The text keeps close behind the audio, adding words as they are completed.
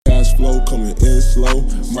flow, coming in slow.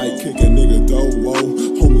 Might kick a nigga though, whoa.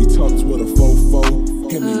 Homie tucks with a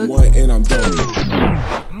fofo. Hit me one and I'm done.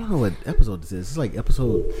 I don't know what episode this is. It's like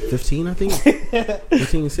episode 15, I think.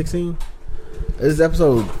 15, 16. This is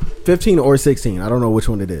episode 15 or 16. I don't know which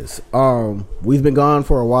one it is. We've been gone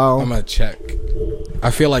for a while. I'm gonna check. I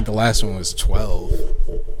feel like the last one was 12.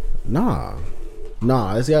 Nah.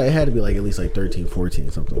 It had to be like at least like 13, 14,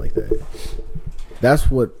 something like that.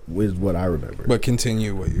 That's what I remember. But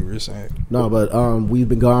continue what you were saying. No, but we've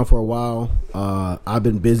been gone for a while. I've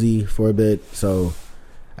been busy for a bit, so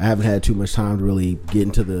I haven't had too much time to really get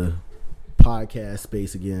into the podcast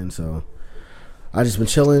space again. So I just been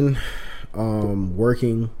chilling,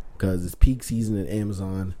 working because it's peak season at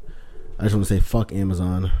Amazon. I just want to say fuck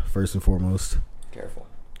Amazon first and foremost. Careful.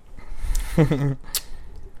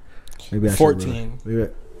 Maybe I 14.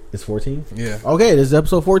 Maybe it's 14? Yeah. Okay, this is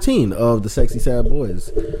episode 14 of the Sexy Sad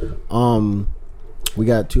Boys. We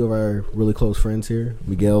got two of our really close friends here,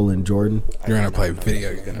 Miguel and Jordan. You're gonna play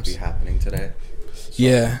video games. Going to be games. happening today.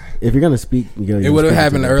 Yeah. If you're gonna speak, Miguel, It would have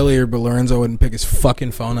happened earlier, but Lorenzo wouldn't pick his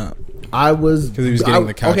fucking phone up. I was because he was getting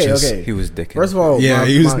the couches. Okay. He was dicking. First of all, yeah,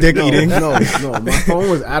 he was dick eating. No, my phone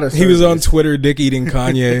was out of service. He was on Twitter dick eating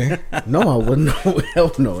Kanye. No, I wouldn't. No,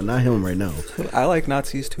 hell no, not him right now. I like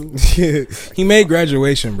Nazis too. He made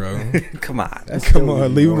graduation, bro. Come on. Come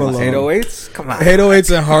on, leave him alone. 808s? Come on.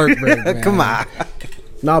 808s and heartbreak, man. Come on.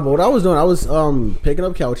 Nah, but what I was doing, I was picking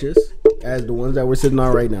up couches as the ones that we're sitting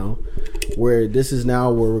on right now. Where this is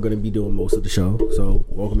now where we're going to be doing most of the show. So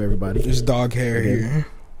welcome everybody. There's dog hair here.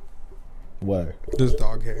 What? There's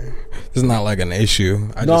dog hair. It's not like an issue.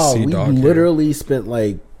 I just see dog hair. We literally spent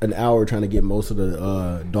like an hour trying to get most of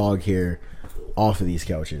the dog hair off of these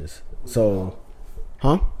couches. So,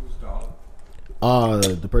 huh?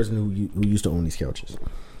 The person who used to own these couches.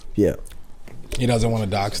 Yeah. He doesn't want to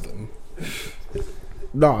dox them.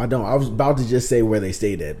 No, I don't. I was about to just say where they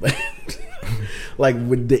stayed at, but like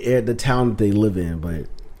with the town that they live in, but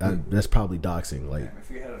that's probably doxing. Like, if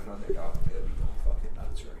we had another dog, they'd be going fucking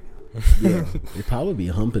nuts right now. Yeah, they'd probably be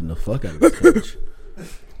humping the fuck out of this couch.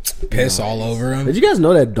 Piss all over him. Did you guys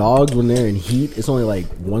know that dogs, when they're in heat, it's only like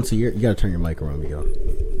once a year? You gotta turn your mic around, Miguel.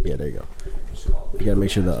 Yeah, there you go. You gotta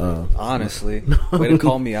make sure the honestly, way to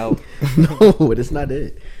call me out. No, it's not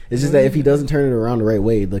it. It's just that if he doesn't turn it around the right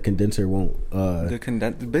way, the condenser won't.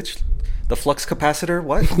 Bitch, the flux capacitor.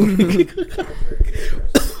 What?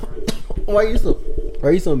 Why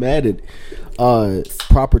are you so mad at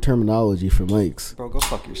proper terminology for mics? Bro, go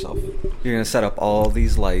fuck yourself. You're gonna set up all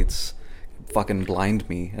these lights, fucking blind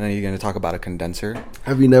me, and then you're gonna talk about a condenser.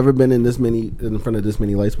 Have you never been in front of this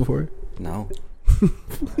many lights before? No.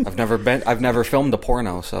 I've never filmed a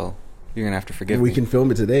porno, so you're gonna have to forgive me. We can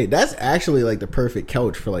film it today. That's actually like the perfect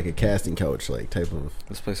couch for like a casting couch, like type of.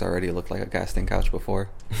 This place already looked like a casting couch before.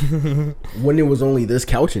 When it was only this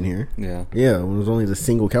couch in here. Yeah. Yeah, when it was only the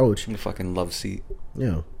single couch. The fucking love seat.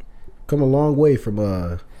 Yeah. Come a long way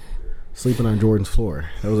from sleeping on Jordan's floor.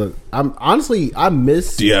 That was I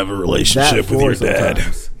miss. Do you have a relationship with your dad?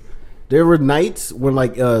 Sometimes. There were nights when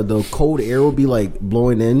like the cold air would be like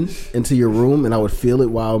blowing into your room, and I would feel it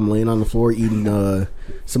while I'm laying on the floor eating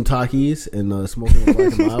some Takis and smoking a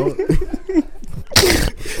Black and Mild.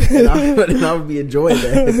 and I would be enjoying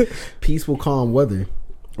that peaceful, calm weather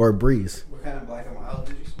or breeze. What kind of Black and Mild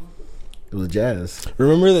did you smoke? It was jazz.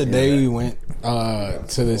 Remember the day we went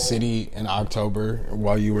to the city in October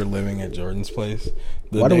while you were living at Jordan's place?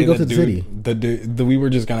 Why did we go to the city? We were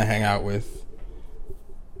just gonna hang out with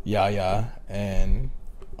Yaya and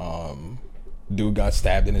dude got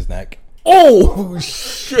stabbed in his neck. Oh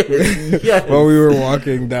shit! Yes. While we were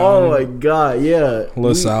walking down. Oh my god! Yeah,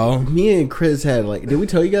 LaSalle. Me and Chris had like. Did we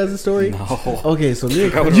tell you guys the story? No. Okay, so me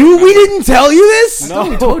and Chris. We didn't tell you this. No,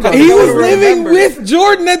 we told y'all. He was living with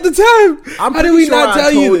Jordan at the time. How did we not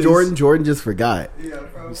tell you this? Jordan just forgot.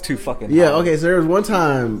 It was too fucking Yeah. hot. Okay, so there was one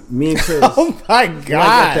time me and Chris. Oh my Like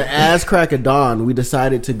god! at the ass crack of dawn, we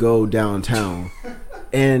decided to go downtown,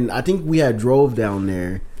 and I think we had drove down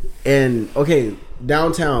there. And okay,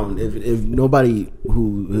 downtown. If nobody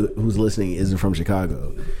who's listening isn't from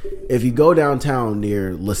Chicago, if you go downtown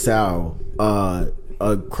near LaSalle,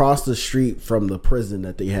 across the street from the prison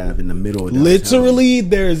that they have in the middle of downtown. Literally,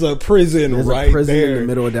 there's a prison There's right a prison there in the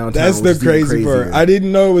middle of downtown. That's the which is even crazy part. crazier. I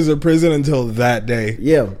didn't know it was a prison until that day.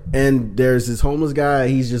 Yeah, and there's this homeless guy.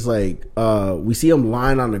 He's just like, we see him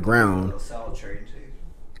lying on the ground. LaSalle train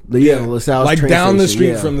station. LaSalle, like train down the station,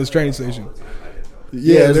 street yeah. from the train station.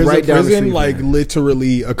 Yeah, it's there's right a down the prison street like from there.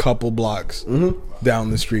 literally a couple blocks down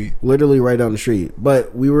the street. Literally right down the street.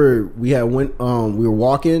 But we were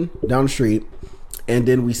walking down the street, and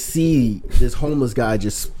then we see this homeless guy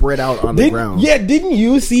just spread out on the ground. Yeah, didn't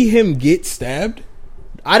you see him get stabbed?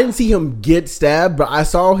 I didn't see him get stabbed, but I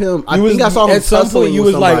saw him. I think I saw him at some tussling point. You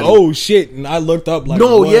with was like, somebody. "Oh shit!" And I looked up like,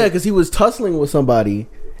 No, what? yeah, because he was tussling with somebody,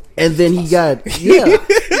 and then he got He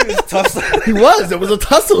was. It was a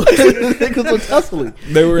tussle. It was a tussling.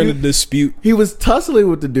 They were in a dispute. He was tussling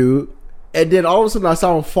with the dude, and then all of a sudden I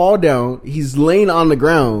saw him fall down. He's laying on the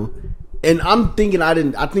ground, and I'm thinking I'm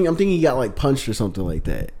thinking he got like punched or something like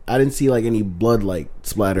that. I didn't see like any blood like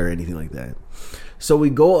splatter or anything like that. So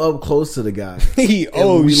we go up close to the guy.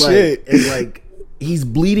 Shit! And like he's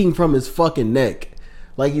bleeding from his fucking neck.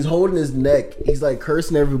 Like he's holding his neck. He's like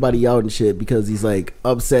cursing everybody out and shit because he's like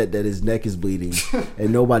upset that his neck is bleeding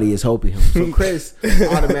and nobody is helping him. So Chris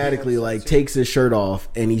automatically like takes his shirt off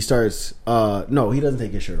and he starts. No, he doesn't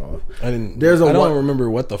take his shirt off. I don't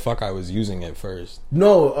remember what the fuck I was using at first.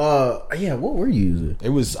 No, yeah. What were you using? It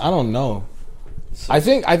was, I don't know. I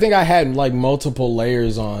think I had like multiple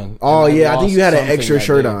layers on. Oh yeah, I think you had an something extra that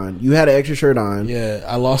shirt day. on. You had an extra shirt on. Yeah,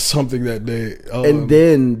 I lost something that day. And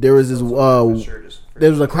then there was this. There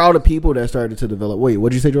was a crowd of people that started to develop. Wait,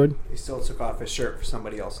 what'd you say, Jordan? He still took off his shirt for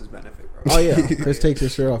somebody else's benefit, bro. Oh yeah, Chris takes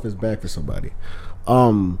his shirt off his back for somebody.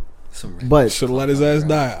 But should have let his ass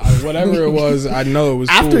die. Whatever it was, I know it was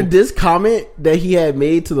after cool. this comment that he had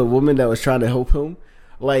made to the woman that was trying to help him,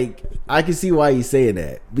 like I can see why he's saying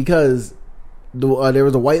that because there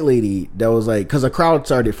was a white lady that was like, because a crowd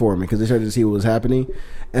started forming because they started to see what was happening,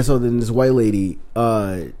 and so then this white lady,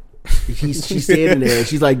 she's standing there and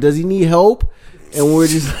she's like, "Does he need help?" And we're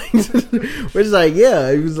just like,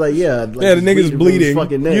 yeah. He was like, yeah. Like, Yeah, the nigga's bleeding.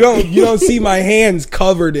 Fucking neck. You don't see my hands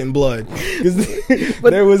covered in blood. 'Cause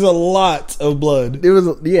there was a lot of blood. There was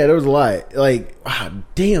a lot. Like,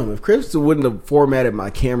 damn, if Chris wouldn't have formatted my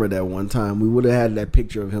camera that one time, we would have had that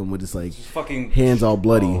picture of him with his like fucking hands all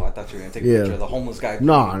bloody. Oh, I thought you were gonna take a Yeah. picture of the homeless guy.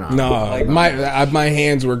 No. No, my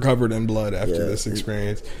hands were covered in blood after this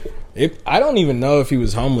experience. I don't even know if he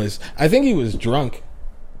was homeless. I think he was drunk.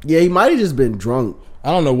 Yeah, he might have just been drunk. I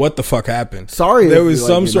don't know what the fuck happened. Sorry, there if was you're,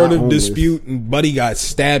 some like, sort you're of not dispute, and Buddy got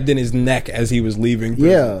stabbed in his neck as he was leaving prison.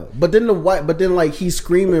 Yeah, but then like he's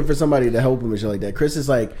screaming for somebody to help him and shit like that. Chris is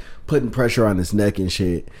like putting pressure on his neck and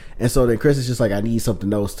shit, and so then Chris is just like, I need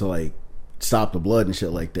something else to like stop the blood and shit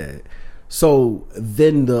like that. So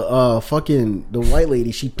then the white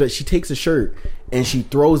lady, she takes a shirt and she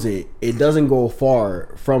throws it. It doesn't go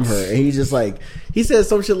far from her, and he's just like, he says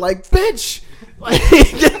some shit like, "Bitch." Like,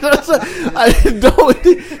 I don't.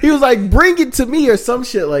 He was like, "Bring it to me" or some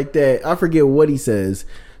shit like that. I forget what he says.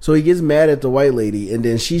 So he gets mad at the white lady, and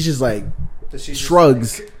then she's just like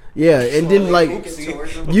shrugs. Yeah, and then like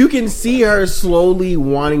you can see her slowly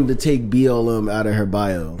wanting to take BLM out of her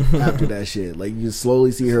bio after that shit. Like you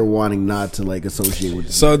slowly see her wanting not to like associate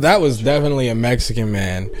with. So that was definitely a Mexican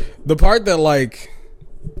man. The part that like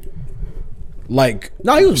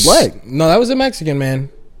no, he was black. No, that was a Mexican man.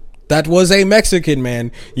 That was a Mexican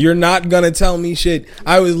man. You're not gonna tell me shit.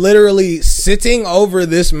 I was literally sitting over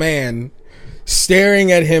this man, staring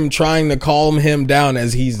at him, trying to calm him down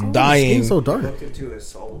as he's dying. His skin's so dark. Look into his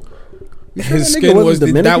soul, bro. His skin was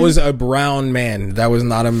that was a brown man. That was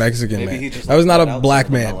not a Mexican Maybe he man. just That was not cut a out black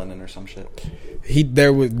some of the man. melanin or some shit.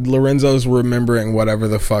 Lorenzo's remembering whatever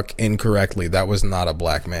the fuck incorrectly. That was not a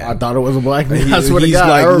black man. I thought it was a black man. He- I swear to he's God, I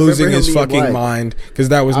like remember losing him his being fucking black. mind because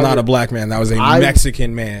that was not a black man. That was a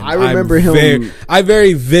Mexican man. I remember him. I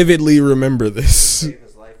very vividly remember this. Save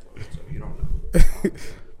his life, so you don't know. Did you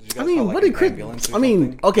guys I mean, call, what like, did an Chris? ambulance or I mean,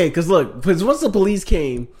 something? okay, because look, because once the police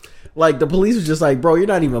came, like the police was just like, "Bro, you're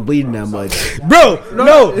not even bleeding that much." Bro,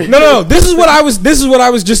 no. This is what I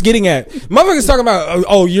was just getting at. Motherfuckers talking about,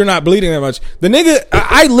 oh, you're not bleeding that much. The nigga,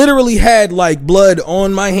 I literally had like blood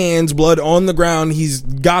on my hands, blood on the ground. He's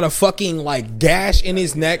got a fucking like gash in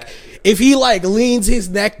his neck. If he like leans his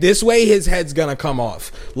neck this way, his head's gonna come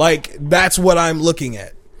off. Like that's what I'm looking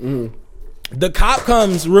at. The cop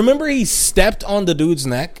comes. Remember, he stepped on the dude's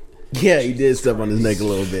neck. Yeah, he did step on his neck a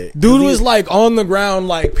little bit. Dude was like on the ground,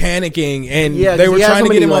 like panicking, and Yeah, they were he had trying to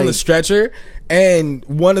get somebody, him on the like- stretcher. And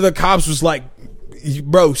one of the cops was like,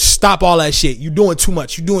 "Bro, stop all that shit. You doing too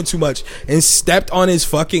much. You doing too much." And stepped on his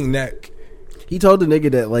fucking neck. He told the nigga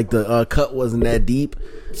that like the cut wasn't that deep.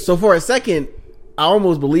 So for a second, I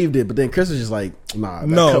almost believed it, but then Chris was just like, "Nah,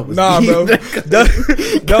 that cut was Nah, deep." bro.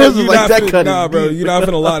 Chris was like, "That cut is Nah, bro. deep." You're not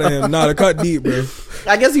finna lie to him. Nah, the cut deep, bro.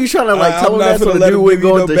 I guess he was trying to like tell I'm him not that so finna the let dude him wouldn't give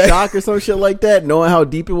go me into no back. shock or some shit like that, knowing how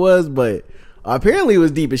deep it was. But apparently it was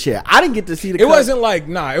deep as shit. I didn't get to see the. It cut. wasn't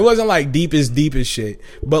like deep as shit.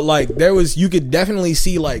 But like there was, you could definitely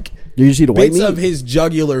see like Did you see the white bits meat? of his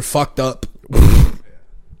jugular fucked up.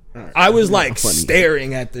 I was like Not funny.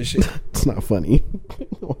 staring at the shit. It's not funny.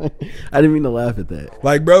 I didn't mean to laugh at that.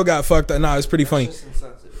 Like, bro got fucked up. Nah, it's pretty funny. Just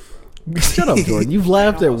insensitive, bro. Shut up, Jordan. You've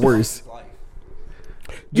laughed at Almost lost worse. his life.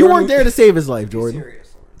 You weren't there to save his life, Be Jordan.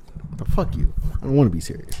 serious. Fuck you. I don't want to be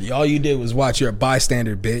serious. All you did was watch. You're a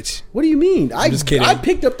bystander, bitch. What do you mean? I'm just kidding. I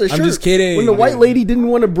picked up the shirt. I'm just kidding. When the white lady didn't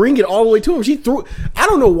want to bring it all the way to him, she threw. I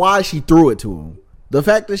don't know why she threw it to him. The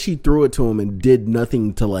fact that she threw it to him and did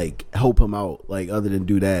nothing to like help him out, like other than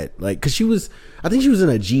do that, like because she was, I think she was in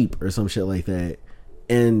a Jeep or some shit like that,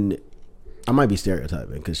 and I might be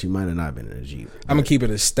stereotyping because she might have not been in a Jeep. I'm gonna keep it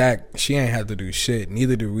a stack. She ain't have to do shit.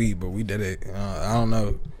 Neither do we, but we did it. I don't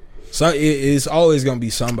know. So it's always gonna be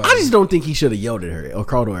somebody. I just don't think he should have yelled at her or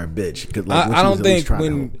called her a bitch. 'Cause, like, when I she was don't at least think trying to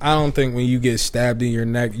when help. I don't think when you get stabbed in your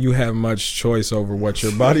neck, you have much choice over what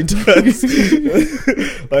your body does.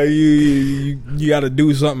 Like you got to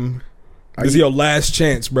do something. This is your last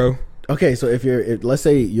chance, bro. Okay, so if let's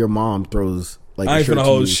say your mom throws like I a ain't shirt finna to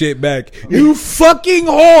hold you. shit back. You fucking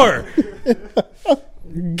whore.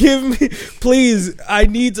 Give me, please. I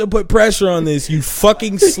need to put pressure on this. You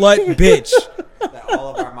fucking slut, bitch. That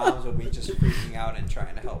all of our moms would be just freaking out and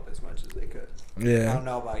trying to help as much as they could. I Yeah. don't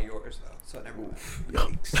know about yours though, so never mind.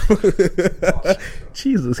 Yikes.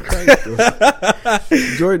 Jesus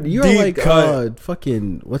Christ, Jordan, you're Deep like cut.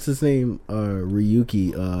 fucking what's his name,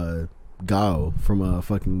 Ryuki Gao from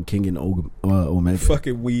fucking King and Omega.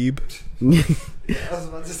 Fucking weeb. I was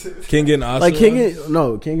about to say King and Asura. Like King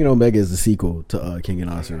and Omega is the sequel to King and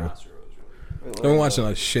Asura. I've been watching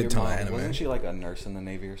a shit ton of anime. Wasn't she like a nurse in the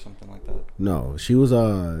Navy or something like that? No, she was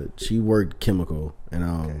she worked chemical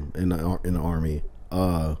and in the army.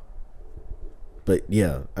 But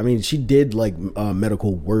yeah, I mean she did like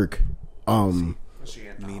medical work. Was she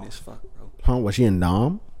in Mean as fuck, bro. Huh? Was she in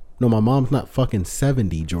Nam? No, my mom's not fucking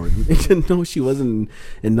 70, Jordan. No, she wasn't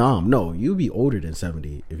in Nam. No, you'd be older than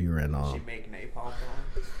 70 if you were in She Nam. make napalm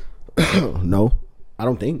bombs? No, I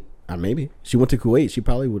don't think. Maybe she went to Kuwait. She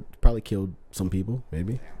probably killed some people.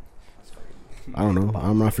 Maybe. That's fucking. I don't know.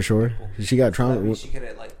 I'm not for sure. She got I trauma. mean, she could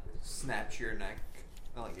have like snapped your neck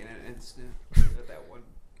like in an instant at that one.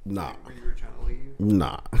 Nah. Where you were trying to leave.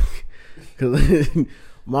 Nah, because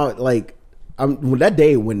my like when that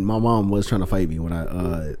day when my mom was trying to fight me when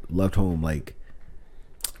I left home, like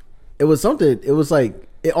it was something. It was like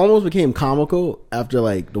it almost became comical after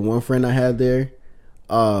like the one friend I had there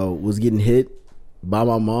was getting hit by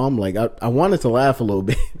my mom. Like I wanted to laugh a little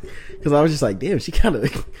bit because I was just like, damn, she kind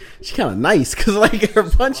of nice because like her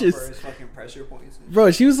punches. For his fucking pressure points. And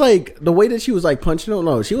Bro, she was like the way that she was like punching.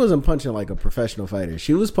 No, she wasn't punching like a professional fighter.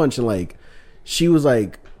 She was punching like she was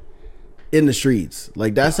like in the streets.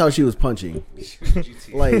 Like that's how she was punching.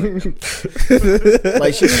 Like,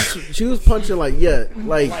 like she was punching like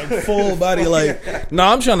like Full body, like, no,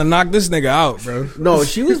 I'm trying to knock this nigga out, bro. no,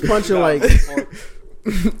 she was punching like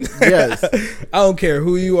yes, I don't care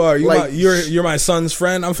who you are. Like, You're my son's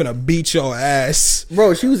friend. I'm finna beat your ass.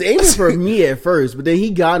 bro. She was aiming for me at first, but then he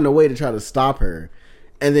got in the way to try to stop her,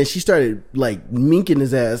 and then she started like minking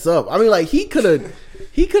his ass up. I mean, like he could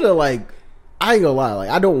have like. I ain't gonna lie, like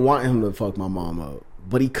I don't want him to fuck my mom up,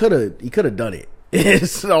 but he could have done it.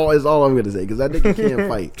 It's all I'm gonna say because that nigga can't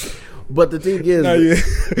fight. But the thing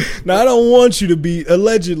is, No, I don't want you to beat.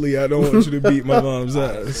 Allegedly, I don't want you to beat my mom's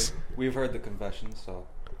ass. We've heard the confessions, so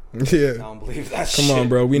I Yeah, don't believe that. come shit. on,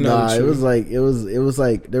 bro. We know. nah, the it truth. was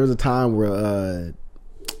like there was a time where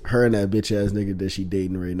her and that bitch ass nigga that she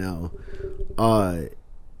dating right now,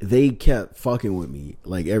 they kept fucking with me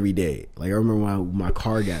like every day. Like I remember when my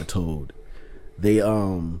car got towed, they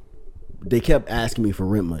kept asking me for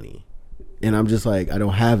rent money, and I'm just like I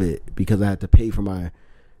don't have it because I have to pay for my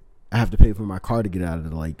car to get out of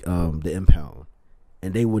the impound,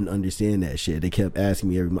 and they wouldn't understand that shit. They kept asking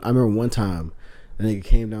me every month. I remember one time a nigga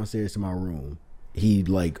came downstairs to my room. He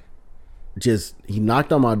he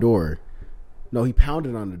knocked on my door. No, he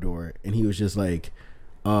pounded on the door, and he was just like,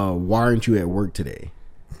 "Why aren't you at work today?"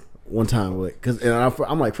 One time, like,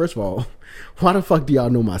 I'm like, first of all, why the fuck do y'all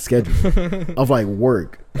know my schedule of like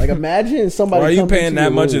work? Like, imagine somebody. Why are you comes paying into that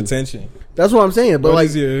your much room. attention? That's what I'm saying. But What like,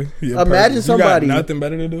 is your imagine purpose? somebody. You got nothing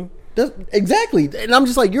better to do. That's exactly, and I'm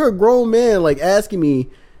just like, you're a grown man, like asking me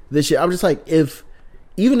this shit. I'm just like,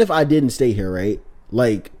 even if I didn't stay here, right?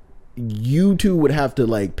 Like, you two would have to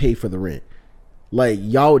like pay for the rent. Like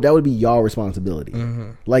y'all, that would be y'all responsibility.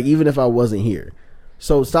 Like even if I wasn't here.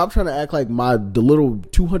 So stop trying to act like the little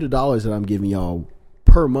 $200 that I'm giving y'all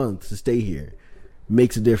per month to stay here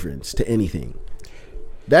makes a difference to anything.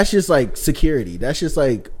 That's just like security. That's just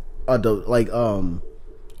like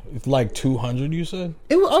It's like 200. You said.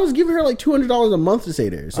 I was giving her like $200 a month to stay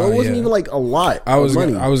there, so it wasn't even like a lot. I was of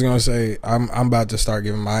money. I was gonna say I'm about to start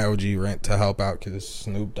giving my OG rent to help out because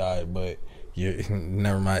Snoop died, but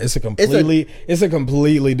never mind. It's a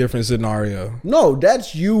completely different scenario. No,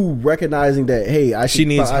 that's you recognizing that. Hey, she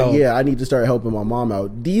needs help. Yeah, I need to start helping my mom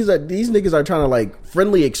out. These niggas are trying to like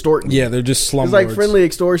friendly extort me. Yeah, they're just slumlords. It's like friendly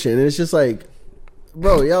extortion, and it's just like,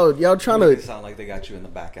 bro, y'all trying to sound like they got you in the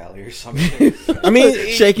back alley or something. I mean,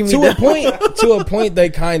 shaking me to down. To a point, they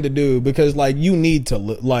kind of do because like you need to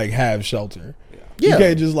like have shelter. Yeah. You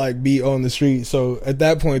can't just like be on the street. So at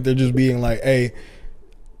that point, they're just being like, "Hey,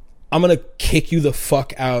 I'm gonna kick you the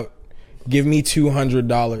fuck out. Give me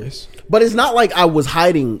 $200." But it's not like I was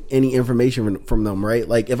hiding any information from them, right?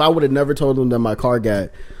 Like if I would have never told them that my car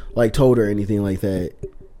got like towed or anything like that,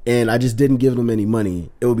 and I just didn't give them any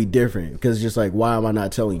money, it would be different. Because it's just like, why am I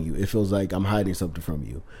not telling you? It feels like I'm hiding something from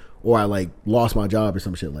you, or I like lost my job or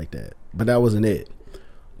some shit like that. But that wasn't it.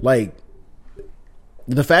 Like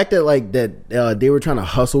the fact that like that they were trying to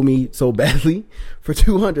hustle me so badly for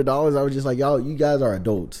 $200, I was just like, you guys are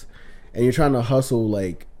adults, and you're trying to hustle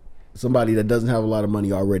like somebody that doesn't have a lot of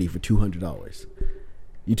money already for $200.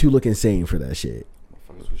 You two look insane for that shit.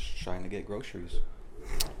 Motherfuckers was trying to get groceries.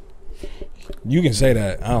 You can say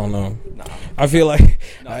that. I don't know. Nah. I feel like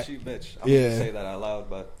She bitch. I'm Yeah. gonna say that out loud,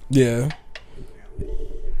 but yeah.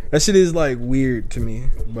 That shit is like weird to me,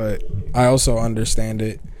 but I also understand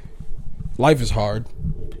it. Life is hard.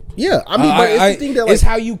 Yeah, I mean, but it's the thing that like, it's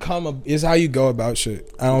how you it's how you go about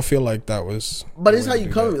shit. I don't feel like that was. But it's how you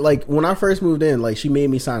come. Like when I first moved in, like she made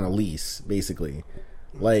me sign a lease, basically,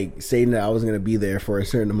 like saying that I was gonna be there for a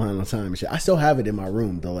certain amount of time and shit. I still have it in my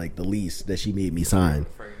room, the lease that she made me sign.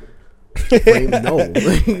 No.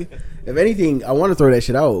 If anything, I want to throw that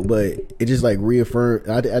shit out, but it just like reaffirmed.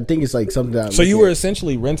 I think it's like something that. So you were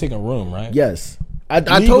essentially renting a room, right? Yes. I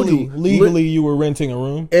told you legally you were renting a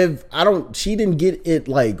room. If she didn't get it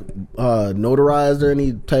like notarized or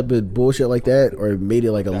any type of bullshit like that, or made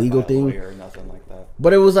it like a legal thing, or nothing like that.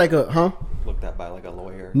 But it was like looked at by like a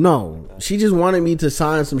lawyer. No, she just wanted me to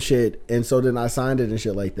sign some shit, and so then I signed it and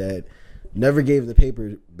shit like that. Never gave the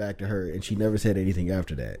paper back to her, and she never said anything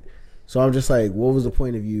after that. So I'm just like, what was the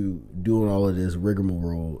point of you doing all of this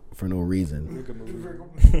rigmarole for no reason?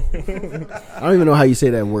 I don't even know how you say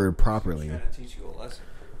that word properly. Trying to teach you a lesson.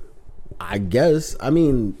 I guess. I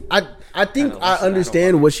mean, I think I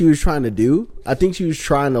understand what she was trying to do. I think she was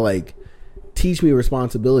trying to like teach me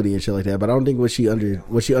responsibility and shit like that. But I don't think what she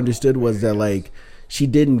understood was that like she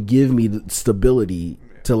didn't give me the stability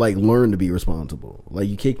to like learn to be responsible. Like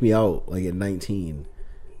you kicked me out like at 19,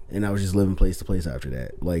 and I was just living place to place after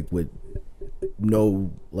that, like with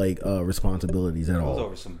no like responsibilities at all. It was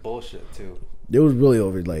over some bullshit too. It was really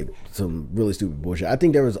over like some really stupid bullshit. I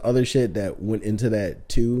think there was other shit that went into that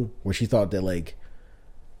too, where she thought that like,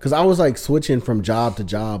 cause I was like switching from job to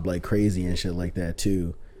job like crazy and shit like that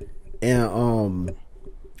too. And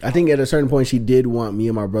I think at a certain point she did want me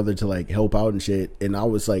and my brother to like help out and shit, and I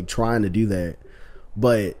was like trying to do that.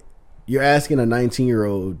 But you're asking a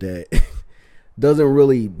 19-year-old that doesn't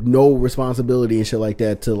really know responsibility and shit like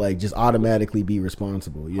that to like just automatically be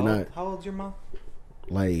responsible. You're not. How old's your mom?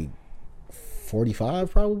 Like 45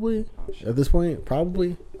 probably at this point.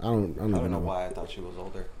 Probably. I don't even know why I thought she was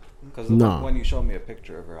older. Because when you showed me a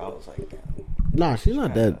picture of her, I was like, damn. Nah, she's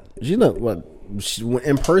not that. She's not what.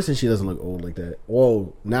 In person, she doesn't look old like that.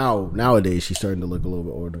 Well, nowadays she's starting to look a little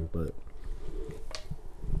bit older, but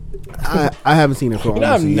I haven't seen her for almost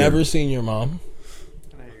I've a year. never seen your mom.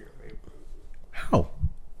 How?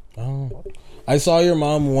 Oh, I saw your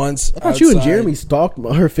mom once. I thought you and Jeremy stalked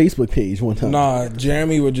her Facebook page one time. Nah,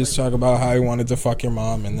 Jeremy would just talk about how he wanted to fuck your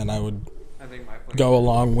mom, and then I would go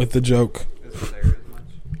along with the joke.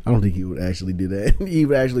 I don't think he would actually do that. He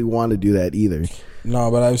would actually want to do that either.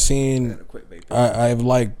 No, but I've seen. I've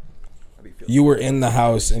like. You were in the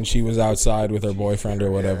house and she was outside with her boyfriend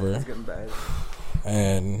or whatever. It's getting bad.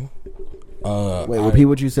 And wait, repeat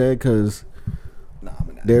what you said, because nah,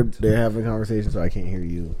 they're having a conversation, so I can't hear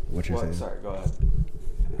you. What you're saying? Sorry, go ahead.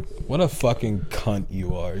 what a fucking cunt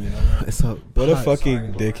you are, you know? It's a What a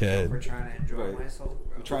fucking dickhead. We're trying to enjoy myself.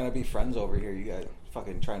 I'm trying to be friends over here. You guys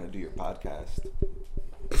fucking trying to do your podcast.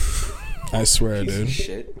 I swear, Piece of dude.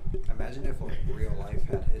 shit. Imagine if real life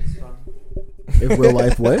had his son. In real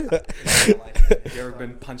life, what? You ever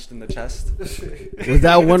been punched in the chest? Was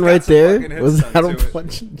that one right there? Was that a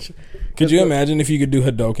punch? Could you imagine if you could do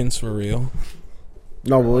Hadokens for real?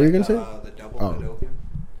 No, what were you gonna say? The double Hadouken.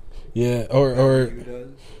 Yeah, or Who does?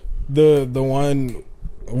 the one.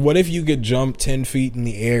 What if you could jump 10 feet in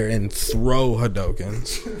the air and throw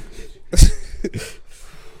Hadokens?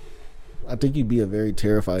 I think you'd be a very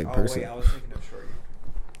terrifying Oh person. wait, I was thinking of short.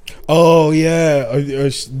 Oh yeah,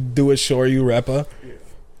 do a Shoryu Reppa.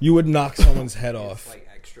 You would knock someone's head off. Like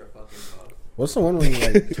extra fucking buff. What's the one where he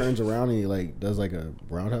like turns around and he like does like a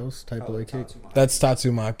roundhouse type of like kick? That's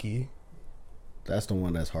Tatsumaki. That's the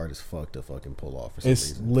one that's hard as fuck to fucking pull off for some It's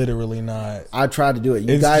reason. literally not. I tried to do it.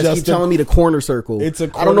 You It's guys just keep a- telling me the corner circle. It's a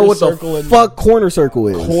I don't know what quarter circle the and- fuck corner circle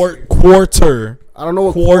is. Quarter. I don't know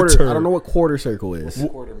what quarter. quarter. I don't know what quarter circle is.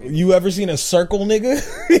 You ever seen a circle, nigga?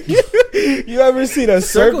 You ever seen a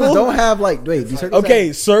Circles circle? don't have like wait. These circles Okay,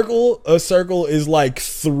 have- circle. A circle is like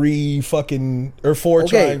 3 fucking or 4 Okay,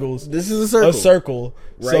 triangles. this is a circle. A circle.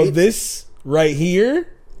 So Right? this right here,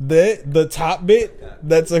 the top bit,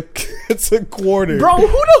 that's a it's a quarter. Bro, who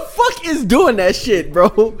the fuck is doing that shit, bro?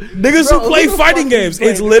 Niggas Bro, who play the fighting fuck is games,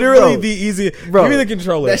 playing- it's literally Bro, the easy. bro, Give me the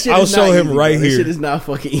controller. that shit I'll is show not him easy, right bro. That here. shit is not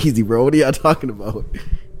fucking easy, bro. What are y'all talking about?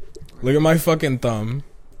 Look at my fucking thumb.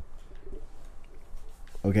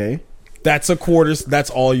 Okay, That's a quarter.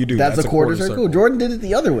 That's all you do. that's a quarter circle. Jordan did it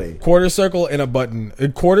the other way. Quarter circle and a button. A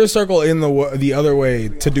quarter circle in the other way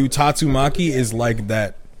to do Tatsumaki is like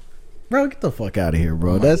that. Bro, get the fuck out of here,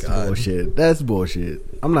 bro. That's bullshit. That's bullshit.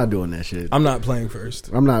 I'm not doing that shit. I'm not playing first.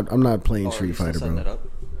 I'm not playing Oh, are Street you still Fighter, setting bro. it up?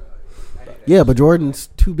 Yeah, but Jordan's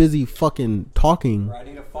too busy fucking talking. I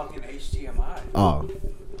need a fucking HDMI. Oh,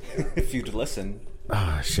 If you'd listen.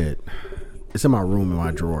 shit. It's in my room in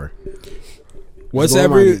my drawer. What's Just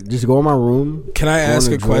go in every? just go in my room. Can I go in ask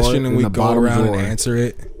the a drawer, question and in we the go bottom around drawer, and answer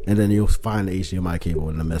it? and then you'll find the HDMI cable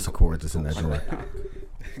in the mess of cords that's in that drawer.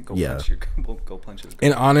 Go Yeah. punch your go punch his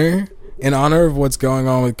In honor of what's going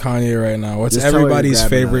on with Kanye right now, what's Just tell her to everybody's grab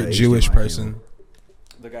favorite another Jewish HDMI person?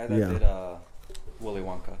 The guy that Yeah. did Willy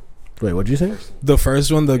Wonka. Wait, what'd you say? The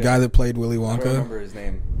first one, the Yeah. guy that played Willy I don't Wonka. remember his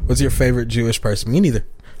name. What's your favorite Jewish person? Me neither.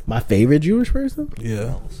 My favorite Jewish person?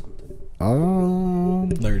 Yeah, Something.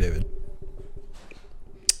 Larry David.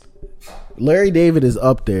 Larry David is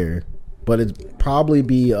up there, but it'd probably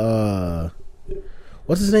be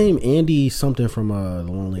what's his name? Andy something from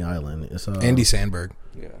The Lonely Island. It's Andy Sandberg.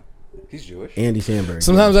 Yeah. He's Jewish. Andy Samberg.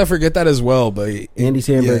 Sometimes I forget that as well, but Andy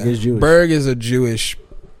Samberg is Jewish. Berg is a Jewish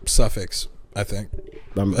suffix, I think.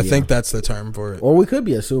 I Yeah. think that's the term for it. Or we could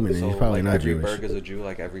be assuming that So he's probably like not every Jewish. Berg is a Jew,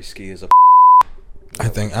 like every ski is a. I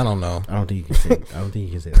don't know. I don't think you can say. I don't think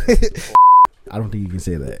you can say that. I don't think you can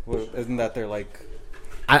say that. Well, isn't that they're like?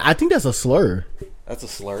 I think that's a slur. That's a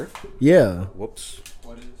slur. Yeah, Whoops.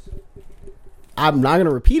 I'm not gonna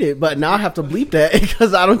repeat it, but now I have to bleep that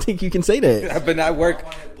because I don't think you can say that. I've been at work.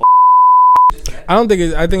 I don't think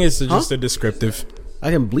it, I think it's just a descriptive. I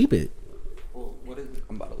can bleep it. What is?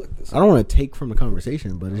 I'm about to look this. I don't want to take from the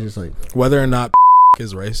conversation, but it's just like Whether or not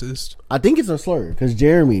is racist. I think it's a slur because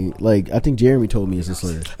Jeremy, like I think Jeremy told me it's a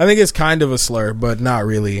slur. I think it's kind of a slur, but not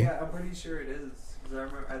really. Yeah, I'm pretty sure it is. 'Cause I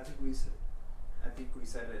remember. I think we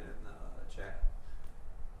said it in the chat.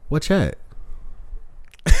 What chat?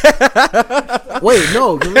 Wait,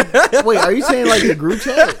 no. Wait, are you saying like the group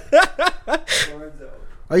chat?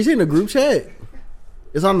 Are you saying the group chat?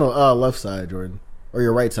 It's on the left side, Jordan, or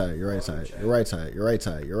your right side. Your right side. Your right side. Your right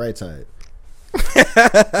side. Your right side.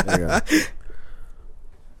 There you go.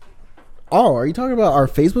 Oh, are you talking about our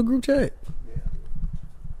Facebook group chat?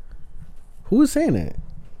 Who is saying that?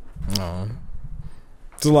 Oh.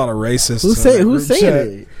 There's a lot of racists. Who's in that saying? Who's group saying chat.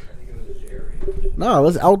 it? No,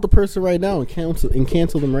 let's out the person right now and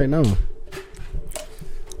cancel them right now.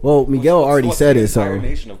 Well, Miguel already What's said the it, so entire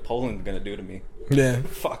nation of Poland gonna do to me? Yeah.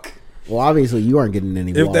 Fuck. well, obviously you aren't getting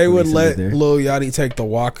any. If walk they would races let there. Lil Yachty take the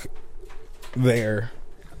walk there,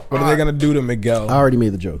 what are they gonna do to Miguel? I already made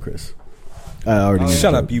the joke, Chris. I already made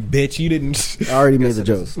Shut the up, joke. you bitch! You didn't. I already made the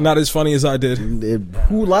joke. Not as funny as I did.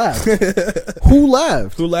 Who laughed? Who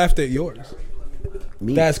laughed? Who laughed at yours?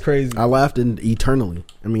 Me. That's crazy. I laughed internally.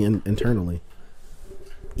 I mean, internally.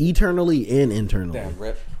 Eternally and internally. Damn,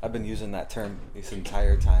 rip. I've been using that term this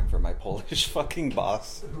entire time for my Polish fucking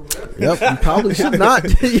boss. Yep. You probably should not.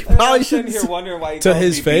 You probably I'm should. sitting here wondering why he To calls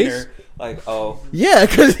his me face? Peter. Like, oh, Yeah,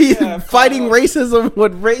 because he's Yeah, fighting probably. racism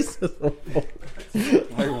with racism.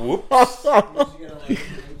 like whoop.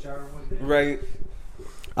 Right.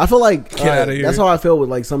 I feel like Get outta here. that's how I feel with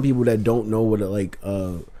like some people that don't know what it like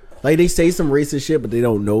they say some racist shit, but they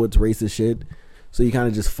don't know it's racist shit. So you kind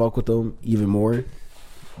of just fuck with them even more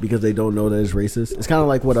because they don't know that it's racist. It's kind of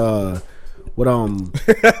like what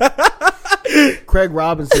Craig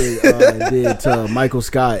Robinson did to Michael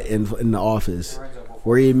Scott in The Office,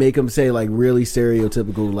 where he'd make him say like really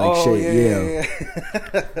stereotypical like Oh, shit.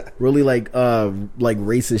 yeah. Really like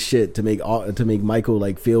racist shit to make Michael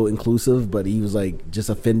like feel inclusive, but he was like just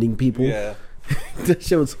offending people. Yeah. That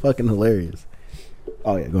shit was fucking hilarious.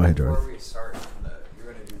 Oh yeah, go ahead, Jordan. Before we start,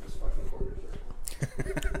 you're gonna do this fucking quarter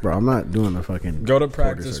Bro, I'm not doing the fucking. Go to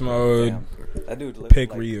practice circle. mode. Damn. That dude Pick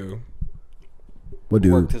like, Ryu. What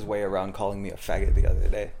worked dude? his way around calling me a faggot the other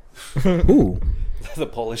day. Who? The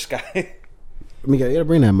Polish guy. You gotta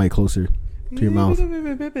bring that mic closer to your mouth.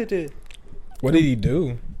 What did he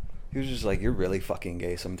do? He was just like, "You're really fucking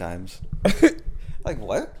gay sometimes." Like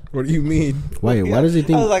what? What do you mean? Wait, Yeah. why does he I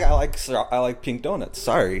think? was like, I like pink donuts.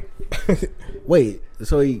 Sorry. Wait,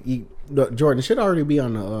 so he Jordan should already be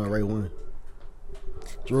on the right one.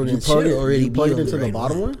 Jordan Did you plug should it, already you plug be it on into the right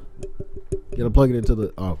bottom one. one? You gotta plug it into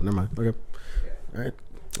the. Oh, never mind. Okay. All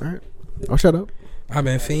right. I'll shut up. I've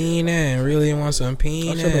been fiending. Really want some I'll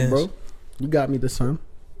penis. shut up, bro. You got me this time.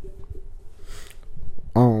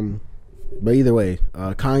 But either way,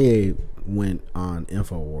 Kanye went on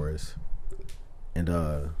InfoWars, and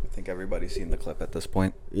I think everybody's seen the clip at this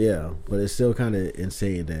point. yeah, but it's still kind of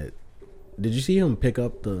insane that. Did you see him pick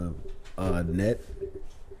up the net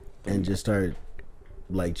and just start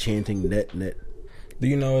like chanting net? Do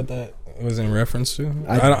you know what that was in reference to?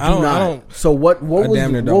 I I don't. So what I was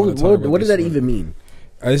damn near don't wanna talk about what does this that one. even mean?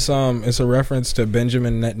 It's a reference to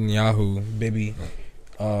Benjamin Netanyahu, baby.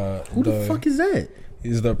 Who the fuck is that?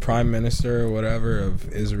 He's the prime minister or whatever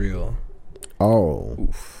of Israel. Oh,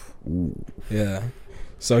 Yeah.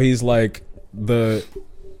 So he's like the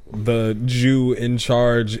Jew in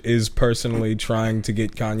charge is personally trying to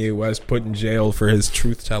get Kanye West put in jail for his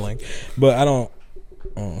truth telling. But I don't.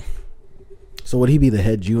 so would he be the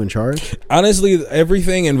head Jew in charge? Honestly,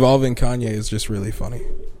 everything involving Kanye is just really funny.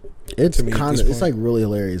 It's To me at kind this of it's point. like really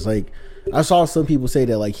hilarious. Like I saw some people say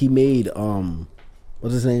that like he made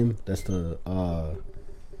what's his name? That's the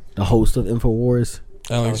host of InfoWars.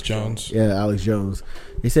 Alex Jones. Yeah, Alex Jones.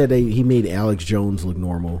 They said he made Alex Jones look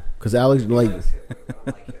normal because Alex like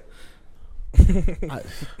I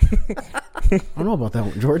don't know about that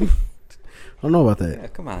one, Jordan. I don't know about that. Yeah,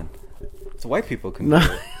 come on. It's white people can. No.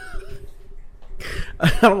 do it. I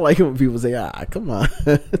don't like it when people say, come on.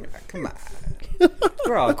 Come on.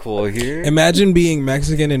 We're all cool here. Imagine being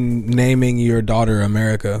Mexican and naming your daughter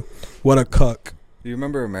America. What a cuck. You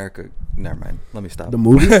remember America? Never mind. Let me stop. The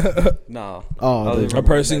movie? No. Oh, I was the- A remembering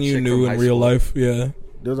person that you chick knew from in high real school. life. Yeah.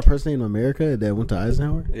 There was a person in America that went to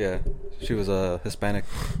Eisenhower? Yeah. She was a Hispanic,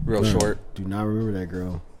 real No, short. Do not remember that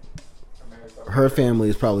girl. Her family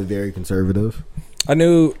is probably very conservative. I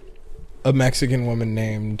knew a Mexican woman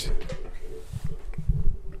named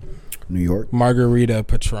New York? Margarita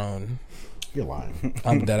Patron. You're lying.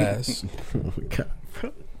 I'm dead ass. Oh my god,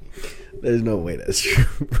 bro. There's no way that's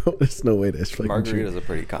true, bro. There's no way that's fucking Margarita's true. a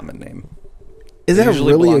pretty common name. Is They that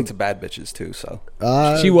usually really? belong to bad bitches too. So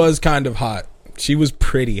She was kind of hot. She was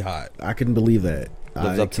pretty hot. I couldn't believe that.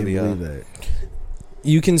 Lives I up to can the, believe that.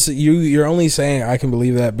 You can see, you're only saying I can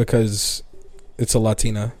believe that because it's a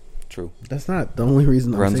Latina. true. That's not the only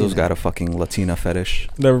reason. I'm saying Renzo's that. got a fucking Latina fetish.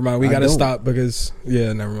 Never mind. We I got to don't. stop because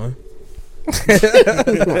never mind.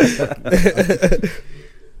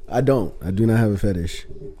 I don't. I do not have a fetish.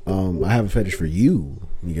 I have a fetish for you,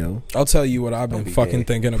 Miguel. I'll tell you what I've been Don't be fucking gay.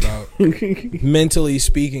 thinking about. Mentally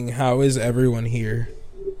speaking, how is everyone here?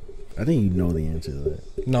 I think you know the answer to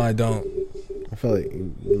that. No, I don't. I feel like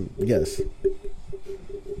yes.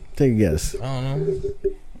 Take a guess. I don't know.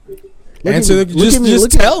 Look Answer. at me- look Just at me-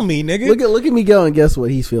 look at- tell me, nigga. Look at Miguel and guess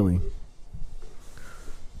what he's feeling.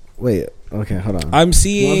 Wait. Okay, hold on. I'm Why don't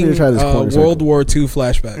seeing you try this corner World circle? War II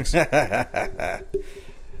flashbacks.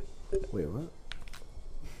 Wait, what?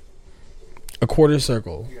 A quarter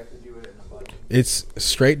circle. You have to do it in a button. It's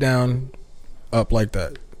straight down, up like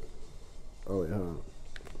that. Oh, wait, hold on.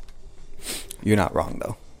 You're not wrong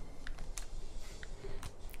though.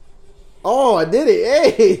 Oh, I did it.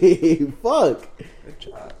 Hey, fuck. Good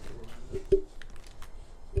job.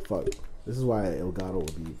 Fuck. This is why Elgato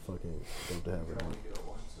would be fucking dope to have right now. You do it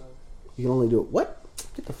once, though. You can only do it. What?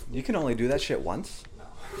 Get the. You can only do that shit once. No.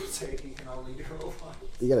 Say you can only do it once.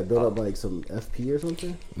 You gotta build up like some FP or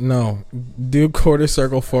something. No, do quarter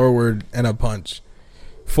circle forward and a punch.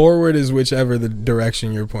 Forward is whichever the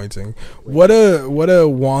direction you're pointing. What a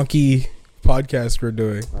wonky podcast we're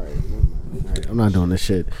doing. All right, never mind. All right, I'm not doing this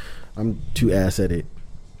shit. I'm too ass at it.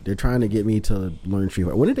 They're trying to get me to learn Street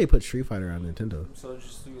Fighter. When did they put Street Fighter on Nintendo? So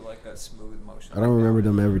just do like a smooth motion. I don't remember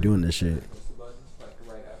them ever doing this shit. Press the button, like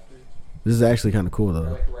right after. This is actually kind of cool Or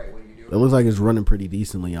though. like right when you do It looks like it's running pretty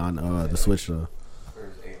decently on the Switch though. Or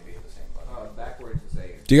is A and B the same button? Backwards is A.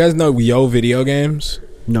 Do you guys know Yo Video Games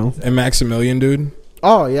No. and Maximilian, dude?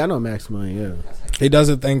 Oh yeah, I know Maximilian. Yeah. He does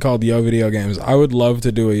a thing called Yo Video Games. I would love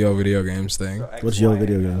to do a Yo Video Games thing. What's your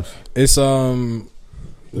video games? It's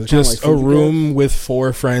Is it just kinda a like room with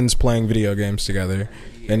 4 friends playing video games together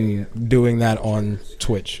and doing that on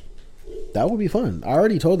Twitch. That would be fun. I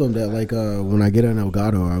already told them that like when I get an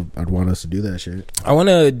Elgato, I'd want us to do that shit. I want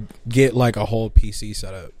to get like a whole PC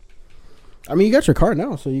setup. I mean, you got your car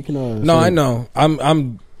now, so you can. No, I know.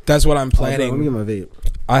 I'm. That's what I'm planning. Let me get my vape.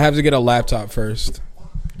 I have to get a laptop first.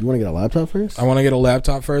 You want to get a laptop first? I want to get a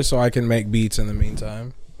laptop first so I can make beats in the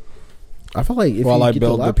meantime. I feel like if While you I get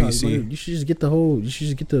build the the laptop, PC. you should just get the whole. You should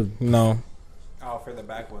just get the. No, Oh, for the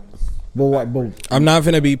back ones. But what? But I'm not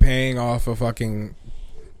gonna be paying off a fucking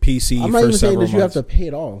PC I'm not for even saying several that you have months. to pay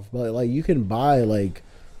it off, but like you can buy like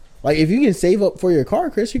if you can save up for your car,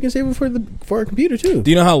 Chris, you can save up for a computer too. Do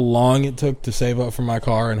you know how long it took to save up for my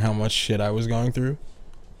car and how much shit I was going through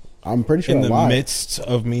I'm pretty sure in a the lot. midst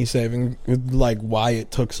of me saving? Like why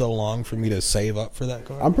it took so long for me to save up for that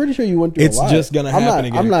car? I'm pretty sure you went through. It's a lot. just gonna happen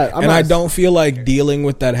again. I'm and not, I don't feel like dealing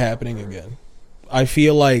with that happening again. I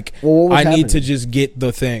feel like Well, what was I need happening? to just get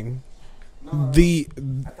the thing.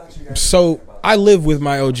 So I live with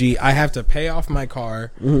my OG. I have to pay off my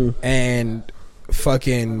car and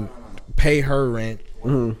fucking pay her rent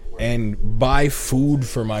and buy food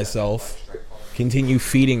for myself. Continue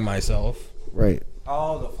feeding myself. Right.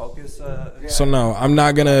 Oh, the Focus. So no, I'm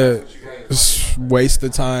not gonna waste the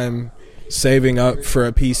time saving up for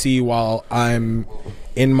a PC while I'm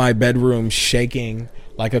in my bedroom shaking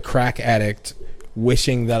like a crack addict,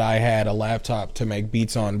 wishing that I had a laptop to make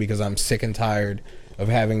beats on because I'm sick and tired of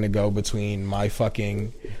having to go between my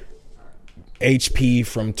fucking HP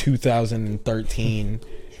from 2013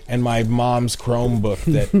 and my mom's Chromebook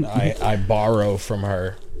that I borrow from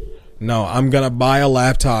her. No, I'm gonna buy a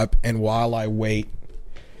laptop, and while I wait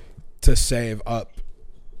to save up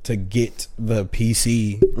to get the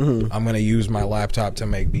PC, I'm gonna use my laptop to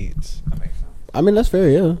make beats. I mean, that's fair.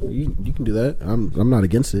 Yeah, you can do that. I'm not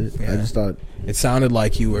against it. I just thought It sounded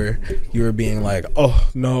like you were being like, oh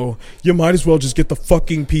no, you might as well just get the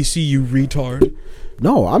fucking PC, you retard.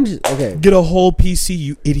 no. I'm just okay. Get a whole PC,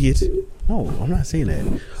 you idiot. No, I'm not saying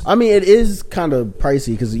that. I mean, it is kind of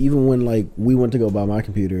pricey because even when like we went to go buy my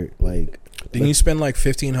computer, like Didn't you spend like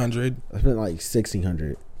 $1,500? I spent like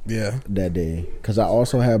 $1,600 Yeah. that day because I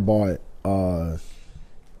also had bought I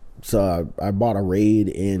bought a RAID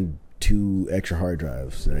and 2 extra hard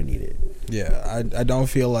drives that I needed. Yeah, I don't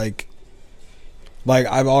feel like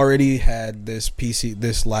I've already had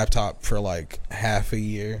this laptop for like half a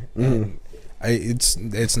year, and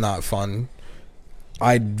it's not fun.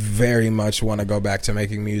 I very much want to go back to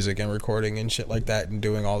making music and recording and shit like that and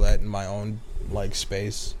doing all that in my own like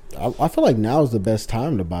space. I feel like now is the best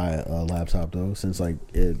time to buy a laptop though, since like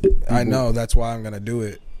I know, that's why I'm gonna do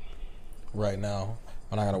it right now.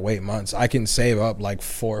 I'm not gonna wait months. I can save up like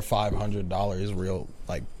 $400 or $500 real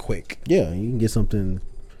like quick. Yeah, you can get something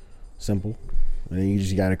simple, and then you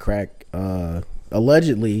just gotta crack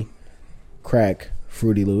allegedly crack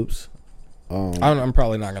Fruity Loops. I'm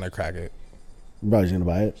probably not gonna crack it. I'm probably just gonna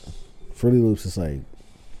buy it. Fruity Loops is like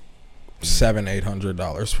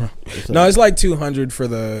 $700-800, bro. it's No, like- it's like $200 for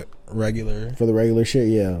the regular. for the regular shit,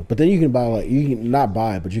 yeah. But then you can buy like you can not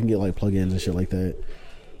buy it, but you can get like plugins and shit like that.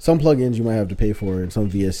 Some plugins you might have to pay for, and some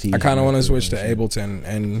VSTs. I kind of want to to switch to Ableton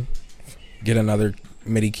and get another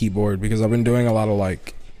MIDI keyboard because I've been doing a lot of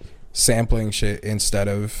like sampling shit instead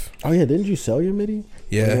of Oh yeah, didn't you sell your MIDI?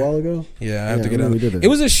 Like, a while ago. yeah. I have Yeah, to I get remember it. we did it. It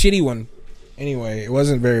was a shitty one. Anyway, it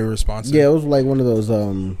wasn't very responsive. Yeah, it was like one of those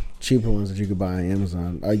cheaper ones that you could buy on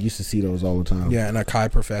Amazon. I used to see those all the time. Yeah, and a Kai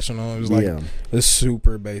Professional. It was like Yeah. it's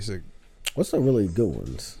super basic. What's the really good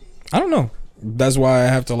ones? I don't know. That's why I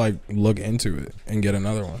have to like look into it and get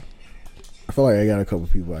another one. I feel like I got a couple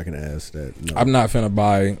people I can ask that. No. I'm not finna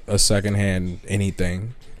buy a secondhand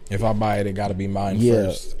anything. If I buy it, it got to be mine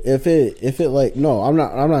first. If it like no, I'm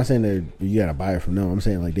not saying that you gotta buy it from them. I'm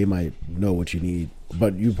saying like they might know what you need,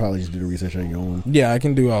 but you probably just do the research on your own. Yeah, I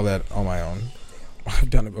can do all that on my own. I've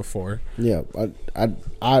done it before. Yeah, I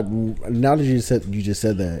now that you just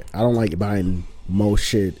said that, I don't like buying most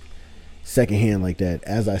shit secondhand like that.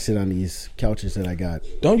 As I sit on these couches that I got.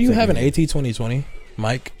 Don't you have an secondhand. AT2020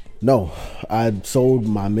 mic? No, I sold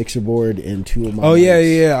my mixer board and 2 of my. Oh yeah,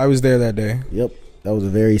 mics. yeah. I was there that day. Yep, that was a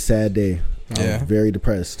very sad day. I Yeah. was very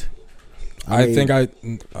depressed. I think I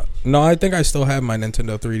still have my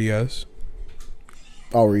Nintendo 3DS.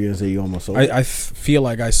 Oh, were you gonna say you almost sold? I feel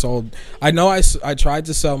like I sold. I know I tried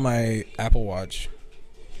to sell my Apple Watch.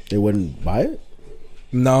 They wouldn't buy it.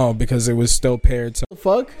 No, because it was still paired to. The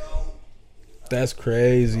fuck? That's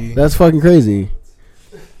crazy. That's fucking crazy.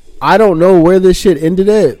 I don't know where this shit ended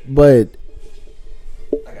at, but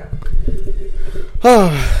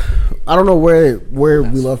I don't know where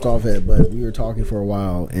we left off at, but we were talking for a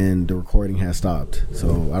while and the recording has stopped.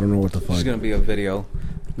 So I don't know what the fuck. There's gonna be a video,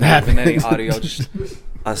 not even any audio, just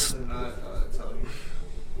us.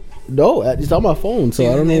 No, it's on my phone, so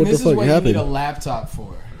I don't know And what the this is fuck what you need a happened. laptop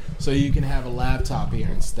for, so you can have a laptop here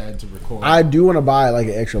instead to record. I do want to buy like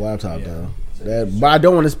an extra laptop Yeah. though. But I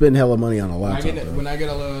don't want to spend hella money on a when I laptop. get though.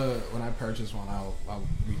 when I purchase one,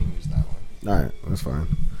 we can use that one. All right, that's fine.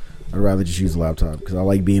 I'd rather just use a laptop because I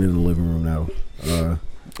like being in the living room now.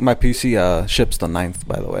 My PC ships the 9th,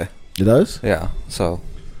 by the way. It does. Yeah, so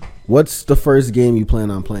What's the first game you plan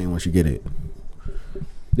on playing once you get it?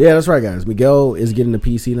 Yeah, that's right, guys. Miguel is getting a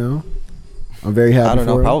PC now. I'm very happy. I don't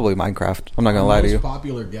know, for him. probably Minecraft. I'm not gonna lie to Most you.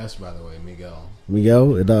 popular guest, by the way, Miguel.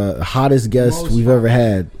 Miguel, the hottest guest Most we've ever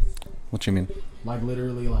had. What you mean? Like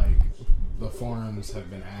literally, like the forums have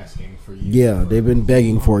been asking for you. Yeah, for they've been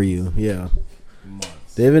begging for you. Yeah,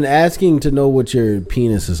 months. they've been asking to know what your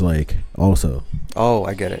penis is like. Also, Oh,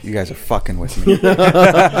 I get it. You guys are fucking with me. Can't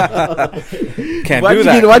Why'd do you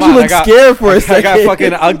that. get- why'd Come you on, look scared for a I second? got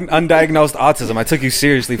fucking undiagnosed autism. I took you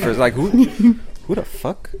seriously for like who the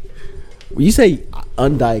fuck? when you say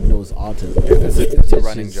undiagnosed autism, It's a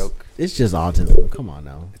running just- joke. It's just autism. Come on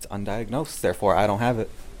now. It's undiagnosed, therefore I don't have it.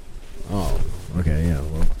 Oh, okay, yeah.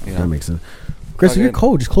 Well, Yeah. that makes sense. Chris, if you're Okay.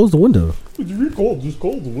 cold, just close the window. If you're cold, just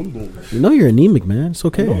close the window. You know you're anemic, man. It's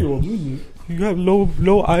okay. You have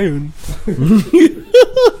low iron.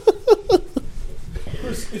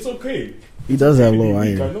 Chris, it's okay. He does have low I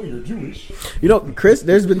iron. know you're Jewish. You know, Chris.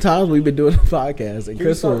 There's been times we've been doing a podcast, and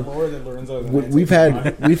Chris, will, we've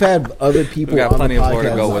had other people. We got on plenty the of more to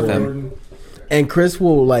podcast go with before, him. and Chris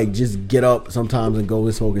will like just get up sometimes and go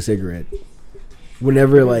and smoke a cigarette.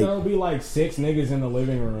 Whenever like There'll be like 6 niggas in the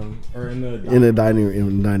living room or in the in the dining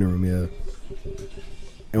room, yeah.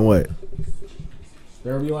 And what?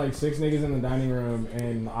 There'll be like 6 niggas in the dining room,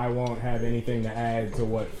 and I won't have anything to add to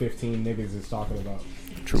what 15 niggas is talking about.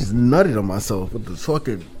 Just nutted on myself with the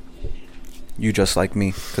fucking. You just like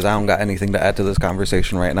me, because I don't got anything to add to this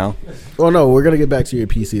conversation right now. Oh no, we're gonna get back to your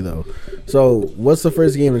PC though. So, what's the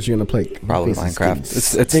first game that you're gonna play? Probably Your face is Minecraft. getting It's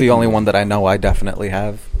sticky. the only one that I know I definitely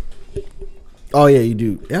have. Oh yeah, you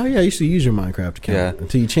do. Oh yeah, I used to use your Minecraft account Yeah.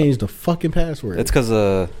 until you changed the fucking password. It's because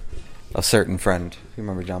a certain friend. You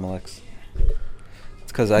remember John Alex?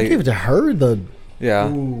 It's because I gave it to her. yeah, I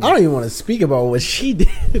don't even want to speak about what she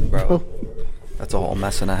did, bro. bro. That's a whole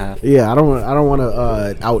mess and a half. Yeah, I don't want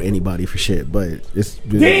to out anybody for shit, but it's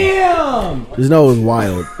Damn! It was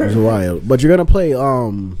wild. It was wild. But you're gonna play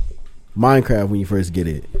Minecraft when you first get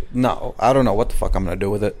it. No, I don't know what the fuck I'm gonna do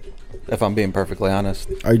with it. If I'm being perfectly honest,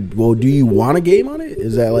 Well, do you want a game on it?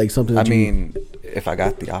 Is that like something? I That mean, if I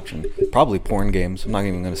got the option, probably porn games. I'm not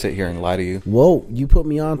even gonna sit here and lie to you. well, you put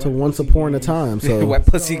me on to Once Upon a Time, so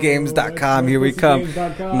Wetpussygames.com. Here we come.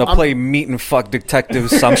 I'm gonna play meat and fuck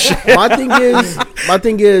detectives. Some shit. my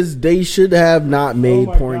thing is, they should have not made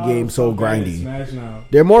Oh my porn God, games so I'm bad at grindy. Smash now.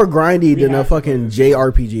 They're more grindy than a have- fucking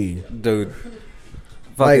JRPG. Dude.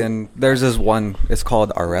 Fucking, there's this one. It's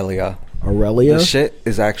called Aurelia. Aurelia. The shit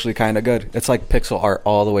is actually kind of good. It's like pixel art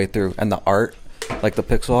all the way through, and the art, like the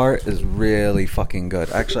pixel art, is really fucking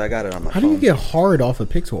good. Actually, I got it on my How phone. do you get hard off of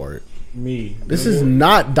pixel art? Me. This is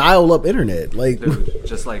not dial-up internet. Like, Dude,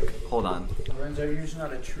 just like, hold on. Lorenzo, you're just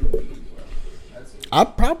not a true being, bro. That's it.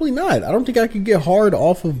 I'm probably not. I don't think I could get hard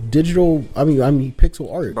off of digital. I mean,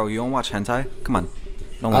 pixel art. Bro, you don't watch hentai? Come on.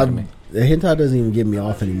 Don't lie to me. The hentai doesn't even get me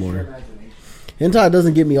off anymore. Hentai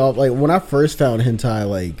doesn't get me off. Like when I first found hentai,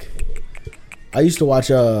 like I used to watch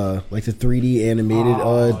like the 3D animated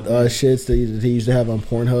shits that they used to have on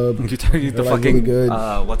Pornhub. You tell you They're, the like, fucking, really good.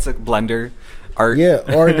 what's it, Blender art? Yeah,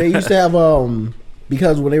 or they used to have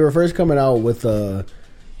because when they were first coming out with the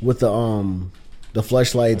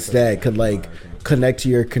fleshlights that could like connect to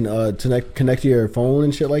your connect to your phone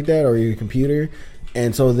and shit like that, or your computer.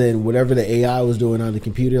 And so then whatever the AI was doing on the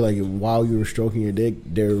computer, like while you were stroking your dick,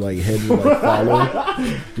 their like head would like follow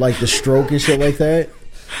like the stroke and shit like that.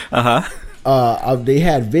 They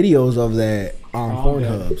had videos of that on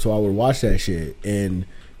Pornhub, so I would watch that shit. And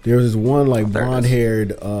there was this one like There it is. blonde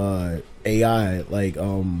haired AI like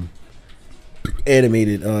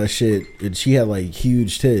animated shit, and she had like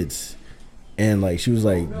huge tits, and like she was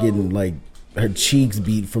like getting like her cheeks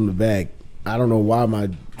beat from the back. I don't know why my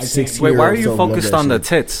 16 Wait, why are you focused on the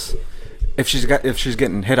tits? If she's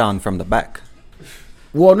getting hit on from the back.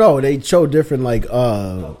 Well, no, they show different like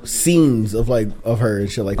scenes of like of her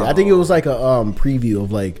and shit like that. I think it was like a preview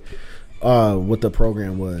of like what the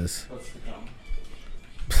program was.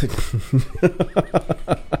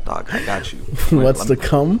 Dog, I got you. What's let to me-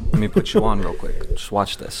 come? Let me put you on real quick. Just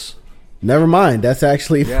watch this. Never mind. That's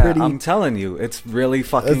actually Yeah, pretty. I'm telling you, it's really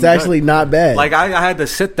fucking. It's actually good. not bad. Like I had to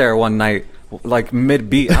sit there one night, like mid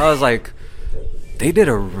beat. I was like, they did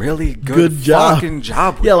a really good job. fucking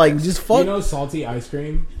job. With Yeah, like this. just fuck. You know salty ice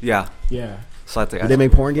cream? Yeah. Yeah. Salty Do ice they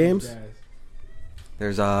make porn games?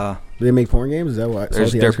 There's Do they make porn games? Is that what there's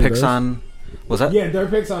Salty their Ice Cream picks does? on. Was that? Yeah, their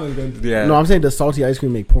Pixon is good. Yeah. No, I'm saying does Salty Ice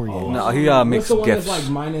Cream make porn games? No, he What's makes the one gifts. that's like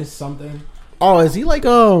minus something? Oh, is he like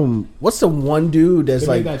what's the one dude that's They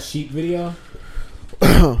like made that sheep video.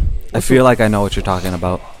 I feel like I know what you're talking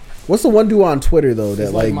about. what's the one dude on Twitter though that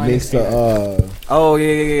It's like like makes minus the Oh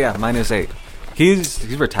yeah. -8. He's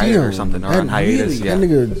retired or damn, something or that on hiatus. really- Yeah. that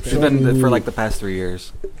nigga He's showed been me- for like the past 3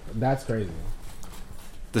 years. That's crazy.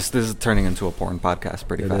 This is turning into a porn podcast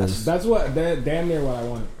pretty It fast. is. That's damn near what I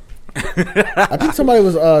wanted. I think somebody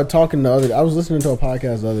was talking the other. I was listening to a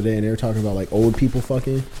podcast the other day, and they were talking about like old people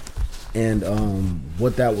fucking, and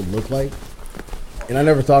what that would look like. And I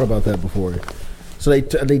never thought about that before. So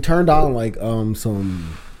they turned on like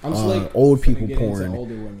some I'm just like old finna people get into porn,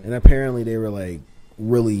 older women. and apparently they were like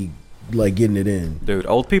really like getting it in. Dude,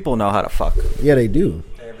 old people know how to fuck. Yeah, they do.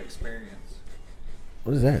 They have experience.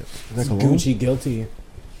 What is that? Is that cologne? Gucci guilty.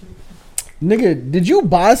 Nigga, did you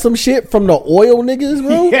buy some shit from the oil niggas,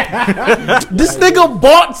 bro? This nigga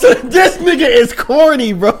bought some. This nigga is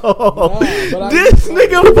corny, bro. but I This just-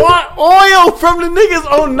 nigga bought oil from the niggas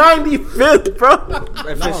on 95th, bro.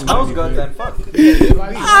 If it smells good, then fuck.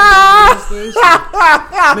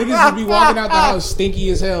 Niggas just be walking out the house stinky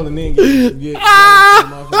as hell and then get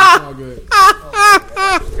all good.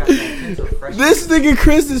 This nigga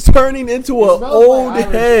Chris is turning into an smells old like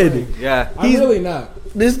Irish head. Spring. Yeah. I'm really not.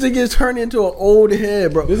 This nigga is turning into an old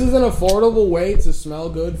head, bro. This is an affordable way to smell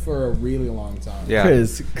good for a really long time. Yeah.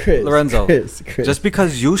 Chris, Lorenzo, Chris. just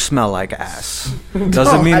because you smell like ass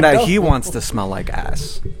doesn't mean I that don't. he wants to smell like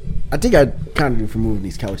ass. I think I kind of do for moving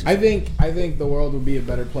these couches. I think the world would be a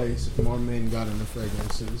better place if more men got into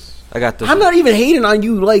fragrances. I got this. I'm not even hating on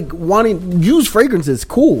you, like wanting use fragrances,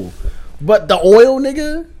 cool, but the oil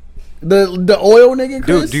nigga, the oil nigga,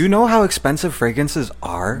 Chris, Dude, do you know how expensive fragrances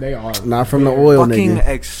are? They are not from the oil Fucking nigga,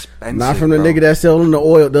 expensive. not from the bro. nigga that's selling the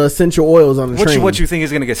oil, the essential oils on the train. What you think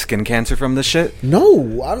he's gonna get skin cancer from this shit?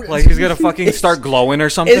 No, I'm, Like he's gonna fucking it's- start glowing or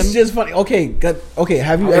something? It's just funny. Okay, okay.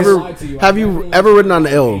 Have you I ever lied to you. have I you definitely ever ridden on the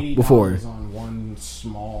spent L $80 before? on one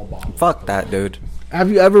small bottle. Fuck that, dude. Have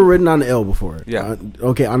you ever ridden on the L before? Yeah.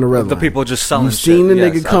 Okay, on the red The line. people just selling You've seen shit. the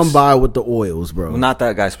Yes, nigga come I've- by with the oils, bro. Not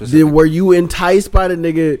that guy specifically. Then were you enticed by the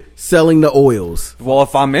nigga selling the oils? Well,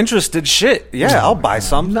 if I'm interested, shit, yeah, I'll buy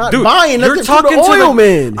some. Not dude, buying you're nothing for the talking to oil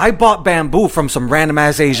man. I bought bamboo from some random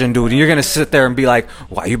ass Asian dude, and you're gonna sit there and be like,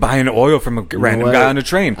 "Why are you buying oil from a random what? guy on the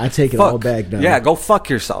train?" I take it Fuck. all back now. Yeah, go fuck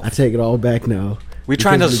yourself. I take it all back now. We're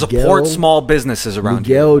trying to Because support Miguel- small businesses around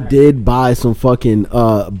Miguel did buy some fucking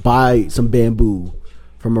buy some bamboo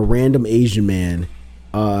from a random Asian man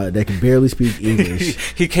that can barely speak here.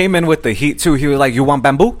 English. He came in with the heat too. He was like, "You want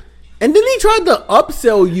bamboo?" And then he tried to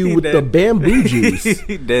upsell you He with did. the bamboo juice.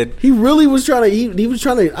 He did. He really was trying to. He was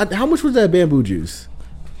trying to. How much was that bamboo juice?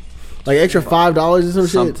 Like extra $5 or some shit.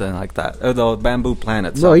 Something like that. Or the bamboo plant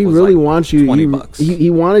itself. Bro, he was really like wants you. $20. He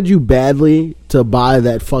wanted you badly to buy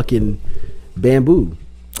that fucking bamboo.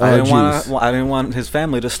 I didn't juice. want. I didn't want his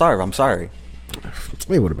family to starve. I'm sorry.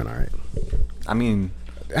 It would have been all right. I mean,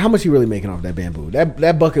 How much he really making off that bamboo?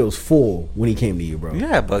 That bucket was full when he came to you, bro.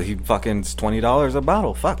 yeah, but he fucking it's $20 a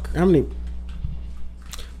bottle. Fuck. How many?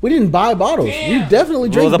 We didn't buy bottles. We definitely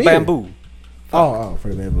Well, drank the beer. bamboo. Oh, for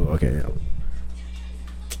the bamboo. Okay.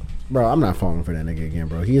 Bro, I'm not falling for that nigga again,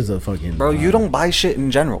 bro. He is a fucking Bro, you don't buy shit in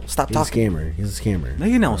general. Stop He's a talking. scammer. He's a scammer. No,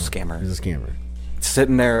 you know, Bro, scammer. He's a scammer.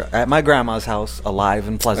 Sitting there at my grandma's house, alive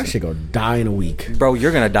and That pleasant. shit go die in a week. Bro,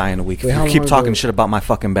 you're gonna die in a week Wait, if how you keep long talking ago- shit about my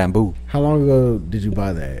fucking bamboo. How long ago did you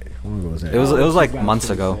buy that? How long ago was that? It was like got months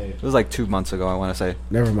you ago. saved. It was like 2 months ago. I want to say.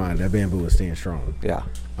 Never mind. That bamboo is staying strong. Yeah.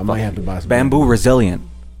 I might have to buy some Bamboo resilient,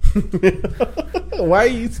 Why are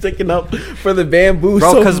you sticking up for the bamboo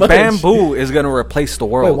bro. so Because much? bamboo is gonna replace the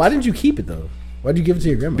Wait, world. why didn't you keep it though? Why'd you give it to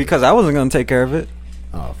your grandma? Because I wasn't gonna take care of it.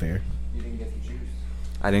 Oh, fair. You didn't get the juice.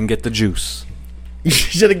 I didn't get the juice. You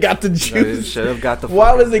should have got the I juice. should have got the.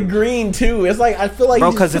 Why fucking was it green too? It's like I feel like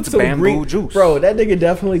Bro, he 'cause just it's took some bamboo green, juice. Bro, that nigga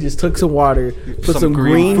definitely just took some water, put some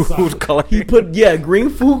green food coloring. He put green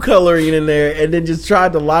food coloring in there, and then just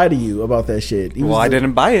tried to lie to you about that shit. He Well, was I like-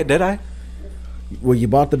 didn't buy it, did I? Well, you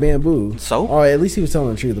bought the bamboo. So? Oh, at least he was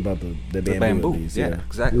telling the truth about the bamboo. bamboo, at least, yeah,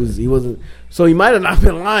 exactly. He wasn't. So he might have not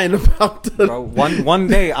been lying about the. Bro, one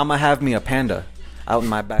day I'm gonna have me a panda out in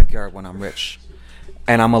my backyard when I'm rich,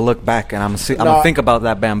 and I'm gonna look back and I'm gonna think about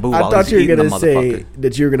that bamboo I while thought he's you were eating the gonna say motherfucker.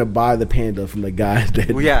 that you were gonna buy the panda from the guy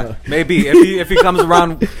that. Well, yeah, maybe if he comes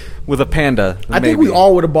around with a panda, I think we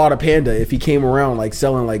all would have bought a panda if he came around like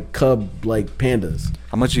selling like cub like pandas.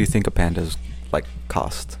 How much do you think a panda's like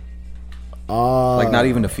cost? Like not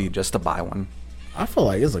even to feed, just to buy one. I feel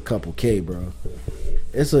like it's a couple K, bro.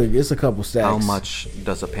 It's a couple stacks. How much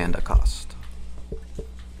does a panda cost?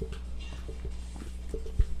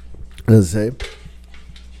 What does it say?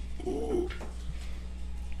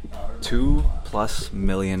 $2+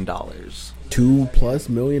 million. $2+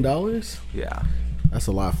 million? Yeah, That's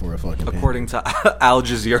a lot for a fucking panda. according to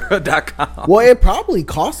AlJazeera.com. Well, it probably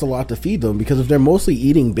costs a lot to feed them because if they're mostly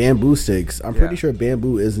eating bamboo sticks, I'm pretty Yeah. sure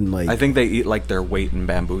bamboo isn't like. I think they eat like their weight in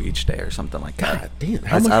bamboo each day or something like that. God damn,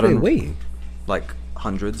 how That's- much I do they don't- weigh? Like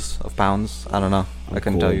hundreds of pounds. I don't know. I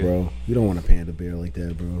couldn't Cool, tell you. bro. You don't want a panda bear like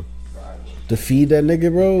that, bro. To feed that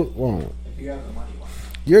nigga, bro. Won't. If you have the money, why?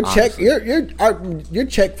 Your check, Honestly. your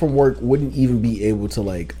check from work wouldn't even be able to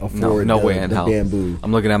like afford No the, way in the hell. bamboo.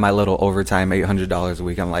 I'm looking at my little overtime, $800 a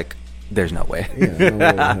week. I'm like, there's no way. Yeah, no way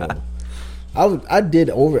in hell. I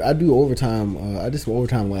do overtime. I did some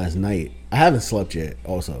overtime last night. I haven't slept yet.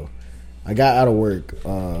 Also, I got out of work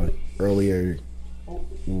earlier.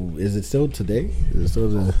 Ooh, is it still today? Is it still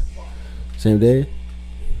the same day?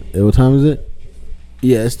 What time is it?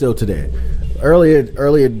 Yeah, it's still today. Earlier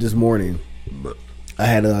this morning, I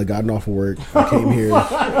had gotten off of work. I came here.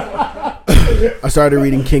 I started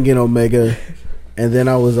reading King and Omega, and then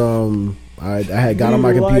I was I had got on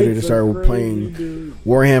my computer to start playing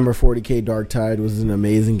Warhammer 40K Dark Tide. It was an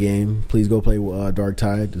amazing game. Please go play Dark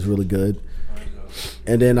Tide. It's really good.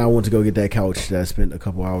 And then I went to go get that couch that I spent a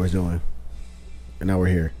couple hours doing, and now we're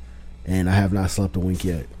here, and I have not slept a wink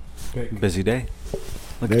yet. Busy day.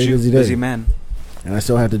 Look Very at you, busy day. busy man. And I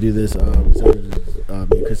still have to do this. Me and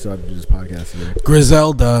Chris still have to do this podcast today.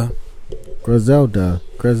 Griselda. Griselda.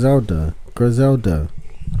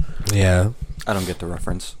 Yeah, I don't get the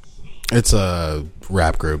reference. it's a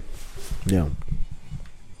rap group. Yeah.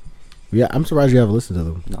 Yeah, I'm surprised you haven't listened to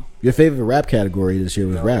them. No. Your favorite rap category this year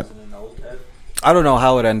was rap. I don't know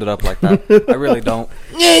how it ended up like that. I really don't.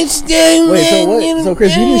 Wait, so what? So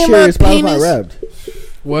Chris, you didn't share your Spotify Wrapped.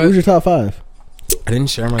 What? Who's your top 5? I didn't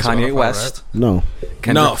share my Kanye Spotify West. No.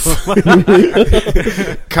 No.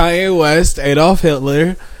 Kanye West, Adolf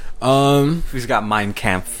Hitler. He's got Mein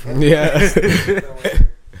Kampf. Yeah. Hitler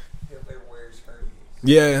wears Hermes.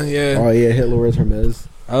 Yeah, yeah. Oh yeah, Hitler wears Hermes.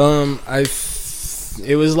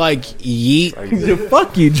 It was like Yeet.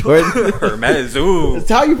 Fuck you, Jordan. Hermes. Ooh. That's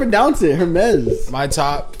how you pronounce it, Hermes. My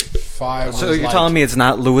top 5 So was you're like telling me it's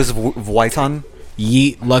not Louis Vuitton?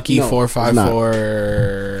 Yeet, Lucky No,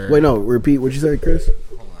 454. Wait, no, repeat what you said, Chris.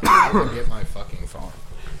 I can get my fucking phone.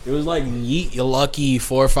 It was like Yeet, Lucky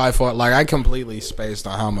 454. Like, I completely spaced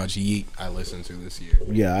on how much Yeet I listened to this year.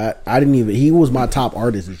 Yeah, I didn't even. He was my top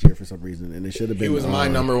artist this year for some reason, and it should have been. He was my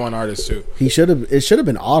number one artist, too. He should have. It should have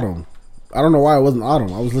been Autumn. I don't know why it wasn't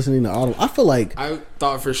Autumn. I was listening to Autumn. I feel like. I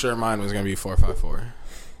thought for sure mine was going to be 454.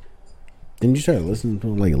 Didn't you start listening to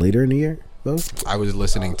him like later in the year though? I was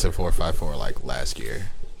listening to 454 like last year.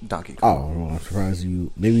 Donkey Kong. Oh, well, I'm surprised you.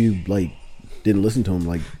 Maybe you like didn't listen to him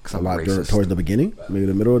like a I'm lot racist. towards the beginning, maybe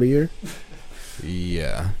the middle of the year.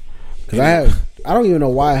 Yeah. Because I don't even know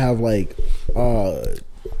why I have like more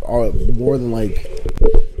than like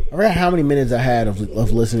I forgot how many minutes I had of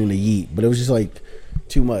listening to Yeet, but it was just like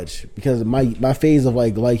too much because my phase of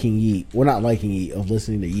like liking Yeet, well not liking Yeet, of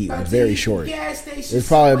listening to Yeet was very short. It's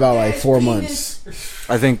probably about like 4 months.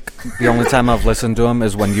 I think the only time I've listened to him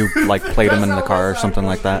is when you like played him in the car or something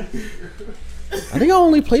like that. I think I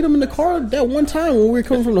only played him in the car that one time when we were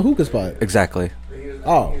coming from the hookah spot. Exactly.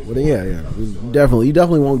 Oh, well yeah. You definitely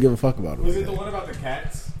won't give a fuck about him. Was it the one about the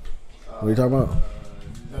cats? What are you talking about?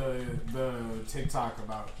 The TikTok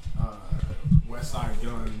about West Side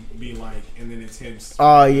Gun be like, and then it's him.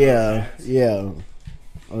 Oh yeah. I know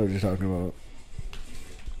what you're talking about.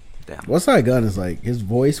 Damn. What's that gun is like his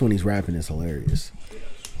voice when he's rapping is hilarious.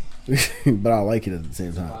 But I like it at the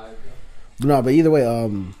same time. No, but either way,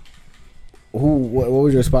 what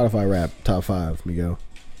was your Spotify rap top 5, Miguel?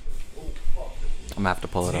 I'm gonna have to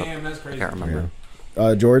pull it up. Damn, that's I crazy. can't remember.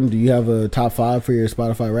 Jordan, do you have a top 5 for your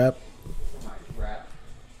Spotify rap? My rap.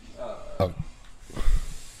 Oh.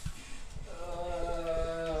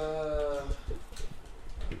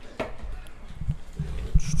 I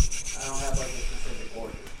don't have like a specific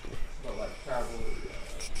order, but like probably.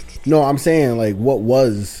 No, I'm saying like what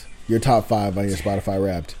was your top 5 on your Spotify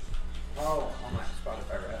Wrapped? Oh, on my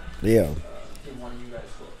Spotify rap. Yeah. Can one of you guys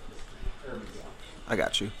go? Hermes on. I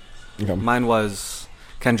got you. Okay. Mine was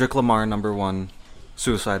Kendrick Lamar number 1,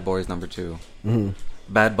 Suicide Boys number 2,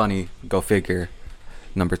 Bad Bunny, Go Figure,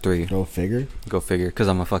 number 3. Go figure. Go Figure, because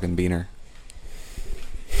I'm a fucking beaner.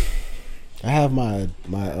 I have my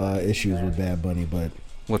issues with Bad Bunny, but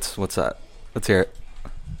What's that? Let's hear it.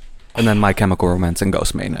 And then My Chemical Romance and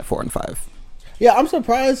Ghost Main at 4 and 5. yeah, I'm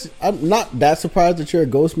surprised. I'm not that surprised that you're a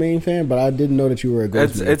Ghost Main fan, but I didn't know that you were a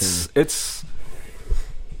Ghost Main fan. It's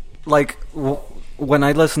like when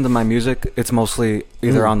I listen to my music, it's mostly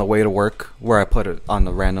either on the way to work, where I put it on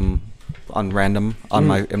my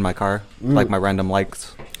in my car, like my random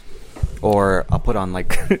likes, or I'll put on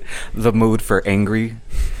like the mood for angry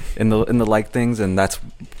in the like things, and that's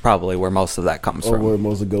probably where most of that comes Or from. where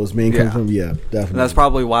most of Ghost Main comes Yeah. from? Yeah, definitely. And that's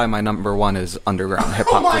probably why my number one is underground hip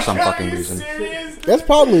hop for some fucking reason. That's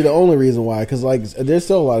probably the only reason why, because like there's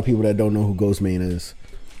still a lot of people that don't know who Ghost Main is.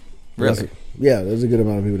 Really? Yeah, there's a good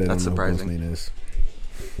amount of people that That's don't know surprising. who Ghost Main is.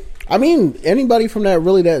 I mean, anybody from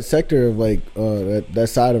that sector of like that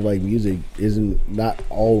side of like music isn't not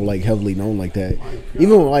all like heavily known like that.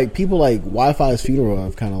 Even like people like Wi-Fi's funeral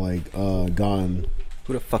have kind of like gone.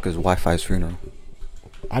 Who the fuck is Wi-Fi's funeral?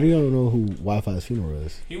 How do you don't know who Wi-Fi's funeral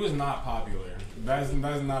is? He was not popular. That's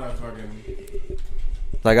not a fucking.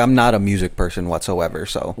 Like, I'm not a music person whatsoever,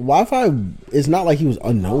 so Wi-Fi is not like he was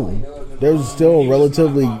unknown. There was still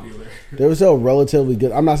relatively. There was still a relatively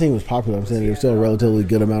good. I'm not saying it was popular. I'm saying there was still a relatively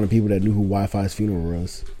good amount of people that knew who Wi-Fi's funeral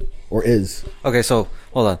was, or is. okay. So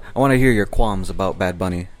hold on, I want to hear your qualms about Bad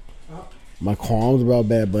Bunny. My qualms about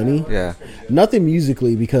Bad Bunny. Yeah, Nothing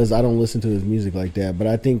musically because I don't listen to his music like that. But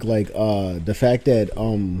I think like the fact that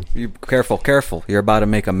you careful. You're about to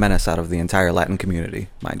make a menace out of the entire Latin community,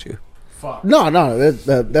 mind you. no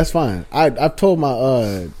that's fine. I've told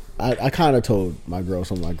my I kind of told my girl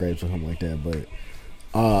something like grapes or something like that. But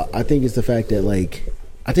I think it's the fact that like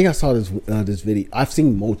I think I saw this video. I've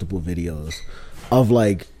seen multiple videos of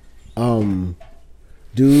like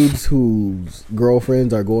dudes whose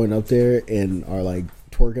girlfriends are going up there and are like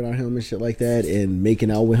twerking on him and shit like that and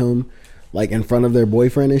making out with him like in front of their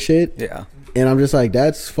boyfriend and shit. Yeah, And I'm just like,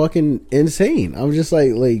 that's fucking insane. I'm just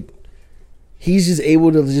like he's just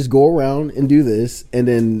able to just go around and do this and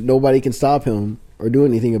then nobody can stop him or do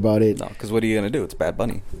anything about it. no, because what are you gonna do? It's Bad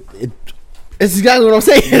Bunny. It's exactly what I'm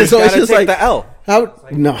saying. You So it's gotta just take like the L. How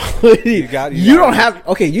no, you gotta- don't have.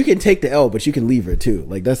 Okay, you can take the L, but you can leave it too.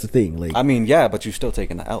 Like that's the thing. Like I mean, yeah, but you're still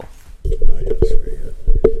taking the L.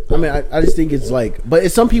 I mean, I just think it's like, but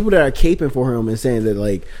it's some people that are caping for him and saying that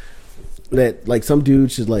like some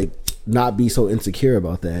dudes should like not be so insecure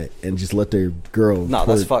about that and just let their girl No,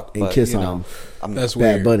 that's twerk fucked. and But, kiss you on know, I'm, That's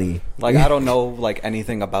Bad weird. Bunny. like I don't know like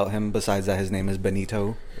anything about him besides that his name is Benito.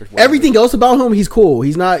 Or whatever. Everything else about him, he's cool.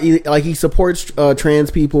 He's not like he supports trans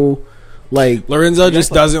people. Like Lorenzo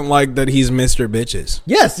just doesn't like that he's Mr. Bitches.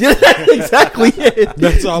 yes, yeah, that's exactly it.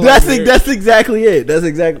 That's all That's I hear. that's exactly it. That's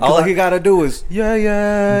exactly All he gotta do is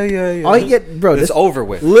yeah. all he get, bro. It's That's over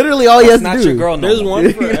with. literally all he has That's to not do. your girl no There's more.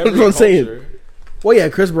 one for That's every what I'm saying. culture. Well, yeah,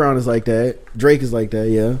 Chris Brown is like that. Drake is like that.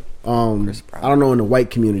 Yeah. Chris Brown. I don't know in the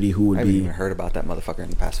white community who I would haven't be. even heard about that motherfucker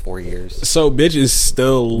in the past 4 years. So bitches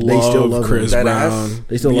still They love, still love Chris him. Brown. Deadass?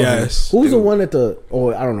 They still love yes. him. Who's the one at the?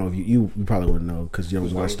 Oh, I don't know. If you probably wouldn't know because you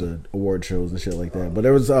don't watch the award shows and shit like that. But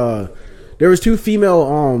there was two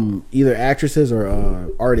female either actresses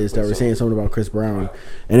or artists that were saying something about Chris Brown,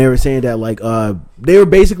 and they were saying that like they were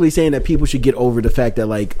basically saying that people should get over the fact that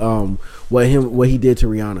like what he did to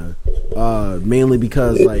Rihanna, mainly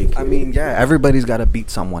because like I mean, yeah, everybody's got to beat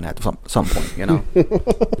someone at some point, you know. You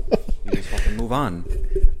just fucking move on.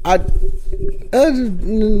 I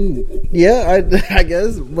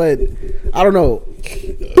guess, but I don't know.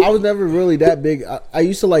 I was never really that big. I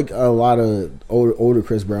used to like a lot of older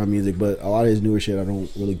Chris Brown music, but a lot of his newer shit I don't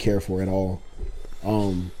really care for at all.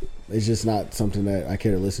 It's just not something that I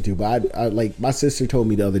care to listen to. But I like my sister told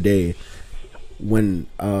me the other day when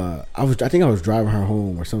I think I was driving her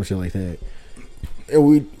home or some shit like that,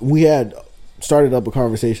 and we had started up a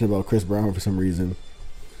conversation about Chris Brown for some reason.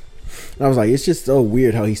 And I was like, it's just so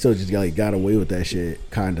weird how he still just got away with that shit,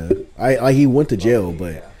 kind of. He went to jail,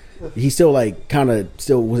 but he still like kind of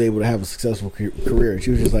still was able to have a successful career. And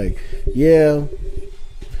she was just like, yeah,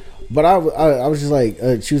 but I was just like,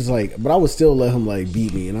 she was like, but I would still let him like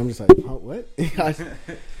beat me, and I'm just like, huh, what? I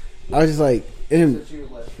was just like, and So you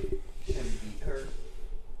would let him beat her?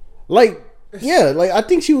 like, yeah, like I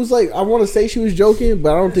think she was like, I want to say she was joking,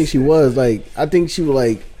 but I don't think she was. Like, I think she would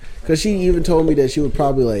like. Because she even told me that she would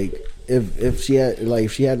probably like if she had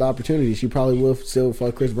the opportunity, she probably would still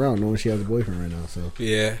fuck Chris Brown, knowing she has a boyfriend right now. So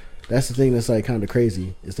Yeah. that's the thing that's like kind of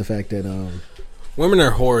crazy. Is the fact that Women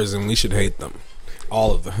are whores and we should hate them.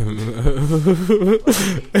 All of them.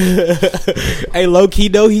 Hey, low key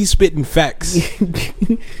though, he's spitting facts.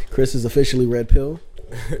 Chris is officially red pill.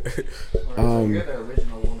 You're the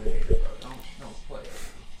original woman hater, bro. Don't play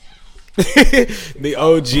it. The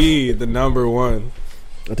OG, the number one.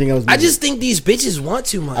 I think I was. I just think these bitches want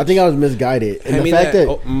too much. I think I was misguided, and Hand the me fact that,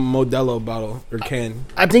 that Modelo bottle or can.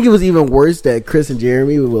 I think it was even worse that Chris and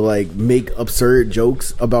Jeremy would like make absurd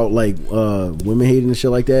jokes about like women hating and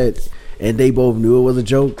shit like that, and they both knew it was a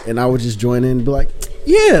joke, and I would just join in and be like,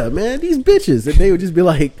 yeah, man, these bitches, and they would just be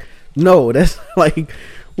like, no, that's like,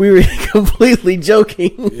 we were completely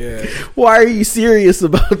joking. Yeah. Why are you serious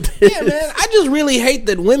about this? Yeah, man. I just really hate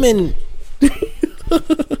that women.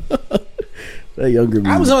 That younger me.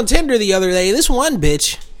 I was on Tinder the other day. This one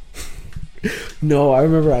bitch. No, I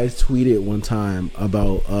remember I tweeted one time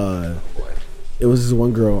about it was this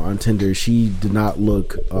one girl on Tinder. She did not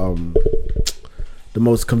look the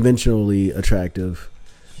most conventionally attractive,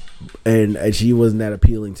 and she wasn't that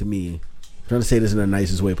appealing to me. I'm trying to say this in the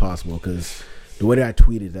nicest way possible, because the way that I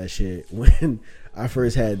tweeted that shit when I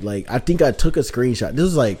first had, like, I think I took a screenshot.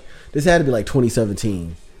 This had to be like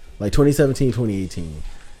 2017, 2018,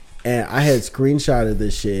 and I had screenshotted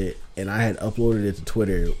this shit and I had uploaded it to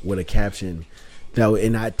Twitter with a caption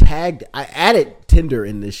and I added Tinder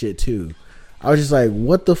in this shit too. I was just like,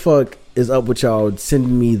 what the fuck is up with y'all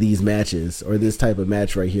sending me these matches or this type of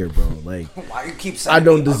match right here, bro? Like, Why you keep I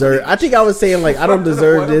don't deserve. I think I was saying like I don't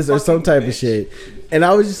deserve this or some type of shit. And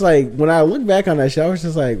I was just like, when I look back on that shit, I was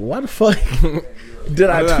just like, why the fuck did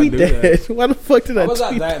I tweet that? Why the fuck did I was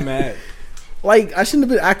tweet not that mad. Like, I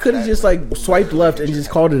shouldn't have been. I could have just like swiped left and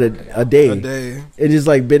just called it a day. A day. And just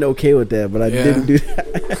like been okay with that, but I Yeah. didn't do that.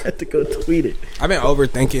 I had to go tweet it. I've been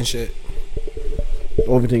overthinking shit.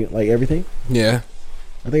 Overthink like everything. Yeah.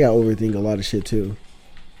 I think I overthink a lot of shit too.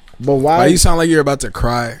 But why? Why you sound like you're about to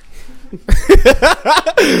cry?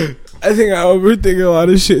 I think I overthink a lot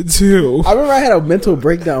of shit too. I remember I had a mental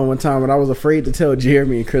breakdown one time when I was afraid to tell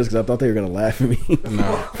Jeremy and Chris because I thought they were gonna laugh at me.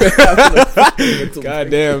 No. God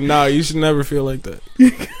damn, no, you should never feel like that.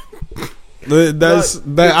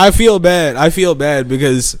 That I feel bad. I feel bad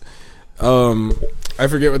because I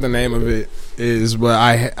forget what the name of it is, but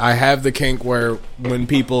I have the kink where when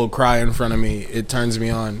people cry in front of me, it turns me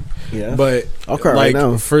on. Yeah. But I'll cry like right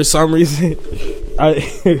now. for some reason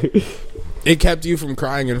it kept you from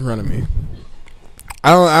crying in front of me.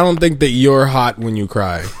 I don't think that you're hot when you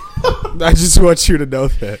cry. I just want you to know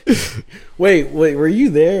that. Wait, were you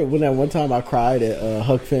there when that one time I cried at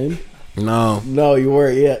Huck Finn? No. No, you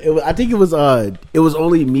weren't. Yeah, I think it was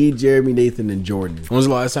only me, Jeremy, Nathan, and Jordan. When was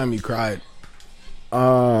the last time you cried?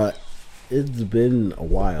 It's been a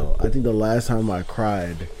while. I think the last time I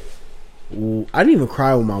cried, I didn't even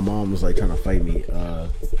cry when my mom was like trying to fight me. I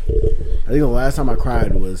think the last time I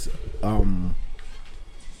cried was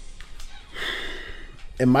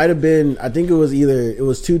it might have been. I think it was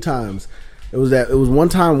two times. It was one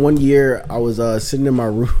time, one year I was sitting in my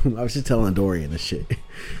room. I was just telling Dorian this shit.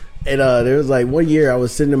 And there was like one year I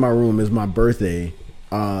was sitting in my room. It was my birthday.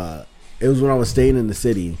 It was when I was staying in the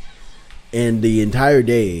city. And the entire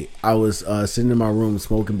day, I was sitting in my room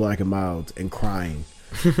smoking Black and Milds and crying.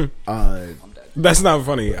 That's not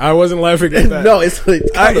funny. I wasn't laughing at that. No, it's kind of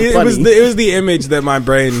funny. It was the image that my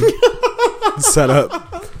brain set up.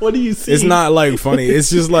 What do you see? It's not like funny. It's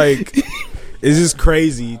just like it's just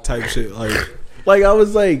crazy type shit. Like I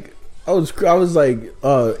was in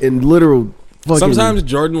literal. Fucking, sometimes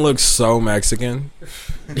Jordan looks so Mexican.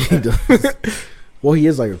 He does. Well, he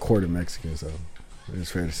is like a quarter Mexican, so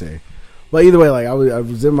it's fair to say. But either way, like I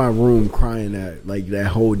was in my room crying that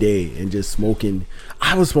whole day and just smoking.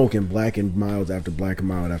 I was smoking Black and Milds after Black and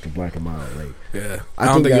Mild after Black and Mild. Like, yeah, I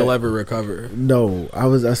don't think you'll ever recover. No,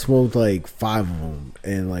 I smoked like 5 of them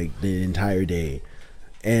and like the entire day,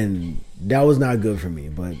 and that was not good for me.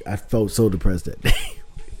 But I felt so depressed that day.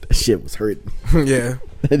 That shit was hurting. Yeah,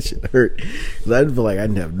 that shit hurt because I didn't feel like I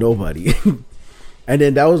didn't have nobody. And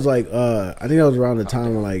then that was like I think that was around the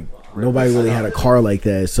time when like nobody really had a car like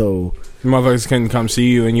that, so motherfuckers couldn't come see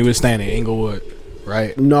you, and you was staying in Inglewood,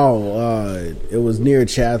 right? No, it was near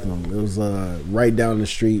Chatham. It was right down the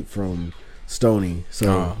street from Stony,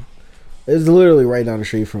 so it was literally right down the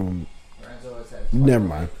street from. Never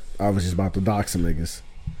mind. I was just about to dox some niggas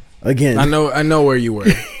again. I know where you were.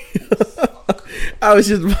 I was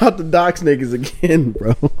just about to dox niggas again,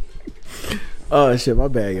 bro. Oh shit, my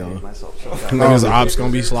bad, y'all. Niggas ops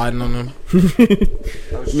gonna be sliding on them.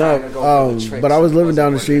 No, but I was living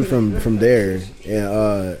down the street from there,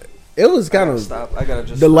 and it was kind of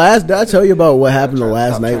the last. Did I tell you about what happened the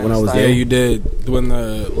last night when I was there? Yeah, you did. When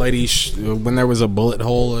the lady, when there was a bullet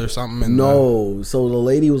hole or something. No, so the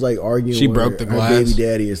lady was like arguing. She with broke the glass. Her baby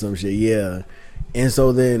daddy or some shit. Yeah. And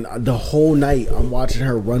so then the whole night I'm watching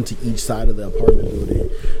her run to each side of the apartment building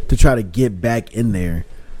to try to get back in there.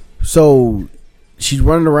 So she's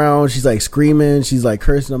running around, she's like screaming, she's like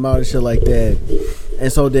cursing them out and shit like that.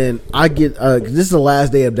 And so then I get this is the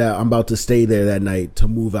last day of that. I'm about to stay there that night to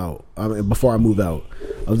move out. Before I move out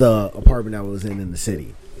of the apartment I was in the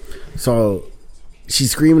city. So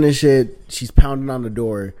she's screaming and shit. She's pounding on the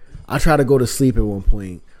door. I try to go to sleep at one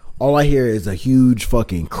point. all I hear is a huge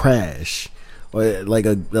fucking crash, or like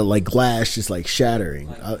like glass just like shattering.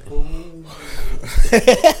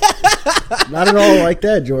 Not at all like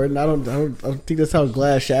that, Jordan. I don't think that's how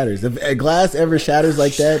glass shatters. If a glass ever shatters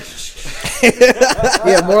like that,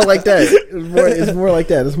 yeah, more like that. It's more like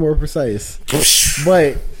that. It's more precise.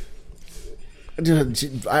 But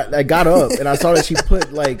I got up and I saw that she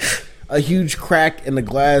put like a huge crack in the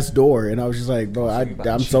glass door, and I was just like, bro,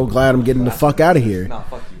 I'm so glad I'm getting the fuck out of here. Nah,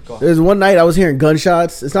 fuck you. Go ahead. There's one night I was hearing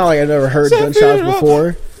gunshots. It's not like I never heard gunshots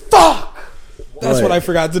before. Fuck. That's What? what I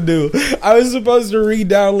forgot to do. I was supposed to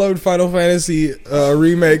re-download Final Fantasy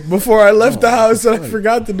Remake before I left the house, and I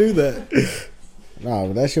forgot to do that. Nah,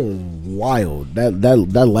 but that shit was wild.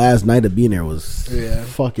 That last night of being there was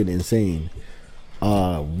fucking insane.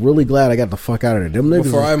 Really glad I got the fuck out of there. Them niggas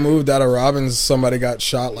Before was- I moved out of Robbins, somebody got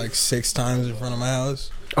shot like 6 times in front of my house.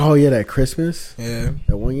 oh yeah, that Christmas, Yeah.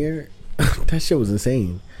 that 1 year, that shit was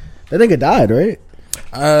insane. That nigga died, right?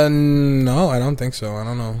 No, I don't think so. I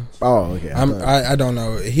don't know. Oh, okay. I don't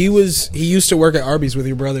know. He used to work at Arby's with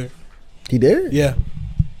your brother. He did? Yeah.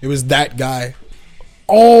 It was that guy.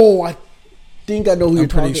 Oh, I think I know who I'm you're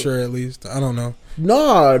pretty talking. sure, at least. I don't know.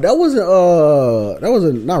 Nah, that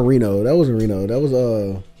wasn't not Reno. That wasn't Reno. That was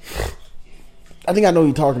I think I know who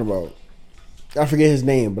you're talking about. I forget his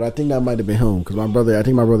name, but I think that might have been him because I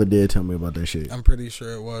think my brother did tell me about that shit. I'm pretty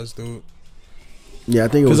sure it was, dude. Yeah, I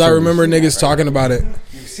think it was Because I him. remember niggas talking about it.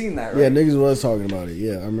 You've seen that, Yeah, right? niggas was talking about it.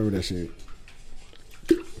 Yeah, I remember that shit.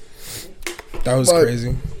 That was But-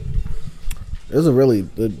 crazy. It was a really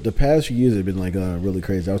the past few years have been like really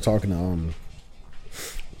crazy. I was talking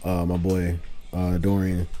to my boy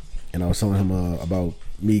Dorian, and I was telling him about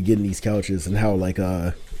me getting these couches and how like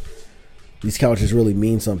these couches really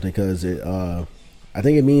mean something because it I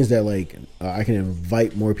think it means that like I can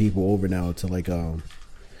invite more people over now to like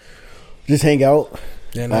just hang out.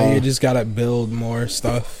 Yeah, now you just gotta build more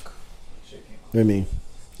stuff. I mean,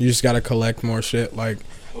 You just gotta collect more shit, like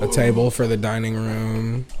a table for the dining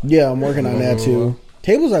room. yeah, I'm working on that too.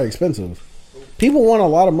 Tables are expensive. People want a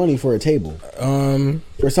lot of money for a table.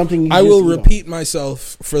 For something you I just, will you know. repeat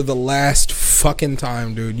myself for the last fucking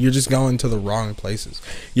time, dude. You're just going to the wrong places.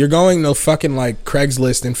 You're going to fucking like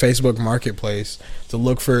Craigslist and Facebook Marketplace to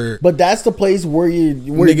look for. But that's the place where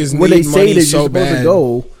Niggas where they need say money that so you're supposed bad. to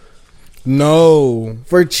go No,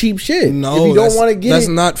 for cheap shit. no, if you don't want to get that's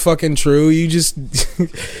it, not fucking true. You just,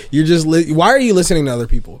 you're just. Why are you listening to other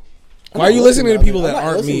people? Why are you listening to people that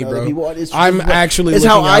aren't me, bro? I'm actually. It's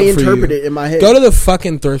how looking I out for interpret you. it in my head. Go to the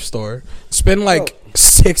fucking thrift store. Spend like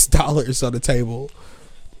 $6 on a table.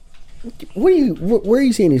 Where are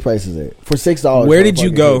you seeing these prices at for $6? Where for a did you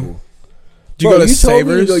fucking go? table? Did you Bro, go to told me to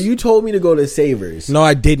Savers? go- You told me to go to Savers. No,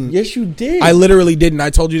 I didn't. Yes, you did. I literally didn't.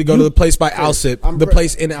 I told you to go to the place by Chris, Alsip. I'm The pre-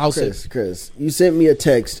 place in Alsip. Chris, you sent me a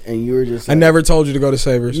text and you were just. I like- never told you to go to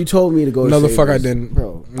Savers. You told me to go. No, to the fuck I Savers. didn't.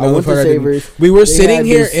 Bro. No, I the went fuck to I didn't. Savers. We were They sitting had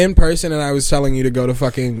here this- in person, and I was telling you to go to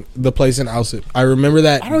fucking the place in Alsip. I remember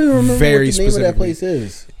that. I don't even remember very what the name of that specifically. place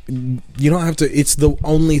is. You don't have to. It's the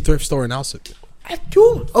only thrift store in Alsip. I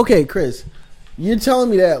do. Okay, Chris, you're telling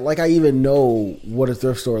me that like I even know what a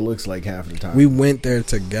thrift store looks like half the time. We went there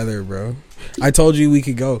together, bro. I told you we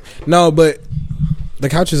could go. No, but the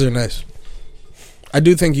couches are nice. I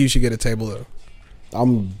do think you should get a table though.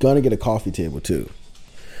 I'm gonna get a coffee table too.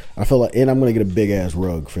 I feel like, and I'm gonna get a big ass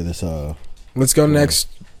rug for this. Let's go next.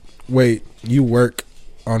 Wait, you work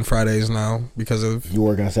on Fridays now because of You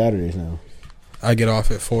work on Saturdays now. I get off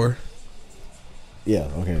at 4. Yeah.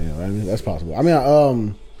 Okay. Yeah, I mean, that's possible. I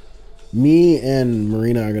mean, me and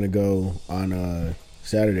Marina are gonna go on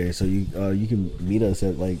Saturday, so you can meet us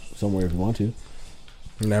at like somewhere if you want to.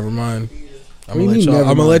 Never mind. What do you mean, never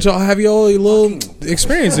I'm gonna let mind? y'all have your little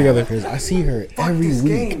experience together. Because I see her every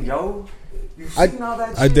week. yo. You've I- seen all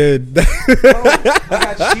that I did. Bro,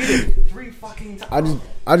 I got cheated 3 fucking times.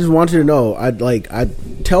 I just want you to know. I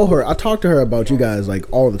tell her. I talk to her about you guys like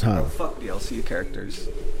all the time. Fuck DLC characters.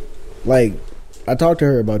 Like I talk to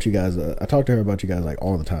her about you guys. I talk to her about you guys like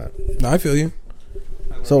all the time. No, I feel you.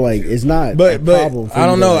 So like it's not a But problem for I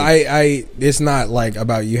don't you to, know. like- I it's not like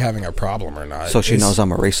about you having a problem or not. So she It's- knows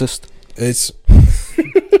I'm a racist? It's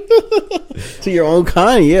to your own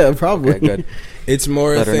kind. Yeah, probably. Okay, good. it's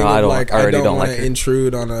more a Let her thing know I of don't- like I I already don't don't want like to her.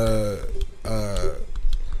 intrude on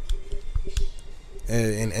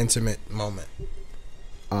an intimate moment.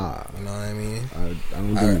 You know what I mean? I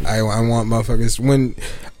don't do I want motherfuckers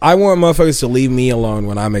to leave me alone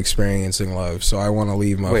when I'm experiencing love. So I want to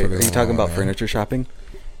leave motherfuckers. Wait, are you talking alone, about man. furniture shopping?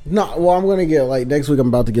 No, well, I'm gonna get like next week. I'm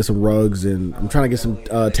about to get some rugs and I'm trying to get some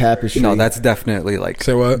tapestry. No, that's definitely like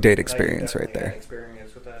Say what? date experience right Yeah, there.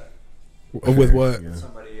 experience with that. With what?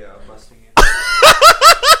 Somebody busting in.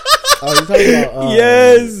 Oh, you talking about?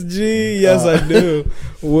 Yes, G. Yes, I do.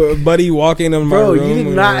 Buddy walking in my Bro, room. you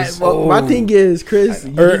did not. Well, my thing is, Chris,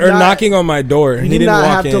 you Or did not- knocking on my door. You He did didn't not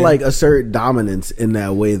walk have in. to like assert dominance in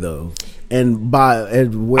that way, though. And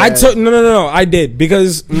I took no. I did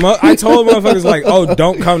because I told motherfuckers like, "Oh,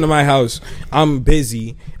 don't come to my house. I'm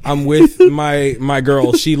busy. I'm with my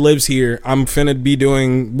girl. She lives here. I'm finna be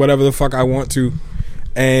doing whatever the fuck I want to."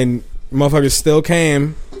 And motherfuckers still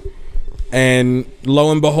came. And lo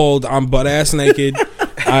and behold, I'm butt ass naked.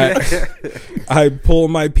 I pull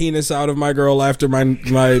my penis out of my girl after my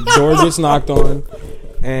door gets knocked on,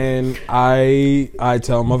 and I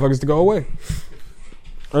tell motherfuckers to go away.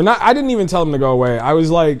 Or not. I didn't even tell them to go away. I was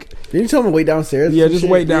like, didn't you tell him to wait downstairs? yeah, and just shit?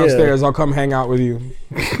 wait downstairs. Yeah. I'll come hang out with you.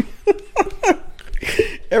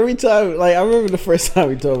 Every time, like I remember the first time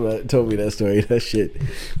he told me that story. That shit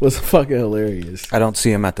was fucking hilarious. I don't see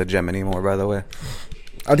him at the gym anymore, by the way.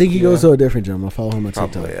 I think he goes to a different gym. I follow him on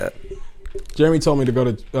Probably TikTok. yeah. Jeremy told me to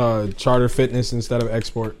go to Charter Fitness instead of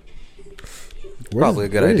Export. Probably a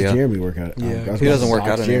good where idea. Does Jeremy work out? Yeah. I was He about doesn't to work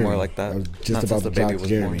dox out anymore Jeremy. like that. I was Not just since about the to baby dox was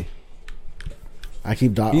Jeremy. born. I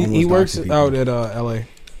keep He works out at LA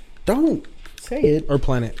Don't say it. or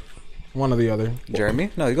Planet, one or the other.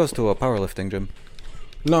 Jeremy? No, he goes to a powerlifting gym.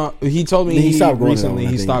 No, he told me He he stopped going to that recently one,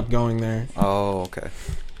 I he think. stopped going there. Oh, okay.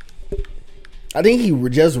 I think he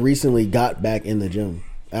just recently got back in the gym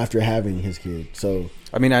after having his kid. So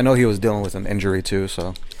I mean, I know he was dealing with an injury too,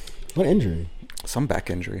 so what injury? some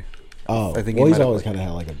back injury. Oh, I think he well, he's might have, always like- kind of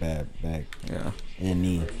had like a bad back Yeah. and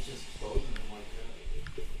knee.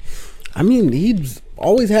 I mean, he's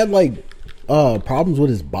always had like problems with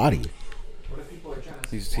his body.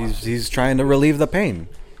 He's trying to relieve the pain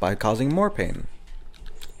by causing more pain.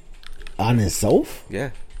 On himself?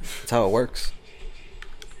 Yeah. That's how it works.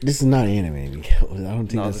 This is not anime, Miguel. I don't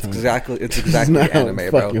think No, that's it's how exactly This is exactly not how it anime,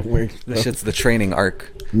 bro. fucking works, bro. This shit's the training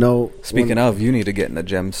arc. No. Speaking of, you need to get in the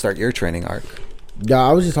gym, start your training arc. Yeah,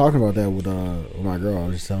 I was just talking about that with my girl. I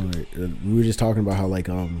was just telling her we were just talking about how like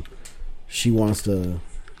she wants to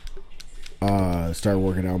start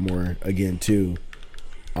working out more again too.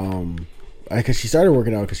 Because she started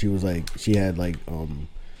working out because she was like she had like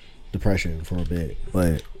depression for a bit,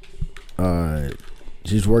 but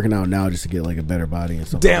she's working out now just to get like a better body and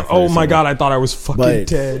stuff. Damn! like that. Oh my So, god! I thought I was fucking But-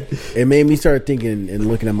 dead. It made me start thinking and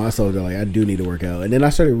looking at myself that like I do need to work out, and then I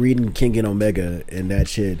started reading King and Omega, and that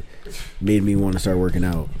shit made me want to start working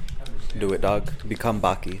out. Do it, dog. Become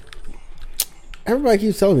Baki. Everybody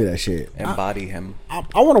keeps telling me that shit. Embody him. I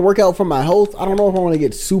want to work out for my health. I don't know if I want to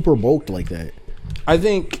get super bulked like that. I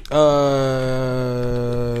think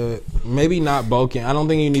maybe not bulking. I don't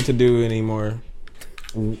think you need to do any more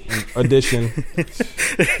addition.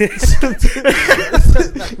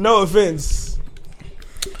 No offense.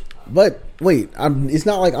 But wait, it's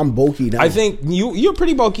not like I'm bulky now. I think you're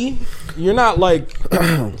pretty bulky. You're not like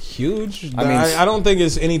huge. I mean, I don't think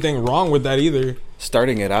there's anything wrong with that either.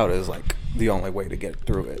 Starting it out is like the only way to get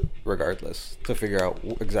through it, regardless. To figure out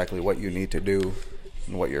exactly what you need to do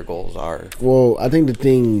and what your goals are. Well, I think the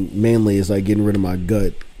thing mainly is like getting rid of my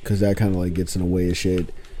gut because that kind of like gets in the way of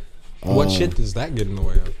shit. What shit does that get in the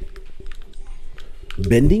way of?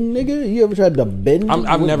 Bending, nigga? You ever tried to bend?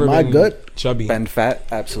 I've with never my been gut. chubby. Bend fat?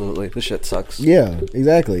 Absolutely. The shit sucks. Yeah,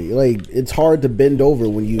 exactly. Like it's hard to bend over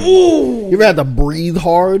when you. You ever had to breathe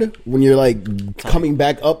hard when you're like coming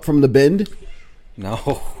back up from the bend?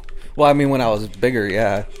 No. Well, I mean, when I was bigger,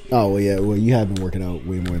 yeah. Oh well, yeah. Well, you have been working out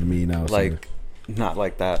way more than me now. so- Like, not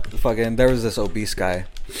like that. Fucking, there was this obese guy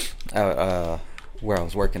where I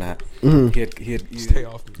was working at. Mm-hmm. He had Stay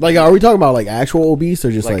off me. like, are we talking about like actual obese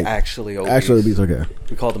or just like like actually obese. actual obese? Okay.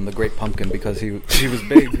 We called him the Great Pumpkin because he was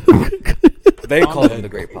big. They called him the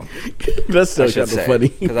Great Pumpkin. That's I so should kind of say. funny.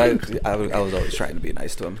 Because I was always trying to be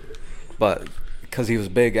nice to him. But because he was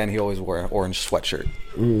big and he always wore an orange sweatshirt.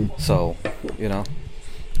 So, you know.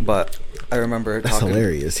 But I remember That's talking.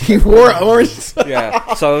 hilarious. He wore orange.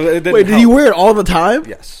 Yeah. So it didn't Wait, did he help. wear it all the time?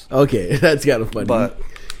 Yes. Okay, that's kind of funny. But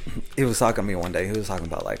he was talking to me one day. He was talking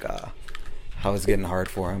about like how it's getting hard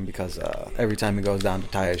for him because every time he goes down to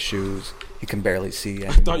tie his shoes, he can barely see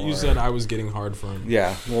anymore. I thought you said I was getting hard for him.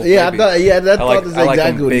 Yeah. Well, yeah, maybe. I thought that's I like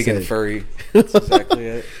exactly him what he big and said. furry. That's exactly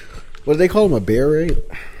it. What do they call him? A bear, right?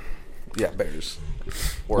 Yeah, bears.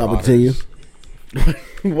 Or No, but otters. continue.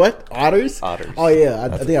 What? Otters? Otters. Oh yeah, I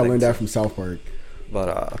That's think a I thing, learned that too. from South Park.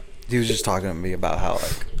 But he was just talking to me about how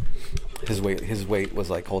like his weight was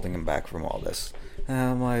like holding him back from all this. And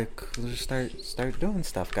I'm like, just start doing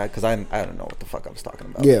stuff, guy, because I don't know what the fuck I was talking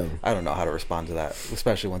about. Yeah. I don't know how to respond to that,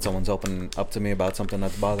 especially when someone's opening up to me about something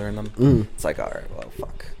that's bothering them. It's like, all right, well,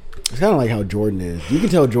 fuck. It's kind of like how Jordan is. You can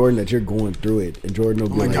tell Jordan that you're going through it, and Jordan will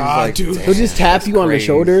be like, God, dude. he'll just tap you on the crazy.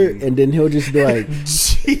 shoulder, and then he'll just be like,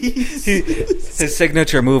 His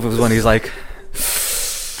signature move was when he's like,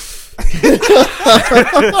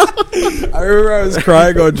 I remember I was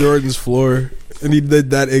crying on Jordan's floor, and he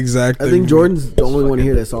did that exact thing. I think Jordan's the only one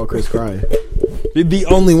here that saw Chris cry. the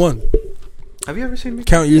only one. have you ever seen me?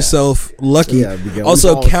 Count yourself lucky. Yeah, because we've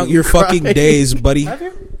Also, all count seen your you cry. fucking days, buddy. Have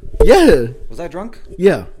you? Yeah, Was I drunk?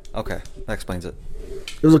 yeah. Okay, that explains it.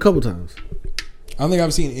 It was a couple times. I don't think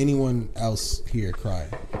I've seen anyone else here cry.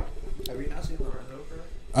 Have you not seen Lorenzo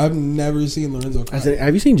cry? I've never seen Lorenzo cry. I said,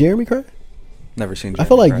 have you seen Jeremy cry? Never seen. I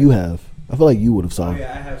feel Jeremy like cry. you have. I feel like you would have saw Oh it.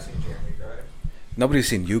 yeah, I have seen Jeremy cry. Nobody's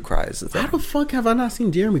seen you cry. Is the How thing. the fuck have I not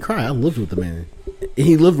seen Jeremy cry? I lived with the man.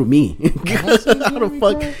 He lived with me. How the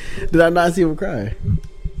fuck did I not see him cry?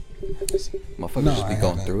 Motherfuckers No, just be I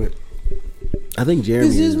going haven't. through it. I think Jeremy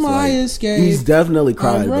This is my like, escape. He's definitely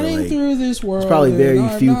cried, I'm but running like, through this world. there's probably very and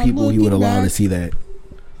I'm few not people he would looking allow to back. see that.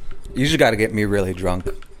 You just got to get me really drunk.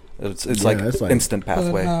 It's Yeah, like it's like- instant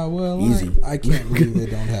pathway. But how will Easy. I can't believe they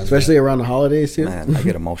don't have Especially that. around the holidays too. Man, I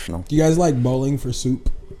get emotional. Do you guys like Bowling for Soup?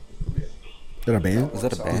 Is that a band? Is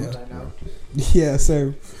that a band? I know. Yeah,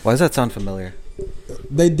 so Why does that sound familiar?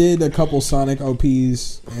 they did a couple Sonic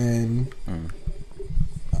OPs and Mm.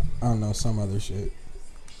 I don't know, some other shit.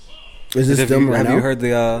 Is this Have them you, right have now? you heard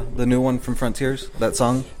the new one from Frontiers? That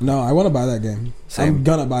song? No, I want to buy that game. Same. I'm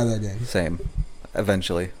gonna buy that game. Same.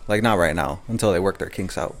 Eventually, like not right now until they work their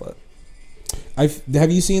kinks out. But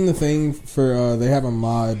Have you seen the thing for? They have a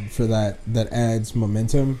mod for that adds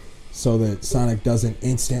momentum so that Sonic doesn't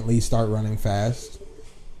instantly start running fast.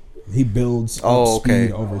 He builds up Oh, okay.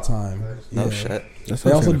 speed over time. no Yeah. shit. That They sounds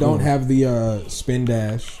also kinda don't cool. have the spin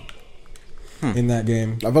dash in that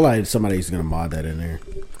game. I feel like somebody's gonna mod that in there,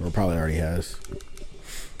 or probably already has.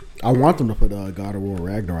 I want them to put God of War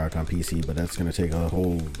Ragnarok on PC, but that's gonna take a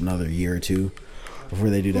whole another year or two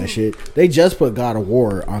before they do that shit. They just put God of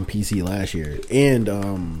War on PC last year, and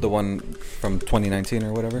The one from 2019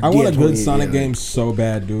 or whatever. I want Yeah, a good 20, Sonic yeah. game so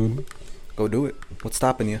bad, dude. Go do it. What's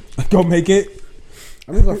stopping you? Go make it.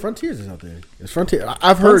 I mean, but Frontiers is out there. It's Frontier.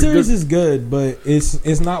 I've heard Frontiers good, is good, but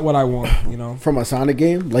it's not what I want. You know, from a Sonic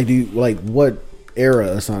game. Like, do you like what era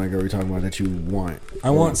of Sonic are we talking about that you want? I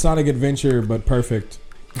want Sonic Adventure, but perfect.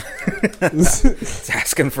 It's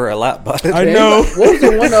asking for a lot, but I know. What was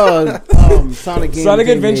the one Sonic game? Sonic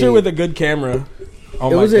they Adventure made? with a good camera. Oh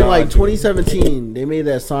It my was in God, like dude. 2017. They made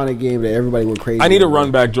that Sonic game that everybody went crazy. I need a over. run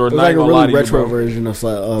back, It Jordan. was I like ain't a gonna lie really to you, retro bro. version of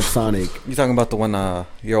Sonic. you talking about the one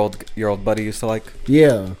your old buddy used to like?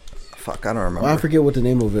 Yeah, Fuck, I don't remember. I forget what the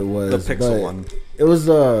name of it was. the Pixel but one. It was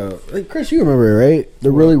like, Chris, you remember it, right? The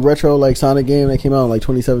really retro like Sonic game that came out in like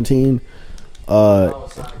 2017.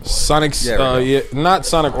 Sonic's, Yeah, right. yeah, not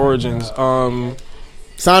Sonic Origins.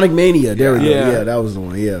 Sonic Mania. There we go. Yeah. Yeah, that was the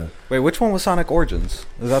one. Yeah. Wait, which one was Sonic Origins?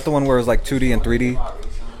 Is that the one where it was like 2D and 3D?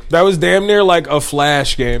 That was damn near like a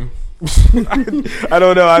Flash game. I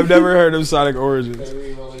don't know. I've never heard of Sonic Origins.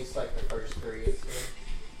 re-released like the first three.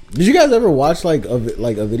 Did you guys ever watch like a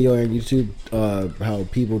video on YouTube? How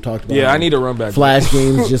people talked about? Yeah, I need a run back. Flash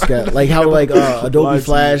games just got like how like Adobe Live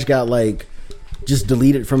Flash got like just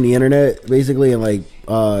deleted from the internet basically, and like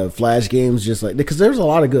Flash games just like because there's a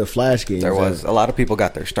lot of good Flash games. There was a lot of people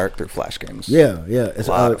got their start through Flash games. Yeah, it's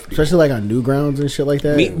A lot of people. especially like on Newgrounds and shit like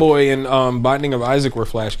that. Meat Boy and Binding of Isaac were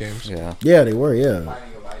Flash games. Yeah, Yeah, they were. Yeah,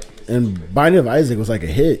 Binding of Isaac. and Binding of Isaac was like a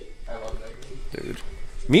hit. I love that game. dude.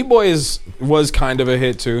 Meat Boy was kind of a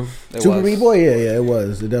hit too. It Super was. Meat Boy, yeah, it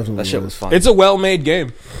was. It definitely That shit was was. fun. It's a well-made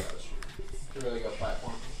game. It's a really good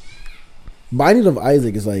platform. Binding of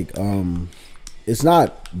Isaac is like it's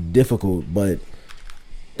not difficult, but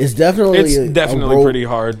it's definitely It's definitely pretty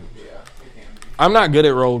hard. Yeah, it can be. I'm not good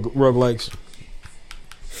at roguelikes.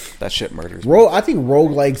 that shit murders. I think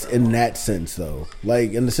roguelikes in that sense though,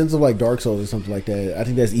 like in the sense of like Dark Souls or something like that. I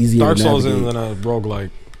think that's easier. Dark to Souls navigate. isn't a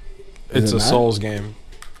roguelike. Is It's it a not? Souls game.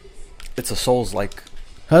 It's a Souls like.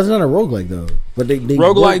 How's it not a roguelike though? But they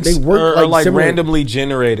Roguelikes work are like similar- randomly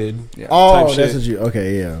generated. Yeah. Oh, type that's shit. what you.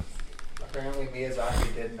 Okay, yeah. Apparently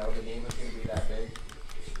Miyazaki didn't know the game was going to be that big.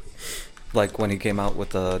 Like when he came out with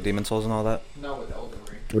the Demon Souls and all that. No, with Elden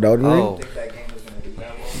Ring. With Elden Ring? I Oh. didn't think that game was going to do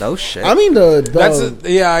that well. No shit. I mean the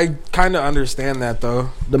Yeah, I kind of understand that though.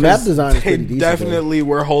 The map 'Cause design is they pretty decent, definitely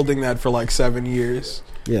were holding that for like 7 years.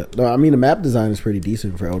 yeah. No, I mean the map design is pretty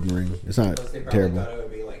decent for Elden Ring. It's not Plus, they probably terrible. thought it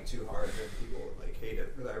would be like too hard and people would like hate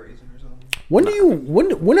it for that reason or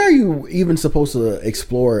something. When are you even supposed to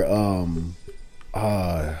explore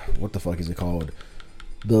what the fuck is it called?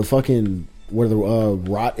 The fucking where the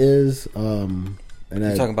rot is. And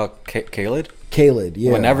You're talking about Kaled? Kaled,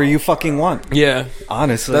 yeah. Whenever you fucking want. Yeah,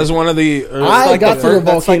 Honestly, that's one of the. I got to the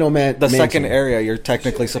that's volcano the second mansion. area you're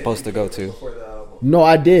technically supposed to go to. No,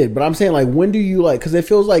 I did, but I'm saying like, when do you like? Because it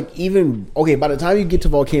feels like even okay. By the time you get to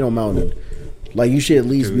Volcano Mountain, like you should at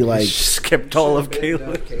least be like, Skipped all of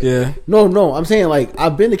Kaled. yeah. no. I'm saying like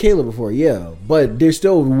I've been to Kaled before, yeah, but there's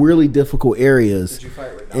still really difficult areas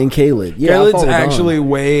in Kaled. Yeah, I Kaled's fought with actually Don.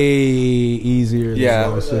 way easier. Yeah.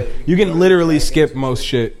 Than most shit. You can literally skip most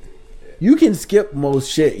shit. You can skip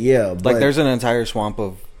most shit, yeah. But Like, there's an entire swamp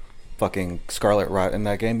of fucking Scarlet Rot in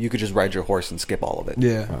that game. You could just ride your horse and skip all of it.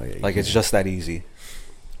 Yeah, Oh, yeah, Like, it's just that easy.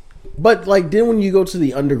 but like then when you go to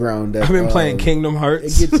the underground, that, I've been playing Kingdom It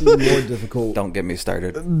Hearts. gets even more difficult. Don't get me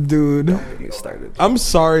started. Dude, Get me started. I'm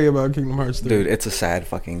sorry about Kingdom Hearts 3. Dude, it's a sad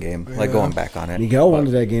fucking game. Like, Yeah. going back on it. Miguel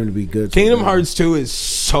wanted that game to be good. so Kingdom bad. Hearts 2 is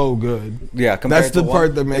so good. Yeah, compared That's the to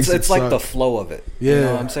part that makes it's it like suck. the flow of it. Yeah. You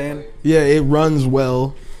know what I'm saying? Yeah, it runs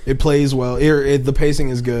well. It plays well. The pacing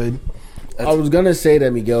is good. I was gonna say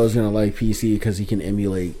that Miguel is gonna like PC because he can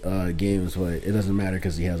emulate games, but it doesn't matter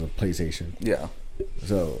because he has a PlayStation. Yeah.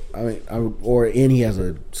 So I mean, and he has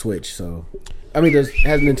a Switch. So I mean, has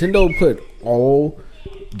Nintendo put all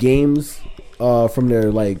games from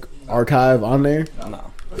their like archive on there?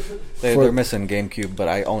 No. They're missing GameCube, but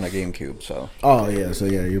I own a GameCube, so. Oh yeah, so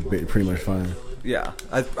yeah, you're pretty much fine. Yeah.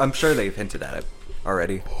 I'm sure they've hinted at it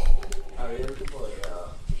already.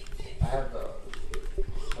 I have the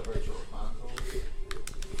virtual console.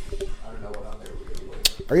 I don't know what I'm there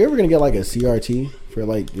with. Are you ever gonna get like a CRT for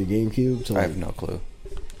like your GameCube? To, I like, have no clue.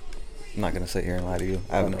 I'm not gonna sit here and lie to you.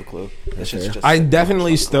 I have no clue. This shit's fair. just. I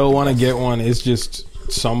definitely still want to get one. It's just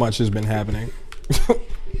so much has been happening.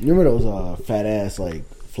 You remember those fat ass like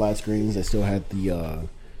flat screens that still had the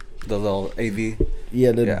the little AV.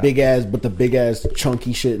 the big ass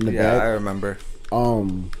chunky shit in the Yeah, I back. remember.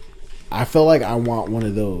 I feel like I want one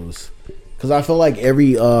of those because I feel like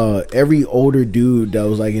every older dude that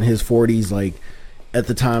was like in his 40s, like at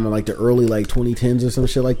the time in like the early like 2010s or some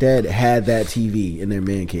shit like that, had that TV in their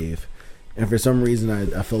man cave, and for some reason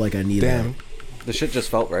I feel like I need Damn. The shit just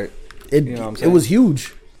felt right. that. You know what I'm It saying? was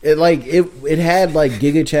huge. It had like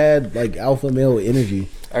Giga Chad like alpha male energy.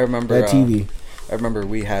 I remember That TV. I remember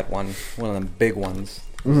we had one of them big ones.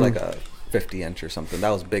 It was like a 50-inch or something. That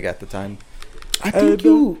was big at the time. I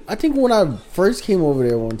think when I first came over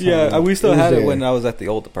there one time. Yeah, we still was had it there. when I was at the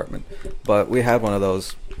old apartment, but we had one of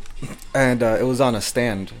those, and it was on a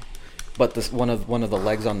stand, but this one of the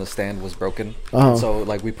legs on the stand was broken, Uh-huh. and so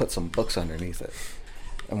like we put some books underneath it.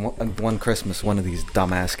 And one Christmas, one of these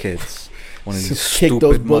dumbass kids, one of these kick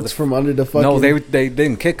those stupid books from under the fucking. No, they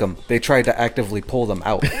didn't kick them. They tried to actively pull them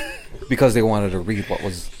out because they wanted to read what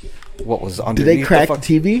was underneath. Did they crack the fuck-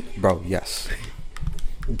 TV? Bro, yes.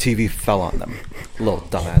 TV fell on them. Little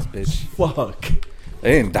dumbass bitch. Fuck.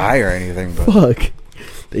 They didn't die or anything, but Fuck.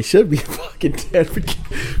 They should be fucking dead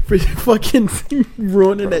for fucking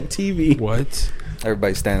ruining that TV. What?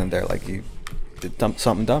 everybody's standing there like you did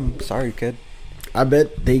something dumb. Sorry, kid. I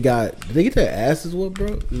bet they got. Did they get their asses whooped, bro?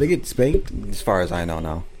 Did they get spanked? As far as I know,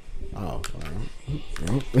 no. Oh,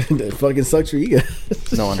 well, that fucking sucks for you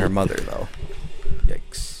guys. Knowing her mother though.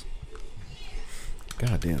 Yikes.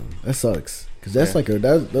 God damn, that sucks. Cause that's Yeah. like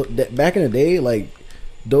that back in the day, like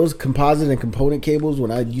those composite and component cables.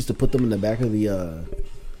 When I used to put them in the back of the,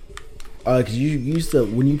 cause you used to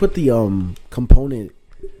when you put the component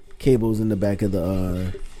cables in the back of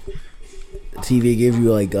the TV, it gave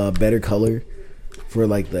you like better color for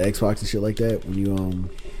like the Xbox and shit like that. When you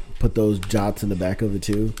put those jots in the back of it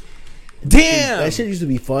too. Damn. That shit used to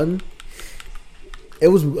be fun. It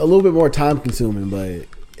was a little bit more time consuming, but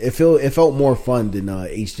it felt more fun than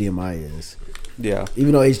HDMI is. Yeah.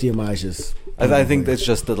 Even though HDMI is just, I think that's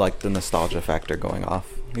just the nostalgia factor going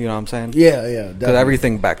off. You know what I'm saying? yeah, Because definitely.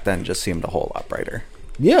 everything back then just seemed a whole lot brighter.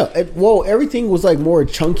 Yeah, well, everything was like more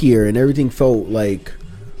chunkier, and everything felt like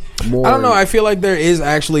more. I don't know. I feel like there is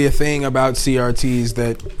actually a thing about CRTs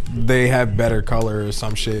that they have better color or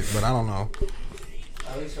some shit, but I don't know.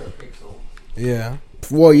 At least for a pixel. Yeah.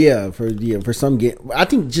 Well, for some game, I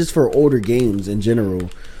think just for older games in general,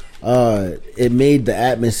 it made the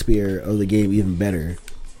atmosphere of the game even better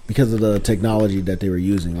because of the technology that they were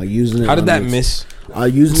using. Like using it. How did on that this- miss?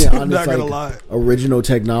 Using it on Not this gonna lie. like original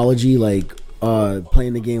technology, like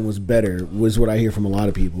playing the game was better, was what I hear from a lot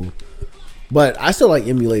of people. But I still like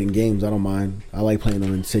emulating games. I don't mind. I like playing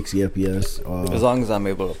them in 60 FPS. As long as I'm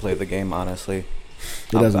able to play the game, honestly.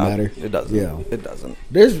 It doesn't matter. It doesn't. Yeah. It doesn't.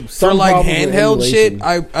 There's For some like problems with handheld shit,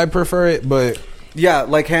 emulation. I prefer it, but Yeah,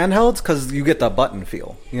 like handhelds, because you get the button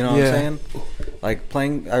feel. You know what Yeah. I'm saying? Like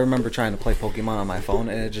I remember trying to play Pokemon on my phone,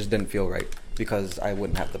 and it just didn't feel right because I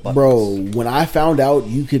wouldn't have the buttons. Bro, when I found out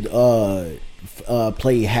you could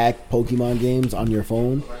play hack Pokemon games on your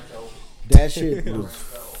phone, that shit was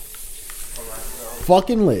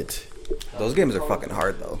fucking lit. Those games are fucking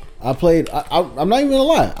hard though. I'm not even gonna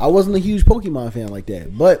lie, I wasn't a huge Pokemon fan like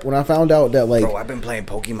that. But when I found out that like, Bro, I've been playing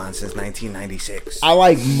Pokemon since 1996. I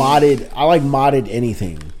like modded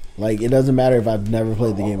anything. Like, it doesn't matter if I've never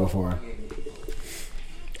played the game before.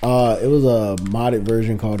 It was a modded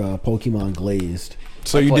version called Pokemon Glazed.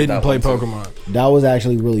 So I you played didn't that play one, too. Pokemon. That was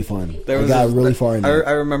actually really fun. I got really far in there.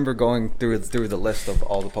 I remember going through the list of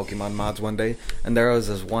all the Pokemon mods one day, and there was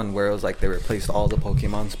this one where it was like they replaced all the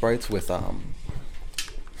Pokemon sprites with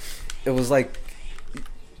it was like,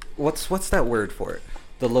 what's that word for it?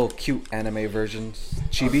 The little cute anime versions,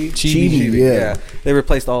 chibi. Chibi, yeah. They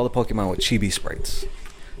replaced all the Pokemon with chibi sprites.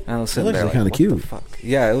 And I was sitting there like, kind of what cute. the fuck?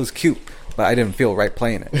 Yeah, it was cute, but I didn't feel right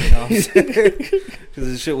playing it. You know what I'm saying? Because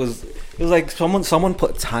this shit was like someone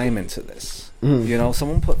put time into this. You know,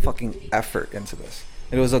 someone put fucking effort into this.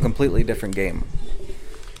 It was a completely different game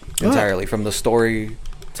entirely, from the story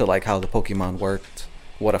to like how the Pokemon worked,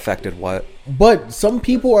 what affected what. But some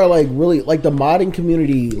people are like really like, the modding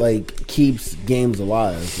community like keeps games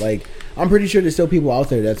alive. Like, I'm pretty sure there's still people out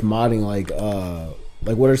there that's modding like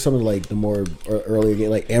what are some of like the more earlier games,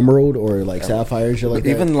 like Emerald or like Sapphire and shit like that.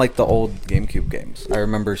 Even like the old GameCube games, I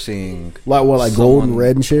remember seeing like what, like Gold and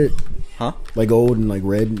Red and shit. Huh? Like Gold and like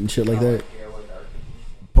Red and shit like that.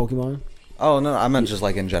 Pokemon. Oh no, I meant just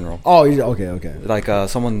like in general. Oh, okay. Like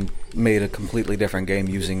someone made a completely different game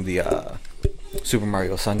using the Super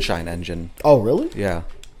Mario Sunshine engine. Oh, really? Yeah.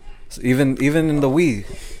 So even in the Wii,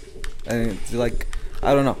 and it's like,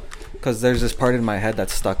 I don't know, because there's this part in my head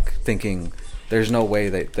that's stuck thinking there's no way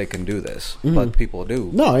they can do this, but people do.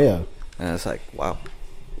 No, yeah. And it's like, wow.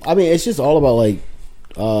 I mean, it's just all about like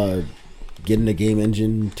getting the game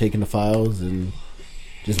engine, taking the files, and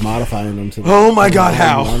just modifying them to. Oh my God,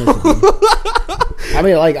 how? I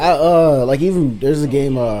mean, like even there's a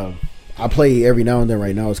game I play every now and then.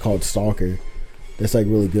 Right now, it's called Stalker. That's like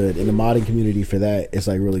really good. In the modding community for that, it's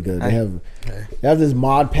like really good. They have this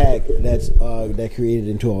mod pack that created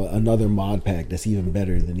into another mod pack that's even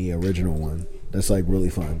better than the original one. That's like really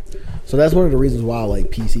fun. So that's one of the reasons why I like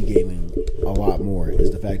PC gaming a lot more, is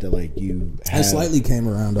the fact that like you have I slightly came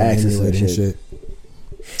around on access to emulating shit.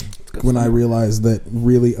 when I realized that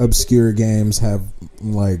really obscure games have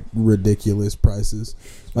like ridiculous prices,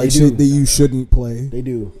 like They do. shit that you shouldn't play. They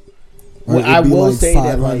do. Or Well, it'd I be will like say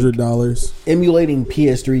that, like, $500. emulating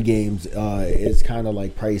PS3 games is kind of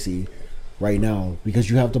like pricey right now, because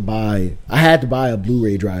you have to buy. I had to buy a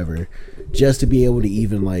Blu-ray driver just to be able to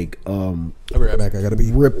even like I'll be right back. I gotta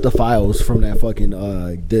be. rip the files from that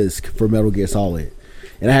fucking disc for Metal Gear Solid,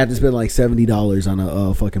 and I had to spend like $70 on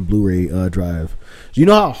a fucking Blu-ray drive. Do you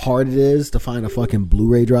know how hard it is to find a fucking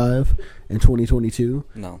Blu-ray drive in 2022?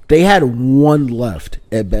 No. They had one left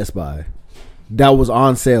at Best Buy that was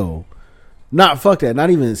on sale. Not fuck that. Not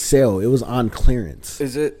even sale. It was on clearance.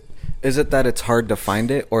 Is it that it's hard to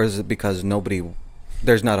find it, or is it because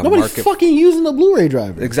there's not a Nobody's market? fucking using the Blu-ray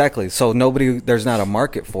driver. Exactly. So there's not a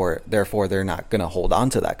market for it. Therefore, they're not gonna hold on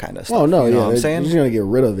to that kind of stuff. Oh no, you know yeah, what I'm they're saying? just gonna get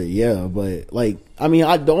rid of it. Yeah, but like, I mean,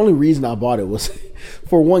 the only reason I bought it was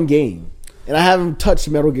for one game, and I haven't touched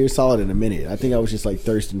Metal Gear Solid in a minute. I think I was just like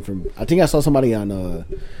thirsting from. I think I saw somebody on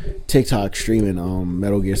TikTok streaming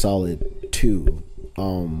Metal Gear Solid 2,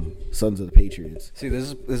 Sons of the Patriots. See,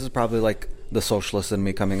 this is probably like the socialist in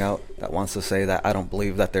me coming out that wants to say that I don't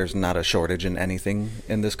believe that there's not a shortage in anything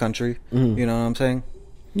in this country. Mm-hmm. You know what I'm saying?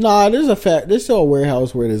 Nah, there's still a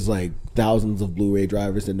warehouse where there's like thousands of Blu-ray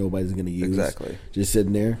drivers that nobody's gonna use. Exactly. Just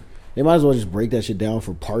sitting there. They might as well just break that shit down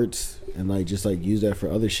for parts and like just like use that for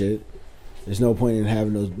other shit. There's no point in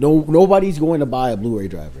having those. Nobody's going to buy a Blu-ray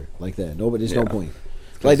driver like that. There's no point.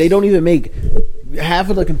 Like, they don't even make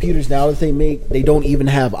half of the computers now that they make. They don't even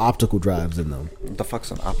have optical drives in them. What the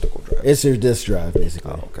fuck's an optical drive? It's their disk drive,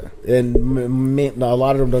 basically. Oh, okay. And a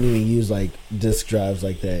lot of them don't even use like disk drives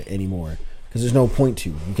like that anymore, because there's no point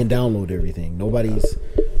to. You can download everything. Nobody's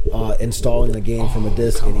installing a game from a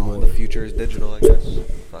disc anymore. The future is digital, I guess.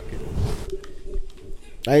 Fuck it.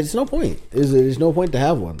 It's no point. There's no point to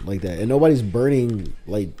have one like that, and nobody's burning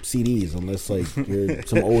like CDs unless like you're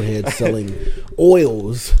some old head selling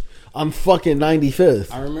oils on fucking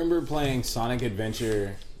 95th. I remember playing Sonic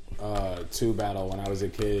Adventure 2 Battle when I was a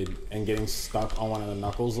kid and getting stuck on one of the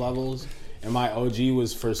Knuckles levels, and my OG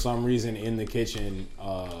was for some reason in the kitchen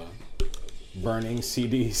burning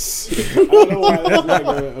CDs. I don't know why that's like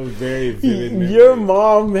a very vivid memory. Your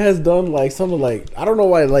mom has done like something like, I don't know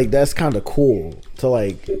why, like that's kind of cool to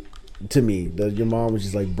like to me. Your mom was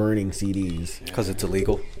just like burning CDs. Because it's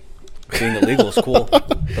illegal. Being illegal is cool.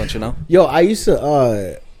 Don't you know? Yo, I used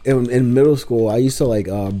to in middle school, I used to like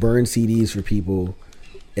burn CDs for people,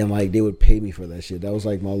 and like they would pay me for that shit. That was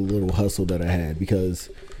like my little hustle that I had, because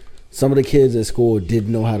some of the kids at school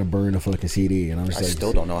didn't know how to burn a fucking CD, and I was I like,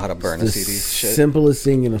 still don't know how to burn a the CD. Shit. simplest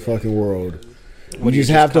thing in the fucking world. What, You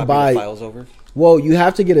just have to copy the buy. files over? Well, you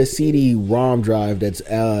have to get a CD-ROM drive that's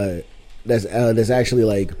actually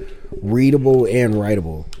like readable and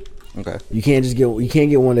writable. Okay. You can't get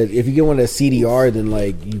one that, if you get one that's CDR, then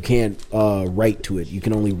like you can't write to it. You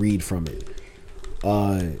can only read from it.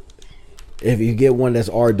 If you get one that's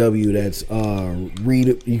RW, that's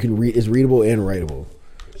you can read, it's readable and writable,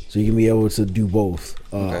 so you can be able to do both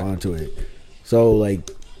onto it. So like,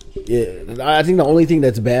 I think the only thing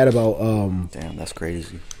that's bad about damn, that's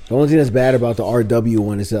crazy. The only thing that's bad about the RW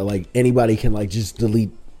one is that like anybody can like just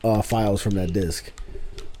delete files from that disc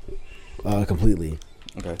completely.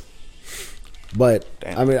 Okay. But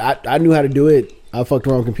Damn. I mean, I knew how to do it. I fucked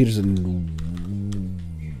around with computers and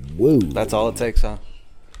woo. That's all it takes, huh?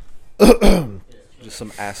 Just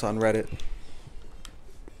some ass on Reddit.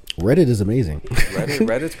 Reddit is amazing.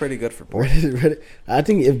 Reddit's pretty good for porn. Reddit. I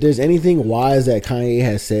think if there's anything wise that Kanye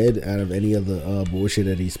has said out of any of the bullshit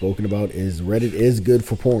that he's spoken about, is Reddit is good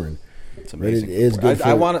for porn. It's amazing. Reddit is good.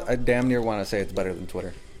 I damn near want to say it's better than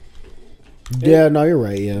Twitter. Yeah, no, you're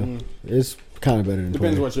right. Yeah, it's kind of better than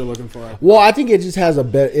Depends Twitter. what you're looking for. Well, I think it just has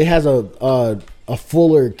a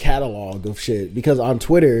fuller catalog of shit, because on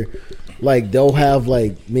Twitter, like they'll have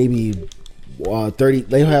like maybe 30.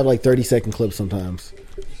 They'll have like 30-second clips sometimes,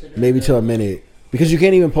 maybe to a minute, because you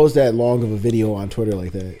can't even post that long of a video on Twitter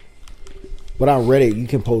like that. But on Reddit, you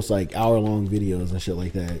can post like hour-long videos and shit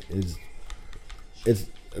like that. It's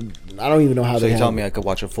I don't even know how So they. you tell me I could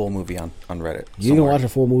watch a full movie on Reddit? You can watch a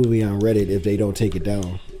full movie on Reddit if they don't take it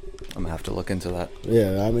down. I'm gonna have to look into that.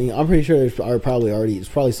 Yeah, I mean, I'm pretty sure it's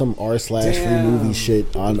probably some r/free movie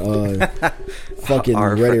shit on fucking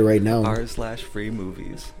Reddit right now. r/free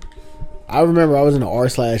movies. I remember I was in the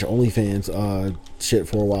r/OnlyFans shit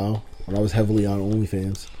for a while when I was heavily on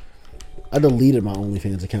OnlyFans. I deleted my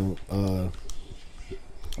OnlyFans account. I'm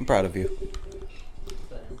proud of you.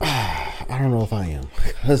 I don't know if I am.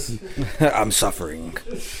 'Cause I'm suffering.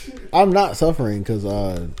 I'm not suffering, because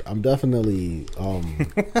I'm definitely.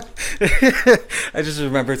 I just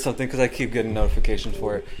remembered something because I keep getting notifications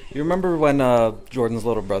for it. You remember when Jordan's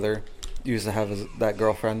little brother used to have that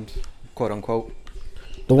girlfriend, quote unquote?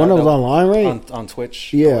 The one that was online, right? On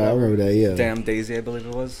Twitch. Yeah, I remember that, yeah. Damn Daisy, I believe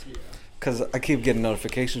it was. Because I keep getting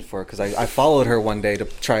notifications for it, because I followed her one day to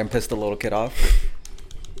try and piss the little kid off.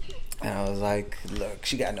 And I was like, look,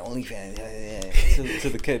 she got an OnlyFans to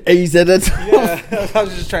the kid. And you said that to him? Yeah, I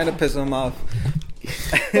was just trying to piss him off.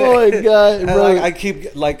 Oh my god, bro. Like, I keep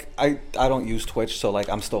I don't use Twitch, so like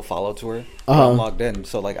I'm still followed to her. I'm logged in,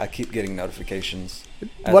 so like I keep getting notifications.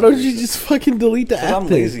 Why don't you just fucking delete the app? I'm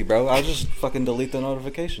lazy, bro. I'll just fucking delete the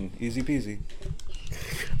notification. Easy peasy.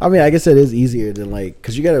 I mean, I guess it is easier than like,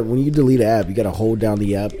 because you gotta, when you delete an app, you gotta hold down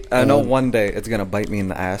the app. I know one day it's gonna bite me in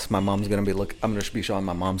the ass. My mom's gonna be I'm gonna be showing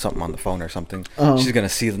my mom something on the phone or something. She's gonna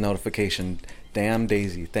see the notification. Damn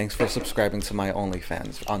Daisy, thanks for subscribing to my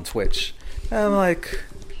OnlyFans on Twitch. And I'm like,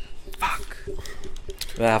 fuck.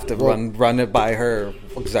 I have to run it by her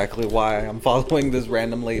exactly why I'm following this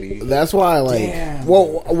random lady. That's why, like,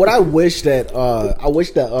 well, what I wish that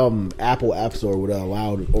Apple App Store would have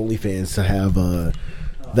allowed OnlyFans to have the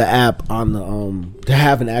app on the to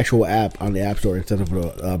have an actual app on the App Store instead of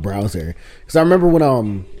a browser. Because I remember when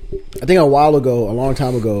I think a long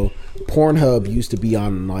time ago, Pornhub used to be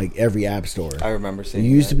on like every app store. I remember seeing.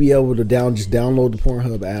 You used to be able to download the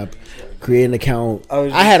Pornhub app, create an account.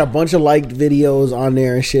 I had a bunch of liked videos on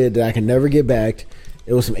there and shit that I could never get back.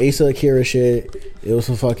 It was some Asa Akira shit. It was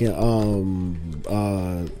some fucking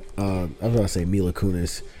I was gonna say Mila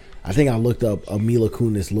Kunis. I think I looked up a Mila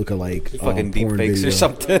Kunis lookalike fucking porn deepfakes video. or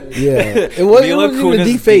something. Yeah, it wasn't even a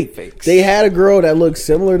deep fake. Deepfakes. They had a girl that looked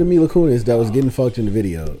similar to Mila Kunis that was getting fucked in the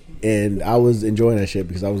video, and I was enjoying that shit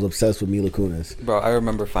because I was obsessed with Mila Kunis. Bro, I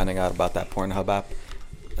remember finding out about that Pornhub app.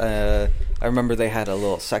 I remember they had a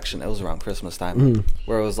little section. It was around Christmas time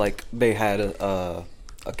where it was like they had a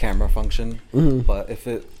camera function, but if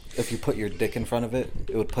you put your dick in front of it,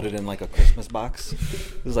 it would put it in like a Christmas box.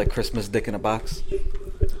 It was like Christmas dick in a box.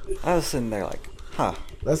 I was sitting there like, huh.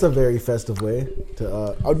 That's a very festive way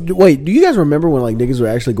to. Wait, do you guys remember when like niggas were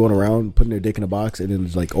actually going around putting their dick in a box and then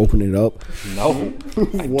just like opening it up? No,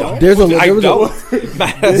 I don't. As a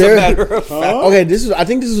matter of fact. Okay, I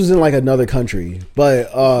think this was in like another country,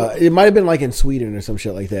 but it might have been like in Sweden or some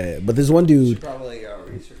shit like that. But this one dude, Probably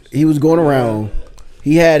research. he was going around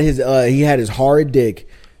he had his hard dick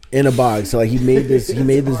in a box. So like he made this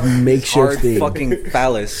makeshift Hard thing. fucking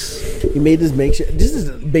phallus. He made this makeshift. This is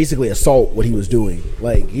basically assault. What he was doing,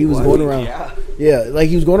 like he was going around. Yeah, like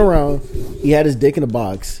he was going around. He had his dick in a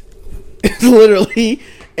box, literally,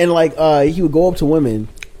 and like he would go up to women,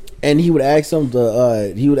 and he would ask them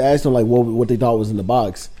like what they thought was in the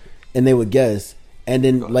box, and they would guess. And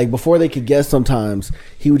then like before they could guess, sometimes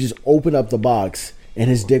he would just open up the box, and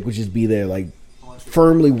his dick would just be there, like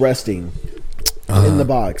firmly resting in the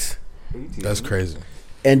box. That's crazy.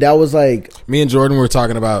 And that was like me and Jordan were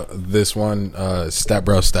talking about this one Step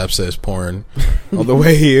Bro Step Sis porn on the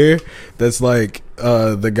way here. That's like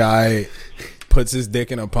the guy puts his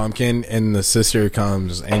dick in a pumpkin and the sister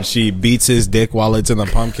comes and she beats his dick while it's in the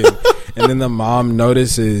pumpkin, and then the mom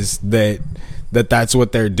notices that's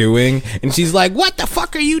what they're doing, and she's like, "What the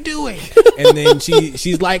fuck are you doing?" And then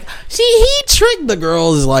she's like, he tricked the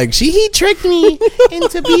girl is like, he tricked me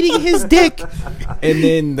into beating his dick. And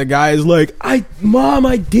then the guy is like, Mom,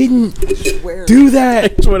 I didn't do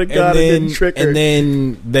that. I swear to God, I didn't trick her. And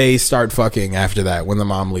then they start fucking after that when the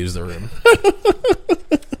mom leaves the room.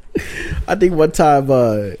 I think one time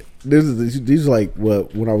these are like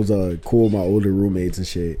when I was cool with my older roommates and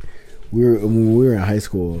shit. When we were in high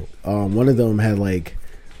school, one of them had like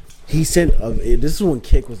he sent this is when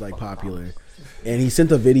Kick was like popular, and he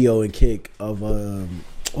sent a video in Kick of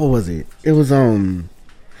what was it? It was on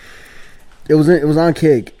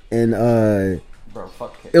Kick, and Bro,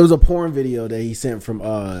 fuck Kick. it was a porn video that he sent from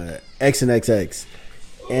X and XX,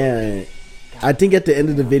 and I think at the end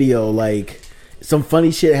of the video like some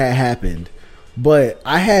funny shit had happened, but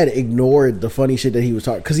I had ignored the funny shit that he was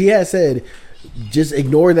talking, because he had said just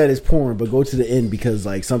ignore that it's porn, but go to the end because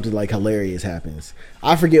like something like hilarious happens.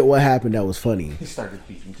 I forget what happened that was funny. He started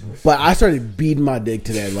beating to it. But I started beating my dick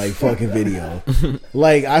to that like fucking video.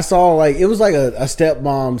 Like I saw like it was like a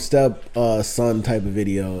stepmom son type of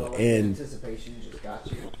video, and Anticipation just got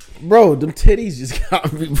you. bro, them titties just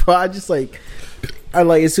got me, bro. I just like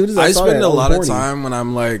as soon as I saw spend that, a lot of horny. time when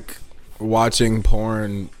I'm like watching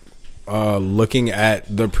porn, looking at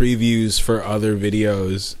the previews for other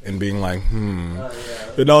videos and being like,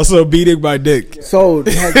 and also beating my dick. So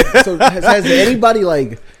has anybody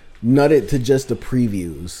like nutted to just the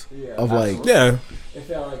previews of like? Yeah, If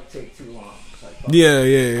that like take too long. It's like,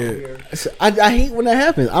 yeah. I hate when that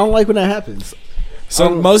happens. I don't like when that happens. So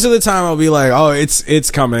most of the time I'll be like, oh,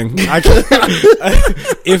 it's coming. I can't,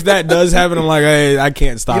 if that does happen, I'm like, hey, I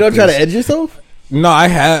can't stop. You don't try this. to edge yourself? No,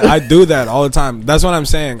 I do that all the time. That's what I'm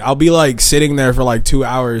saying. I'll be like sitting there for like 2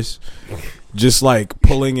 hours, just like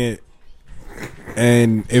pulling it,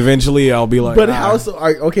 and eventually I'll be like, But how so?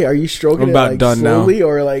 Are you stroking I'm it about like done now. slowly,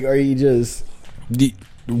 or like are you just? The-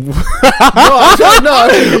 No,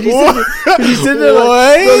 because you sit there.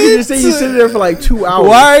 Like, no, 'cause you say you sit there for like 2 hours.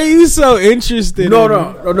 Why are you so interested? No.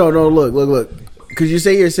 Look. Because you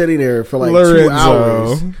say you're sitting there for like 2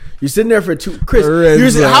 hours. You're sitting there for Chris.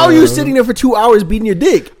 How are you sitting there for 2 hours beating your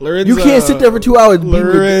dick? You can't sit there for 2 hours beating your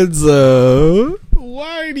dick. Lorenzo,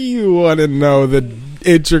 why do you want to know the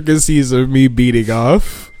intricacies of me beating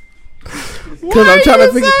off? Because I'm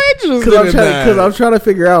trying to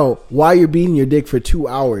figure out why you're beating your dick for 2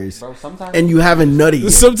 hours, Bro, sometimes and you haven't nutted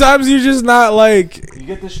yet. Sometimes you're just not like. you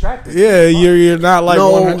get distracted. Yeah, you're not like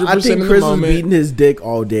 100% I think in Chris the was moment. beating his dick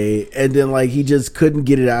all day, and then like he just couldn't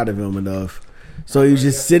get it out of him enough, so he was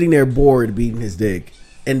just sitting there bored beating his dick,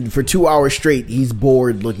 and for 2 hours straight he's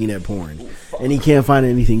bored looking at porn, and he can't find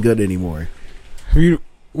anything good anymore.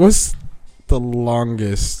 What's the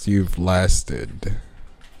longest you've lasted?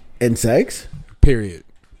 And sex, Period.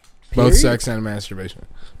 Both Period? sex and masturbation.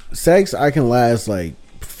 sex, I can last like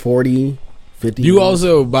 40, 50 You minutes.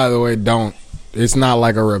 also, by the way, don't. It's not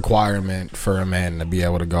like a requirement for a man to be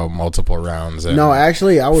able to go multiple rounds. And No,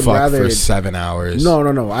 actually, I would fuck rather. for 7 hours. No.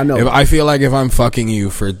 I know. I feel like if I'm fucking you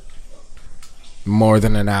for more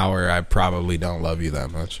than an hour, I probably don't love you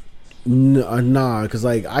that much. Nah, because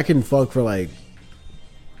like I can fuck for like.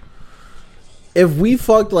 If we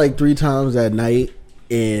fucked like 3 times that night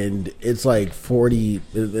and it's like 40,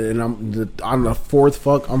 and I'm on the 4th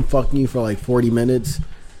fuck, I'm fucking you for like 40 minutes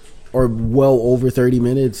or well over 30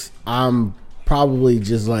 minutes, I'm probably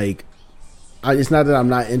just like, it's not that I'm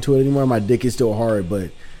not into it anymore. My dick is still hard,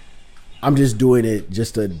 but I'm just doing it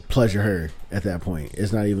just to pleasure her at that point.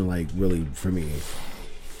 It's not even like really for me.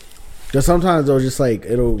 Because sometimes though, just like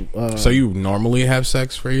it'll. So you normally have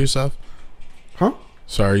sex for yourself? Huh?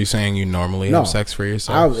 So are you saying you normally No. have sex for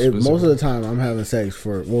yourself? Most of the time, I'm having sex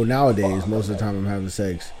for. Well, nowadays, most of the time, I'm having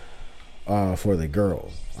sex for the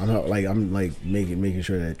girl. I'm making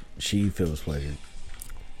sure that she feels pleasure.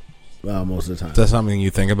 Most of the time. Is that something you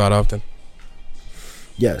think about often?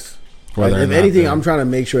 Yes. Whether or If not anything, they're- I'm trying to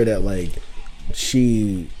make sure that like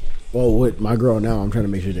with my girl now, I'm trying to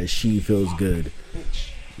make sure that she feels good,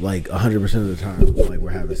 like 100% of the time, like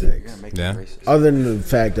we're having sex. Yeah. Other than the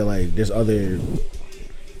fact that like there's other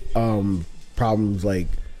problems like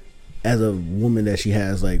as a woman that she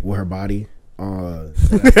has like with her body.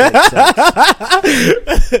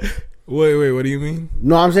 Wait, what do you mean?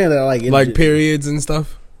 No, I'm saying that like Like periods and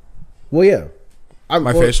stuff? Well, yeah.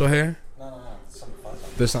 My facial hair? No.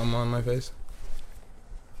 There's something on my face?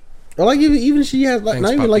 Or like even she has like Thanks, not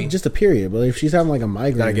even puppy. like just a period, but if she's having like a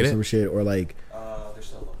migraine Gotta or get some it? shit, or like There's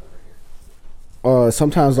still a little bit right here.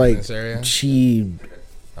 sometimes like This area? she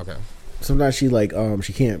Okay. sometimes she like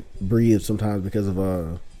she can't breathe sometimes because of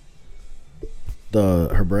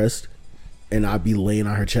her breast, and I'd be laying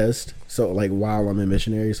on her chest. So like while I'm in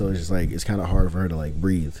missionary, so it's just like it's kind of hard for her to like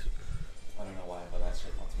breathe. I don't know why, but that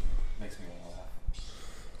shit makes me want to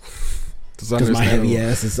laugh. Because my heavy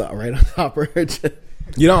ass is right on top of her chest.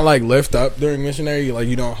 You don't like lift up during missionary? Like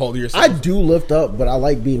you don't hold yourself? I do lift up, but I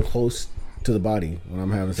like being close to the body when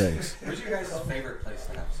I'm having sex. Where's your guys' favorite place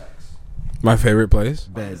to have sex? My favorite place?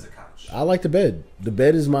 Bed. Is the couch. I like the bed. The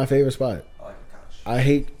bed is my favorite spot. I like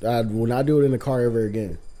the couch. I will not do it in the car ever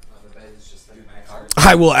again. The bed is just like my car.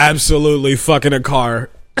 I will absolutely fuck in a car.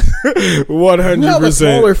 You have a 100%.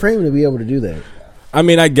 smaller frame to be able to do that. I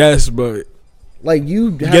mean, I guess, but Like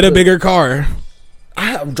you get a bigger car.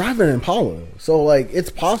 I'm driving an Impala, so like it's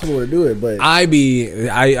possible to do it, but I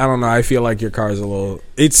don't know. I feel like your car is a little.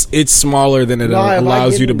 It's smaller than it No, if I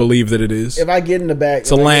allows get you to in- believe that it is. if I get in the back,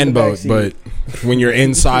 It's a land boat, but when you're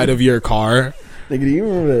inside of your car, nigga, do you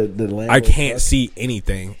remember the land? I boat can't truck? see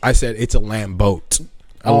anything. I said it's a land boat.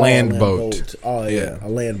 A land boat. Oh yeah, Yeah. a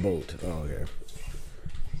land boat. Oh okay.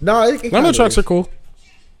 No, it Lambo kinda trucks is. are cool.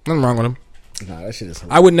 Nothing wrong with them. Nah, that shit is.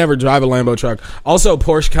 I would never drive a Lambo truck. Also,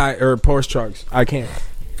 Porsche trucks. I can't.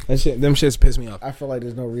 Them shits piss me off. I feel like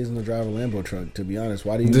there's no reason to drive a Lambo truck. To be honest,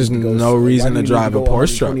 why do you? There's need to go, no why reason do to you need drive a go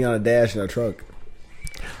Porsche truck. 120 on a dash in a truck.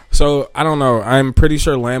 So I don't know. I'm pretty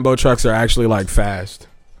sure Lambo trucks are actually like fast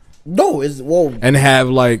No, it's and have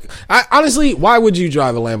like. Honestly, why would you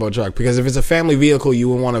drive a Lambo truck? Because if it's a family vehicle, you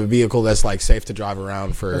would want a vehicle that's like safe to drive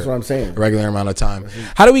around for That's what I'm saying. a regular amount of time.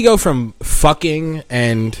 How do we go from fucking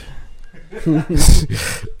and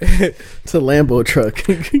It's a Lambo truck.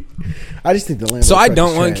 I just think the Lambo. so I truck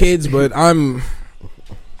don't is want trash. kids, but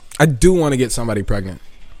I do want to get somebody pregnant.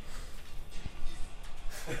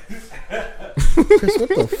 Chris, what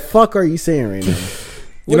the fuck are you saying right now?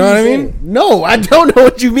 You know what I mean? No, I don't know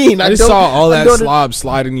what you mean. I just don't- saw all I that don't- slob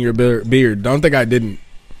slide in your beard. Don't think I didn't.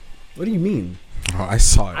 What do you mean? Oh, I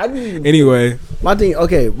saw it. I didn't. Anyway, My thing.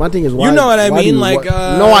 Okay, my thing is why. you know what I why do mean? you- Like,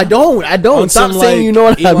 why- no, I don't. I don't. on Stop some saying like you know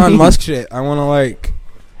what I Elon mean. Musk shit. I want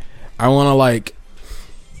to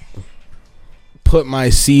put my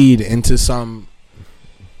seed into some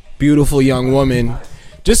beautiful young woman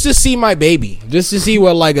just to see my baby, just to see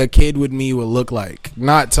what like a kid with me would look like,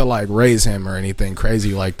 not to like raise him or anything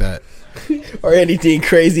crazy like that. or anything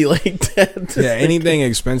crazy like that. Yeah, anything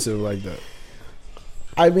expensive like that.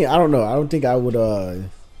 I mean, I don't know. I don't think I would. I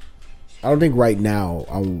don't think right now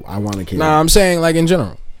I want a kid. Nah, I'm saying like in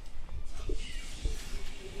general.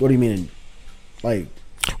 What do you mean? Like,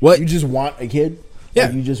 What you just want a kid? Yeah.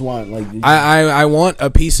 Like, you just want like I want a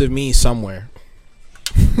piece of me somewhere.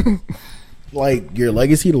 like your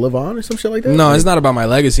legacy to live on or some shit like that. No, Like, it's not about my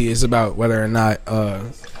legacy. It's about whether or not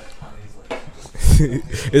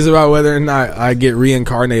it's about whether or not I get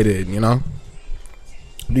reincarnated. You know.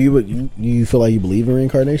 Do you feel like you believe in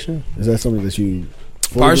reincarnation? Is that something that you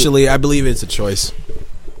fully Partially, I believe it's a choice.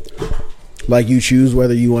 like you choose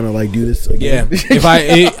whether you want to like do this again? Yeah. If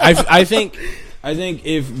I think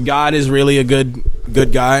if God is really a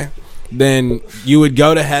good guy, then you would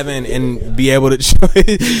go to heaven and be able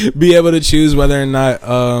to choose whether or not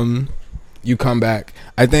you come back.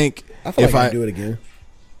 I think I feel if like I'd do it again.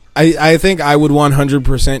 I think I would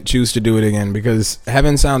 100% choose to do it again because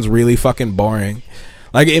heaven sounds really fucking boring.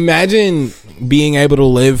 Like, imagine being able to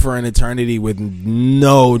live for an eternity with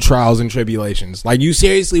no trials and tribulations. Like, you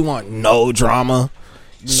seriously want no drama?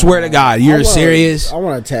 Swear to God, you're serious? I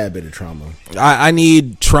want a tad bit of trauma. I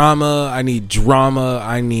need trauma. I need drama.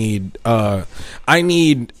 I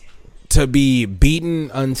need to be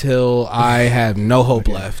beaten until I have no hope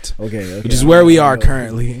left. Okay, Which is where we are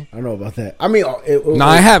currently. I don't know about that. I mean, No,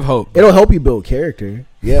 I have hope. It'll help you build character.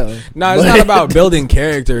 Yeah. No, it's not about building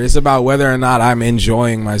character. It's about whether or not I'm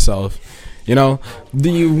enjoying myself. You know,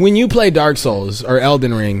 when you play Dark Souls or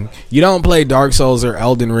Elden Ring, you don't play Dark Souls or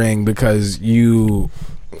Elden Ring because you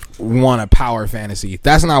want a power fantasy.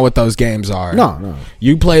 That's not what those games are. No.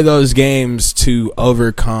 You play those games to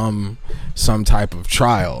overcome some type of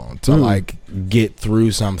trial, to like get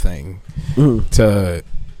through something, to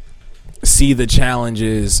see the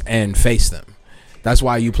challenges and face them. That's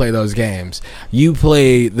why you play those games. You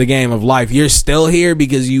play the game of life. You're still here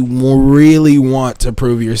because you really want to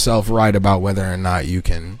prove yourself right about whether or not you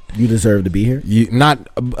deserve to be here. Not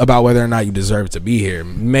about whether or not you deserve to be here.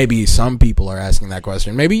 Maybe some people are asking that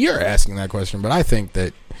question. Maybe you're asking that question. But I think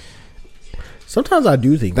that sometimes I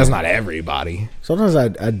do think that's not everybody. Sometimes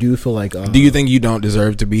I do feel like. Do you think you don't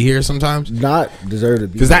deserve to be here sometimes? Not deserve to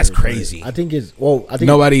be, because that's crazy. I think it's I think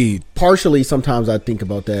nobody. Partially, sometimes I think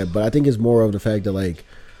about that, but I think it's more of the fact that like,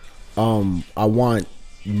 I want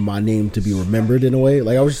my name to be remembered in a way.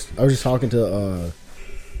 Like I was just talking to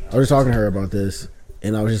her about this,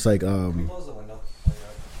 and I was just like,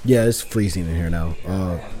 yeah, it's freezing in here now.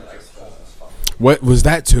 What was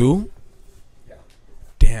that too?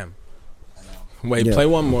 Damn. Wait, Yeah. play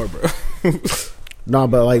one more, bro. No,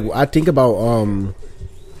 but like I think about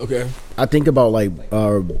Okay. I think about like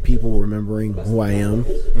people remembering who I am,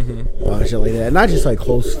 shit like that. Not just like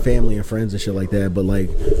close family and friends and shit like that, but like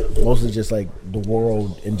mostly just like the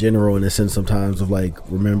world in general, in a sense sometimes of like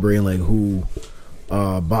remembering like who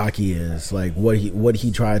Baki is, like what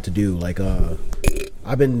he tried to do. Like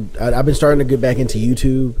I've been starting to get back into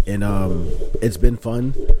YouTube, and it's been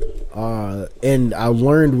fun. And I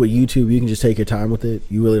learned with YouTube, you can just take your time with it.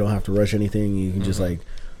 You really don't have to rush anything. You can just like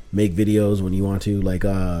make videos when you want to. Like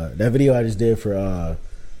that video I just did for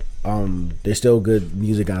there's still good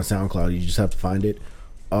music on SoundCloud. You just have to find it.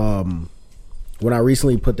 When I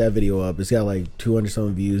recently put that video up, it's got like 200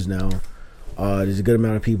 some views now. There's a good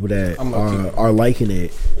amount of people that are liking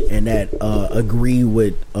it and that agree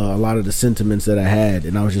with a lot of the sentiments that I had,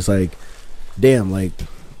 and I was just like, damn, like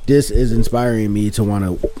this is inspiring me to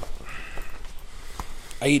want to.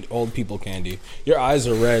 I eat old people candy. Your eyes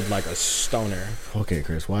are red like a stoner. Okay,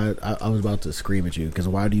 Chris, why I was about to scream at you because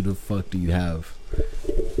why the fuck do you have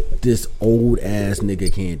this old ass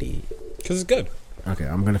nigga candy? Because it's good. Okay,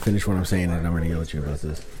 I'm gonna finish what I'm saying and I'm gonna yell at you about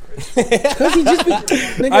this. Because he just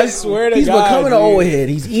nigga, I swear to he's God, becoming an old head.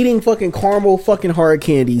 He's eating fucking caramel fucking hard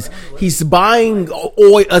candies. He's buying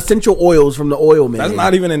essential oils from the oil man. That's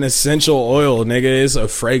not even an essential oil, nigga. It's a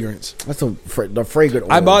fragrance. That's the fragrant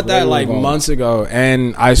oil. I bought that like months ago,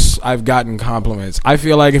 and I've gotten compliments. I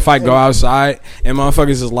feel like if I go outside and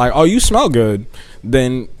motherfuckers is like, "Oh, you smell good,"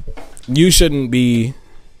 then you shouldn't be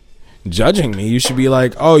judging me. You should be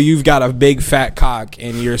like, "Oh, you've got a big fat cock,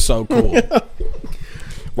 and you're so cool."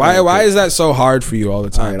 Why is that so hard for you all the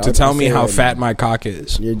time to tell me how fat my cock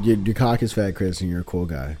is? Your cock is fat, Chris, and you're a cool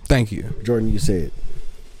guy. Thank you, Jordan. You say it.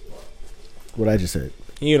 What I just said.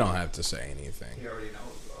 You don't have to say anything. You already know.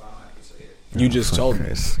 I don't have to say it. You just told me.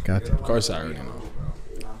 Chris. Got to. Of course, I already know.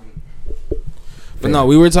 But no,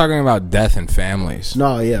 we were talking about death and families.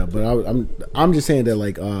 No, yeah, but I'm just saying that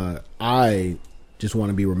like I just want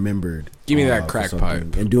to be remembered. Give me that for crack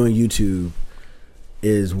something. pipe. And doing YouTube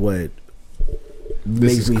is what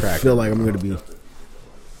makes me feel like I'm going to be.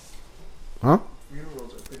 Huh?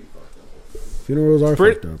 Funerals are pretty fucked up. Funerals are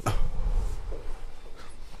fucked up.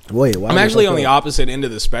 Wait, why I'm are they actually fucked on the up? opposite end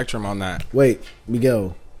of the spectrum on that. Wait,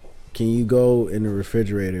 Miguel, can you go in the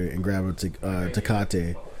refrigerator and grab a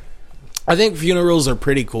Tecate? I think funerals are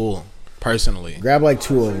pretty cool, personally. Grab like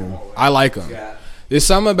 2 of them. I like them. There's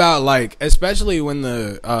something about like, especially when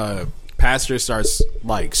the pastor starts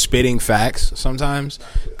like spitting facts sometimes,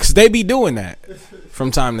 because they be doing that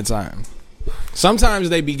from time to time.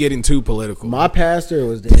 Sometimes they be getting too political. My pastor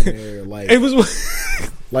was damn near like It was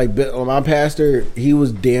like my pastor. He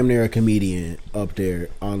was damn near a comedian up there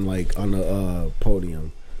on the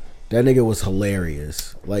podium. That nigga was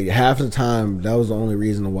hilarious. Like half the time, that was the only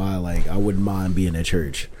reason why like I wouldn't mind being at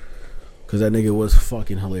church, because that nigga was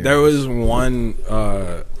fucking hilarious. there was one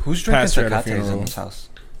Who's drinking pastor at a Tecates in funeral. this house?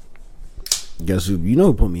 Guess who? You know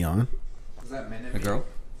who put me on? Is that minute? The girl?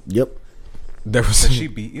 Yep. There was Did she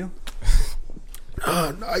beat you?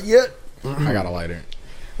 Not yet. I got a lighter.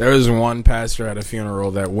 There was one pastor at a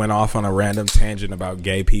funeral that went off on a random tangent about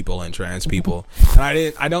gay people and trans people,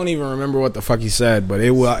 and I don't even remember what the fuck he said, but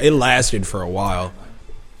it lasted for a while.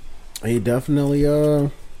 He definitely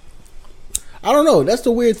I don't know. That's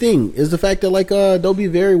the weird thing, is the fact that like they'll be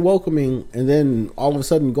very welcoming and then all of a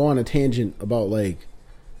sudden go on a tangent about like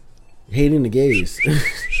hating the gays.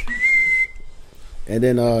 And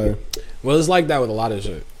then Well, it's like that with a lot of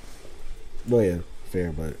shit. well, yeah,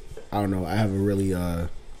 fair, but I don't know. I have a really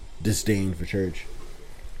disdain for church.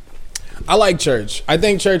 I like church. I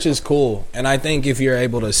think church is cool, and I think if you're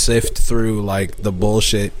able to sift through like the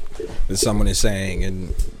bullshit that someone is saying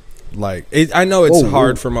and like I know it's Whoa,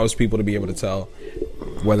 hard whoa. for most people to be able to tell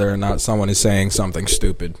whether or not someone is saying something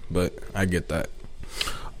stupid, but I get that.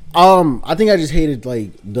 I think I just hated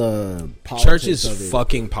like the politics Church is of it.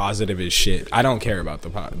 fucking positive as shit. I don't care about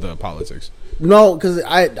the politics. No, because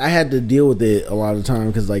I had to deal with it a lot of the time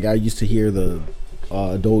because like I used to hear the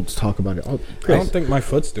adults talk about it. Oh, I Chris, don't think my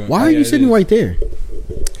foot's doing. why are you sitting right there?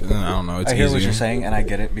 I don't know. It's I hear easier. what you're saying, and I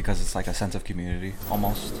get it because it's like a sense of community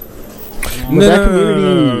almost.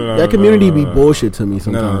 But that community be bullshit to me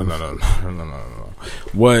sometimes. No.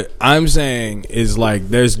 What I'm saying is like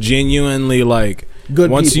there's genuinely like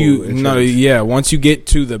Good once people in church. once you get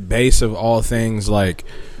to the base of all things, like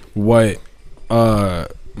what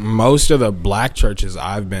most of the black churches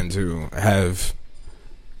I've been to have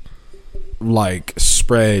like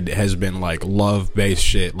spread has been like love based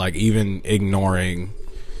shit, like even ignoring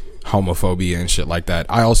homophobia and shit like that.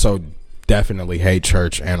 I also definitely hate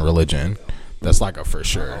church and religion. That's like a for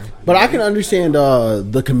sure. But I can understand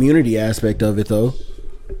the community aspect of it though,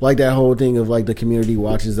 like that whole thing of like the community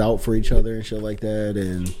watches out for each other and shit like that,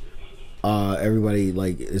 and everybody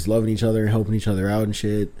like is loving each other and helping each other out and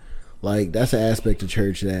shit. Like that's an aspect of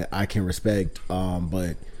church that I can respect.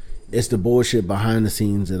 But it's the bullshit behind the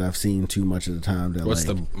scenes that I've seen too much of the time. That What's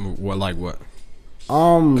like, what?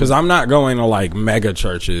 Because I'm not going to like mega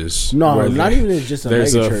churches. No, where not even just a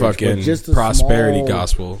there's mega a church, fucking but just a prosperity small-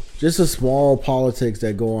 gospel. just a small politics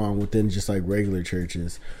that go on within just like regular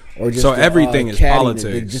churches, or just So the, everything is cattiness,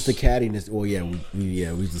 politics. just the cattiness. Well, yeah,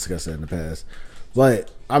 we discussed that in the past, but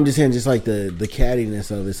I'm just saying, just like the cattiness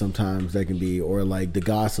of it sometimes that can be, or like the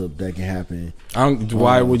gossip that can happen.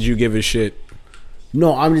 Why would you give a shit?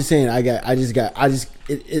 No, I'm just saying,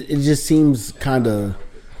 it just seems kind of,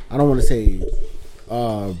 I don't want to say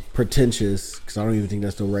pretentious because I don't even think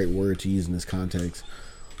that's the right word to use in this context,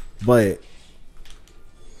 but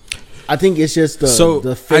I think it's just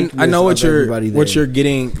the I know what of everybody you're there.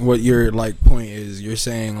 getting. What your like point is, you're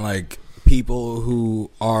saying like people who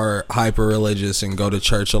are hyper religious and go to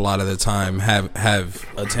church a lot of the time have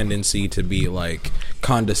a tendency to be like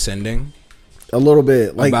condescending a little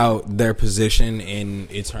bit like about their position in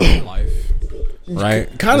eternal life, right? kind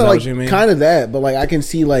Is of that like what you mean? kind of that, but like I can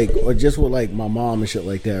see like, or just with like my mom and shit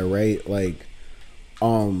like that, right? Like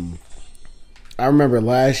I remember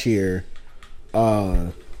last year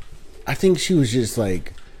I think she was just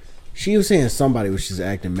like, she was saying somebody was just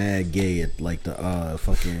acting mad gay at like the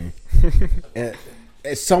fucking at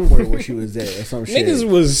somewhere where she was at or some shit. Niggas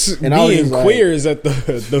was And I was being just like- queers at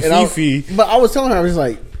the And Fifi. but I was telling her, I was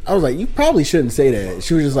like, you probably shouldn't say that.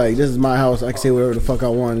 She was just like, this is my house. I can say whatever the fuck I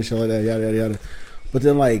want and shit like that, yada, yada, yada. But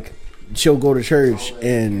then, like, she'll go to church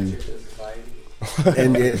and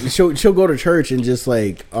she'll go to church and just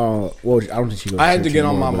like, well, I don't think she goes to I had to church get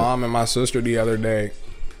on anymore, my but- mom and my sister the other day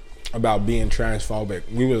about being transphobic.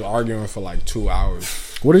 We was arguing for like 2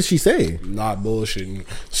 hours. What did she say? Not bullshitting.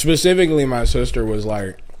 Specifically, my sister was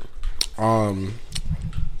like, you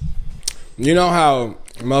know how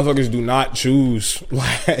motherfuckers do not choose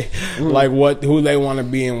like who they want to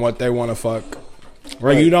be and what they want to fuck.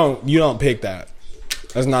 Right? You don't pick that.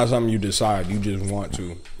 That's not something you decide. You just want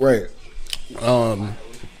to. Right.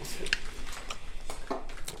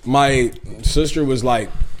 My sister was like,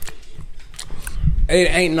 it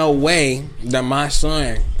ain't no way that my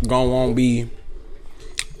son gonna want to be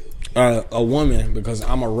a woman because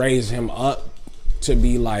I'm gonna raise him up to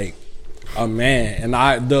be like a man.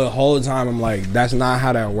 And the whole time I'm like, that's not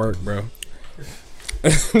how that works, bro.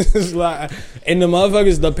 It's like, and the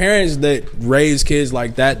motherfuckers, the parents that raise kids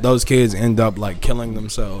like that, those kids end up like killing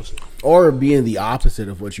themselves Or being the opposite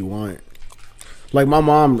of what you want. Like my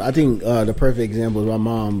mom, I think the perfect example is my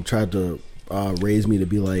mom tried to raise me to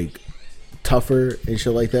be like tougher and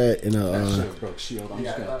shit like that in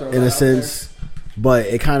a sense, but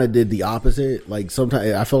it kind of did the opposite. Like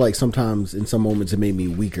sometimes I feel like sometimes in some moments it made me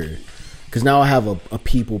weaker because now I have a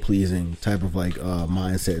people pleasing type of like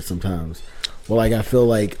mindset sometimes. Well, like I feel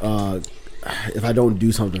like if I don't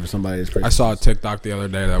do something for somebody, it's I saw a TikTok the other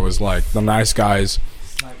day that was like, the nice guys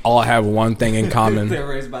all have one thing in common. They're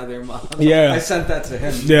raised by their mom. Yeah. I sent that to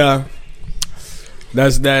him. Yeah,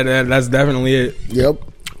 that's definitely it. Yep.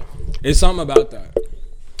 It's something about that.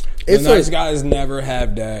 It's The nice like, guys never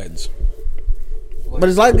have dads. but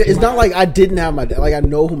it's not like I didn't have my dad. Like I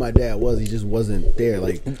know who my dad was. He just wasn't there.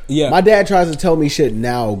 Like Yeah. my dad tries to tell me shit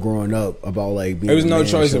now, growing up about like being. It was a no man and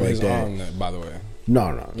choice shit of like his that. own, by the way.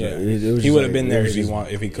 No. Yeah, It was he just would have like- been it there was if just-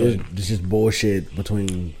 he It could. was just bullshit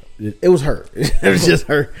between. It was her. It was just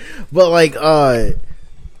her. But like, I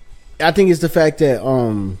think it's the fact that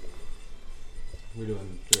We're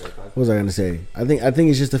doing 3 out of 5. what was I gonna say? I think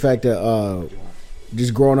it's just the fact that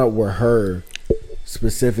just growing up with her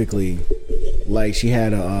specifically, like she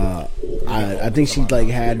had I think she like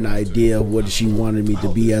had an idea of what she wanted me to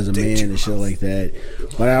be as a man and shit like that.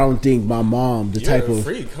 But I don't think my mom, the type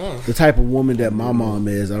of woman that my mom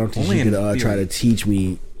is, I don't think she could try to teach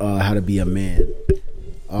me how to be a man.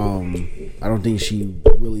 I don't think she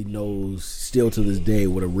really knows still to this day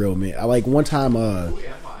what a real man. I like one time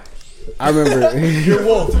I remember You're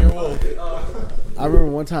wolf. I remember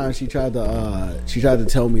one time she tried to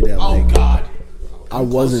tell me that like God. I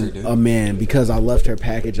wasn't a man because I left her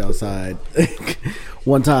package outside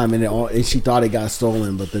one time and she thought it got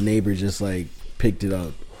stolen, but the neighbor just like picked it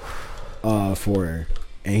up for her,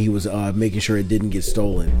 and he was making sure it didn't get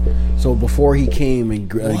stolen. So before he came and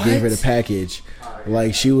gave her the package,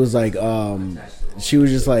 like she was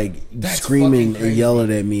just like screaming and yelling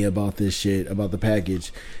at me about this shit, about the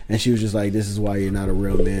package, and she was just like, "This is why you're not a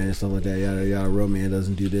real man," and stuff like that. Yada yada. A real man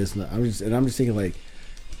doesn't do this. And I'm just thinking like,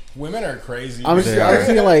 Women are crazy. I'm just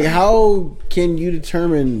thinking like, how can you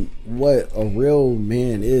determine what a real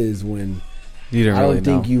man is when You didn't I don't really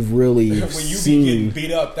think know. you've really when you be seen. getting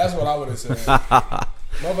beat up, that's what I would have said.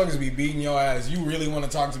 Motherfuckers be beating your ass. You really want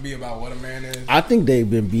to talk to me about what a man is? I think they've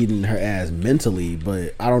been beating her ass mentally,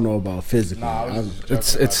 but I don't know about physically. Nah, I was just joking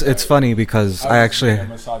about It's that. funny because I actually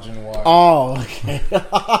misogynoir. Oh, okay.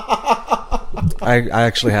 I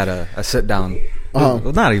actually had a sit down. Well,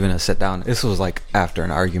 not even a sit down. This was like after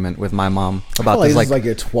an argument with my mom about Like this. this is Like, like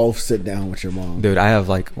your 12th sit down with your mom. dude, I have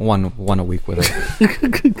like one a week with her.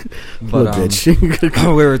 Little But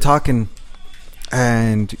bitch. we were talking,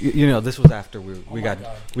 and you know, this was after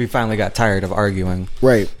we finally got tired of arguing,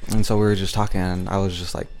 Right. and so we were just talking, and I was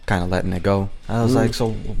just like kind of letting it go. I was like,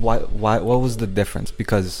 so why what was the difference?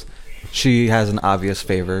 Because she has an obvious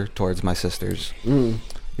favor towards my sisters.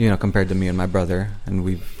 You know, compared to me and my brother, and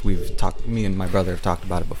we've talked. Me and my brother have talked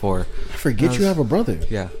about it before. I forget you have a brother.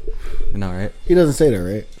 Yeah, you know, right? He doesn't say that,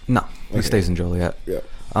 right? No, he stays in Joliet. Yeah.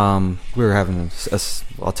 We were having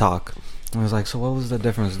a talk. I was like, so what was the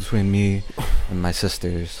difference between me and my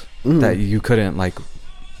sisters that you couldn't like,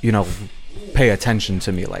 you know, pay attention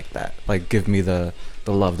to me like that, like give me the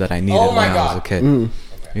love that I needed when I was a kid. You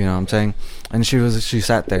know what I'm saying? And she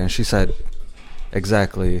sat there and she said,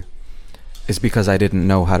 exactly. It's because I didn't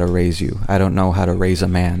know how to raise you. I don't know how to raise a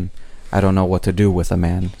man. I don't know what to do with a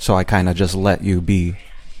man. So I kind of just let you be.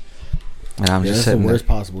 And I'm just That's the sitting worst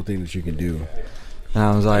there. possible thing that you can do. And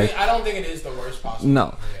I was like, I don't think it is the worst possible.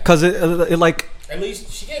 no, because it like, At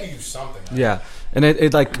least she gave you something. Right? yeah, and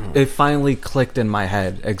it like it finally clicked in my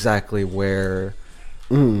head exactly where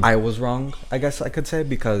I was wrong. I guess I could say,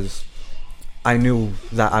 because I knew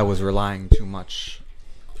that I was relying too much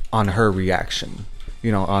on her reaction.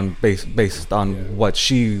 You know, on based on what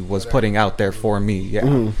she was putting out there for me. Yeah,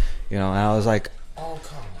 you know, and I was like, Oh,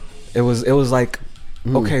 come on. it was like,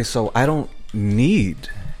 okay, so I don't need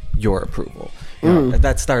your approval. You know,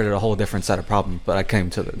 that started a whole different set of problems, but I came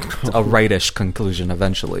to a rightish conclusion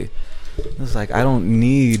eventually. It's like, I don't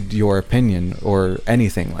need your opinion or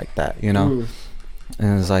anything like that, you know.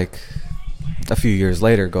 And it's like a few years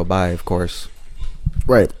later go by, of course,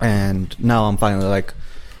 Right. and now I'm finally like,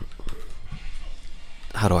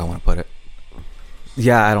 how do I want to put it?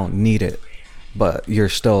 Yeah, I don't need it, but you're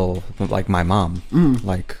still like my mom.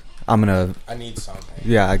 Like, I'm gonna, I need something.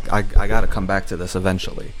 yeah, I gotta come back to this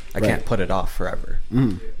eventually. I Right. can't put it off forever.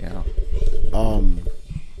 You know.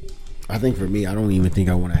 I think for me, I don't even think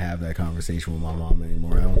I want to have that conversation with my mom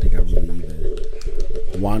anymore. I don't think I really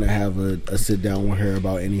even want to have a sit down with her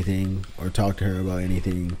about anything or talk to her about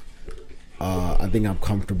anything. I think I'm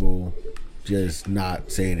comfortable just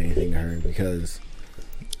not saying anything to her because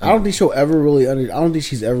I don't think she'll ever really I don't think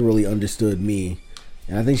she's ever really understood me,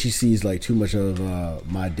 and I think she sees like too much of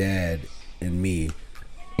my dad in me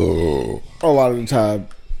a lot of the time.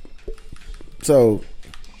 So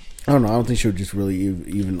I don't know. I don't think she'll just really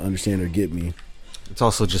even understand or get me. It's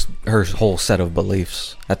also just her whole set of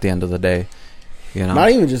beliefs at the end of the day. You know,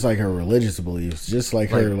 Not even just like her religious beliefs, just like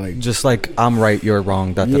her like just like I'm right, you're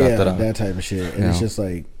wrong. Da, da, yeah, da, da, da. that type of shit. And Yeah. it's just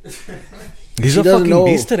like He's she a doesn't fucking know-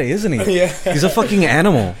 beast today, isn't he? Yeah. He's a fucking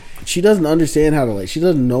animal. she doesn't understand how to like. She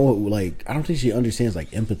doesn't know like. I don't think she understands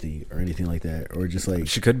like empathy or anything like that, or just like,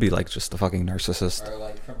 She could be like just a fucking narcissist. Or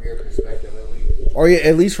like from your perspective at least. or yeah,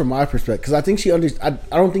 at least from my perspective, because I think she I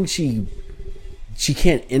don't think she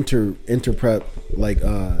can't interpret like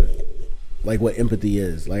like what empathy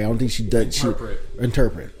is. Like I don't think she does. Interpret.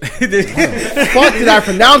 Interpret. Fuck did I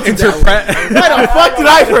pronounce it that way? Why the fuck did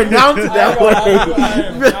I pronounce it that way?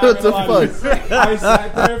 What the fuck? I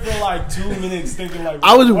sat there for like 2 minutes thinking like,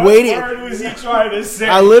 I was what waiting. word was he trying to say?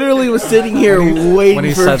 I literally was sitting here when waiting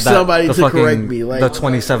he for said somebody that, to fucking, correct me. Like the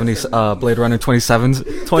 2070 Blade Runner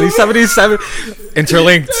 2077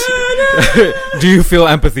 interlinked. Do you feel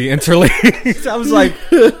empathy? Interlinked. I was like,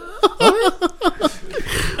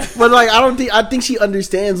 but like I think she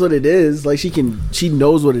understands what it is. Like she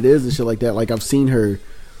knows what it is and shit like that. Like I've seen her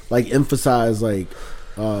like emphasize like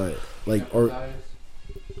or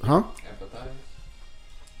huh?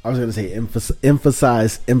 I was gonna say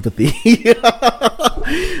emphasize empathy,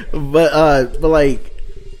 but like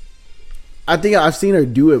I think I've seen her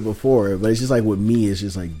do it before, but it's just like with me, it's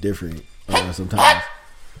just like different sometimes.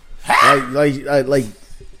 Like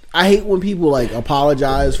I hate when people like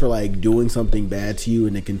apologize for like doing something bad to you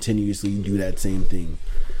and then continuously do that same thing,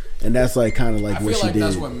 and that's like kind of like I what feel she like did.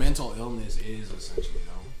 that's what mental illness is essentially,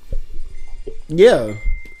 though. Yeah,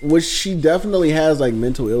 which she definitely has like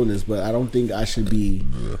mental illness, but I don't think I should be.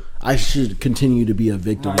 I should continue to be a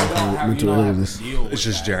victim of her mental illness. it's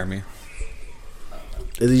just Jeremy.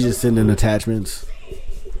 Is he just sending attachments?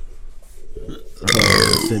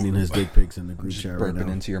 Sending his dick pics in the group chat right Burping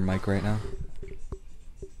now. into your mic right now.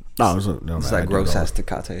 No, It's that gross ass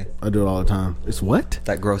Tecate. I do it all the time. It's what?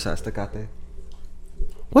 That gross ass Tecate.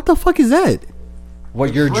 What the fuck is that?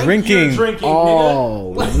 What you're drinking?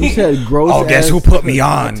 Oh, you said gross. Oh, guess ass who put me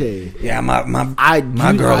on? Tecate. Yeah, my I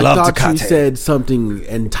girl I loved thought you Tecate. said something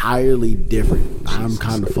entirely different. I'm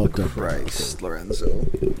kind of fucked up. Christ, Lorenzo.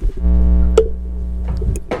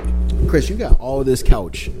 Chris, you got all this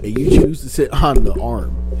couch, and you choose to sit on the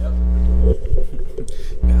arm.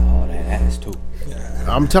 Oh, that ass too.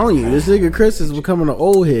 I'm telling you, this nigga Chris is becoming an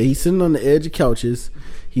old head. He's sitting on the edge of couches.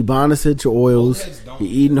 He buying essential oils. He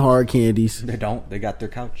eating hard candies. They don't. They got their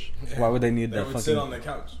couch. Why would they need They that would fucking? sit on the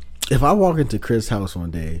couch. If I walk into Chris' house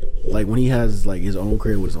one day, like when he has like his own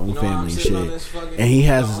crib with his own family and shit, and he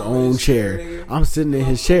has his own chair, I'm sitting in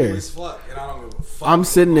his chair. I'm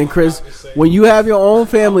sitting in Chris. When you have your own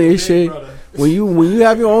family and shit, when you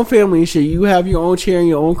have your own family and shit, you have your own chair and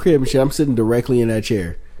your own crib and shit. I'm sitting directly in that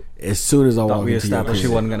chair. As soon as I Thought walk we into your established she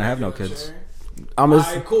crib, wasn't gonna have no kids. I'm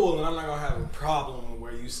Alright, cool, and I'm not gonna have a problem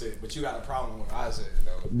where you sit, but you got a problem where I sit,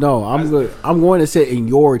 though. no, I'm good. I'm going to sit in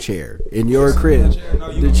your chair, in your crib,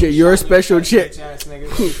 the chair, your special chair. I'm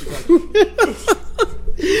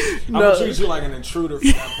gonna treat you like an intruder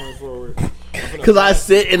from that point forward. Because I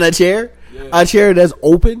sit in a chair, a chair that's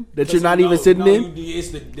open that you're not even sitting in. It's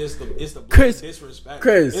the Chris, disrespect.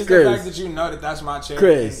 Chris, it's Chris. the fact that you know that that's my chair,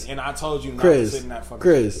 Chris, and I told you not to sit in that fucking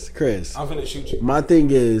chair. Chris. I'm finna shoot you. My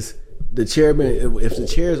thing is, the chairman. If the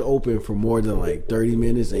chair is open for more than like 30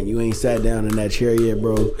 minutes and you ain't sat down in that chair yet,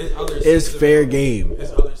 bro, it's fair game.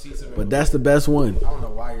 There's other seats available. But that's the best one. I don't know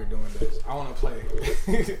why you're doing this. I want to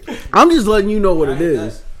play. I'm just letting you know what it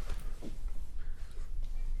is.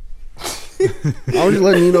 I'm just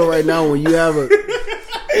letting you know right now when you have a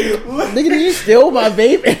nigga, did you steal my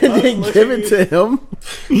vape and then give it to him?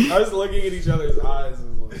 I was looking at each other's eyes.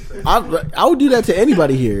 And was like, I would do that to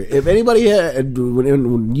anybody here. If anybody had,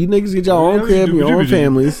 when you niggas get your own crib, your own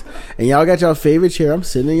families, and y'all got your favorite chair, I'm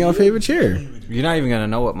sitting in your favorite chair. You're not even gonna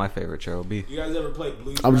know what my favorite chair will be. you guys ever play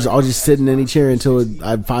Blue? I was just sitting in any chair until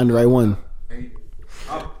I find the right one.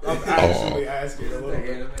 I'm actually asking a little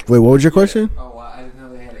bit. Wait, what was your question? Oh, wow, I didn't know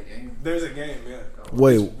they had a game. There's a game, yeah.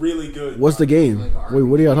 Wait, It's really good. what's the game? Wait,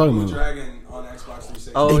 what are y'all talking Blue about? Dragon on Xbox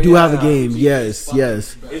 360. Oh, They do have a yeah. game. Yes,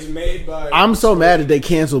 yes. It's made by. I'm so mad that they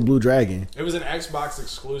canceled Blue Dragon. It was an Xbox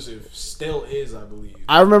exclusive. Still is, I believe.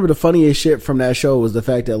 I remember the funniest shit from that show was the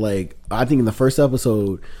fact that, like, I think in the first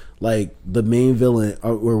episode, like, the main villain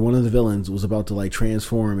or one of the villains was about to like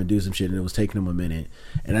transform and do some shit, and it was taking him a minute.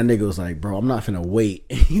 And that nigga was like, "Bro, I'm not finna wait."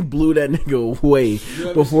 He blew that nigga away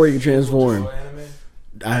before he could transform. Anime?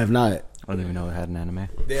 I have not. I didn't even know it had an anime.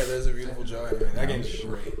 Yeah, there's a Beautiful Joe anime. That game's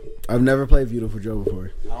great. I've never played Beautiful Joe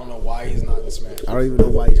before. I don't know why he's not in Smash. I don't even know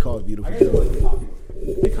why he's called Beautiful Joe.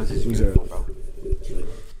 Because it's beautiful, bro.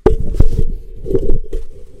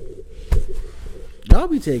 Y'all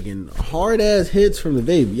be taking hard ass hits from the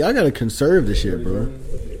vape. Y'all gotta conserve the shit, bro.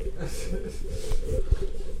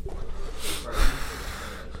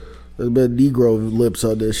 There's a bit of Negro lips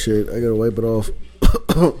on this shit. I gotta wipe it off.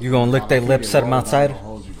 You gonna lick their lips, set them outside?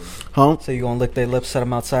 Huh? So you gonna lick their lips, set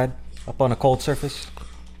them outside, up on a cold surface?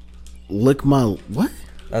 Lick my what?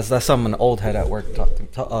 That's something an old head at work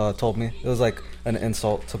told me. It was like an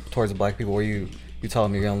insult towards black people, where you tell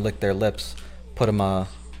them you're gonna lick their lips, put them on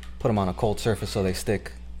a cold surface so they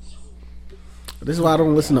stick. This is why I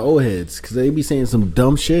don't listen to old heads, because they be saying some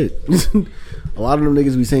dumb shit. A lot of them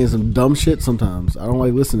niggas be saying some dumb shit sometimes. I don't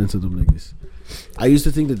like listening to them niggas. I used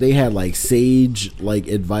to think that they had like sage like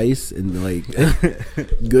advice and like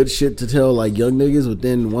good shit to tell like young niggas, but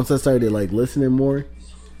then once I started like listening more,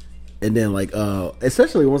 and then like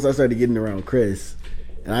especially once I started getting around Chris,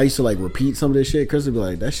 and I used to like repeat some of this shit, Chris would be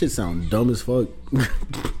like, that shit sound dumb as fuck.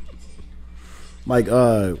 Like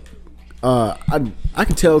I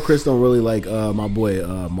can tell Chris don't really like my boy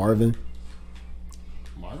Marvin.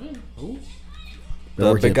 Marvin? Who?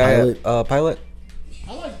 The big guy at Pilot.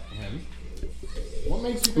 I like him. What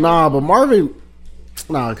makes you? But Marvin,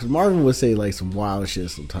 because Marvin would say like some wild shit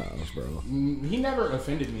sometimes, bro. He never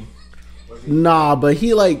offended me. But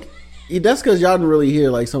he like that's because y'all didn't really hear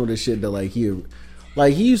like some of the shit that like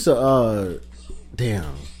he used to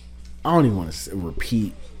damn. I don't even want to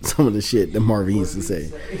repeat some of the shit that Marvin used to say.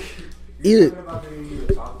 Talking about the dude you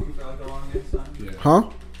were talking for like a long time? Huh?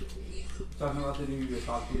 Talking about the dude you were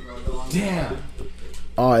talking for like a long time? Damn.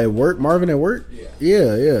 At work, Marvin at work?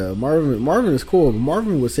 Yeah. Yeah. Marvin is cool, but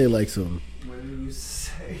Marvin would say like some. What did you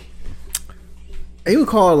say? He would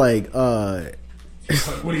call like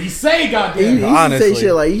What did he say? Goddamn. He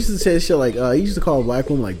used to say shit like he used to call black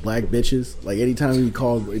women like black bitches. Like anytime he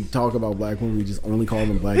talk about black women, we just only call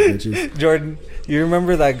them black bitches. Jordan, you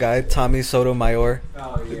remember that guy Tommy Sotomayor?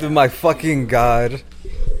 Oh, yeah. My fucking god.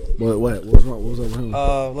 What was up with him?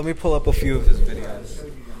 Let me pull up a few of his videos.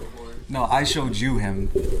 No, I showed you him.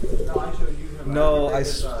 No, I showed you him. No,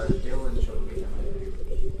 Dylan showed me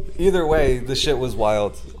him. Either way, the shit was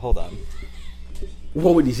wild. Hold on.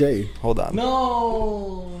 What would he say? Hold on.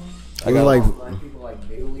 No. I got like Black people like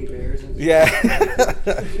niggly bears and Yeah.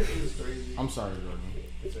 I'm sorry, Jordan.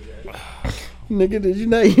 It's okay. nigga. Did you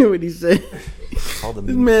not hear what he said? Called This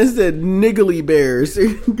them. man said niggly bears.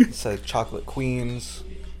 Said chocolate queens,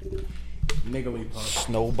 Niggly puff.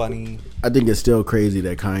 snow bunny. I think it's still crazy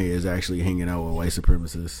that Kanye is actually hanging out with white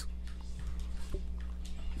supremacists.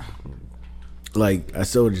 Like, I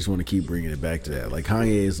still just want to keep bringing it back to that. Like,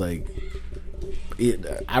 Kanye is like,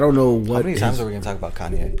 I don't know what. How many times are we gonna talk about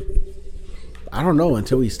Kanye? I don't know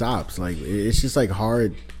until he stops. Like, it's just like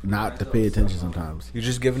hard not to pay attention sometimes. You're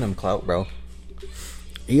just giving him clout, bro.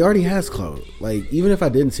 He already has clout. Like, even if I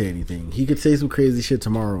didn't say anything, he could say some crazy shit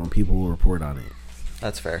tomorrow and people will report on it.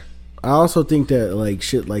 That's fair. I also think that like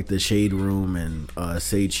shit like the Shade Room and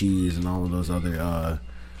Say Cheese and all of those other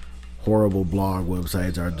horrible blog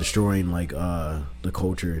websites are destroying like the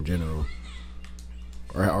culture in general,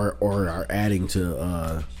 or are adding to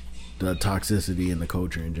the toxicity in the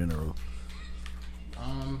culture in general.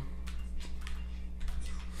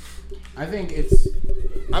 I think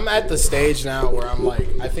I'm at the stage now where I'm like,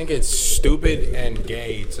 I think it's stupid and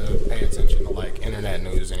gay to pay attention to like internet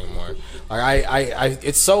news anymore. Like I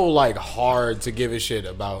it's so like hard to give a shit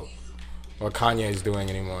about what Kanye is doing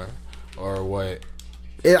anymore or what.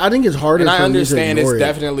 I think it's harder. And I for me to understand it's ignore it.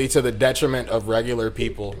 definitely to the detriment of regular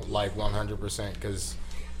people, like 100%, because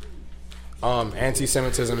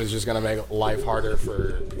anti-Semitism is just gonna make life harder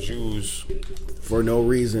for Jews. For no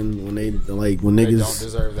reason when they They niggas don't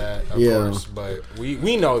deserve that, of course. But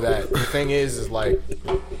we know that. The thing is like,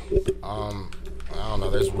 I don't know.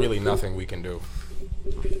 There's really nothing we can do.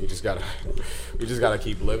 We just gotta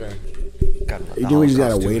keep living. You think we just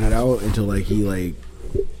gotta wait it out until like he like.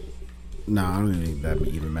 Nah, I don't think that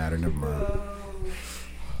even matter. Never mind.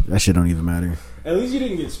 That shit don't even matter. At least you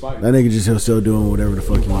didn't get spiked. That nigga just still doing whatever the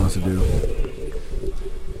fuck he wants to do.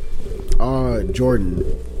 Jordan,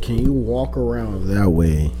 can you walk around that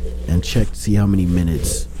way and check to see how many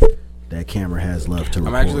minutes that camera has left to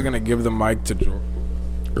record? I'm actually gonna give the mic to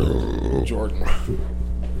Jordan.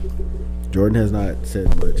 Jordan has not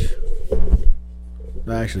said much.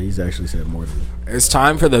 No, actually, he's actually said more than. It's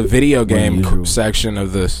time for the video game usual. section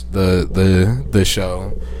of this the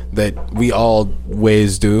show that we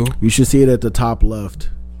always do. You should see it at the top left.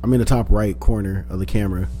 I mean, the top right corner of the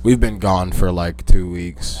camera. We've been gone for like 2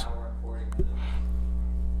 weeks.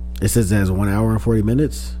 It says it has 1 hour and 40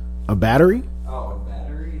 minutes. A battery? Oh, a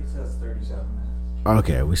battery? It says 37 minutes.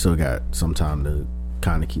 Okay, we still got some time to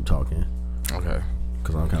kind of keep talking. Okay.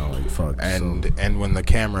 Because I'm kind of like, fuck. And when the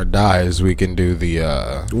camera dies, we can do the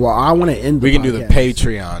Well, I want to end the we can do the podcast.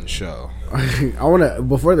 Patreon show. I want to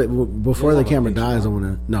before the camera dies. I want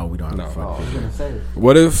to. No, we don't have No. a fucking Patreon.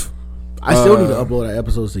 What if I still need to upload our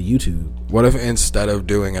episodes to YouTube. What if instead of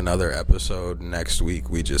doing another episode next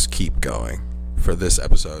week, we just keep going for this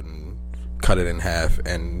episode and cut it in half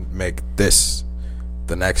and make this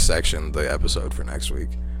the next section the episode for next week?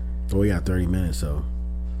 So we got 30 minutes. So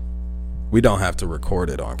we don't have to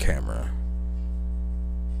record it on camera.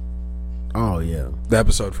 Oh yeah. The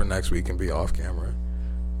episode for next week can be off camera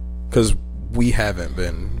because we haven't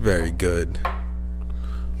been very good.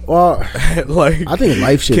 Well, Like I think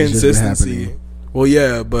life shit has just been consistency. happening. Well,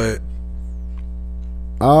 yeah, but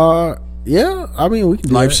Yeah. I mean, we can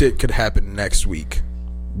do life that. shit could happen next week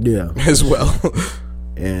Yeah. as well.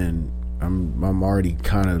 And I'm already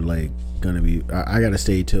kind of like gonna be. I gotta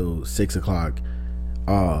stay till 6 o'clock.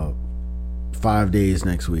 5 days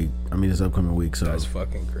next week. I mean, this upcoming week. So That's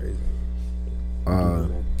fucking crazy.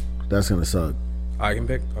 that's gonna suck. I can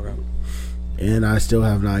pick. Okay. And I still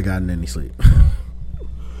have not gotten any sleep.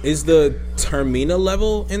 Is the Termina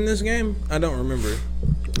level in this game? I don't remember.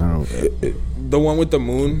 I don't. The one with the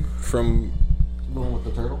moon from. The one with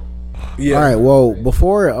the turtle? Yeah. All right. Well,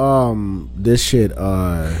 before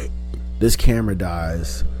this camera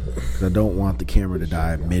dies, because I don't want the camera to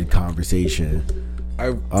die mid conversation.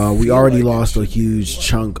 We already lost a huge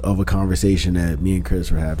chunk of a conversation that me and Chris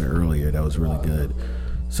were having earlier. That was really good.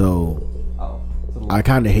 So I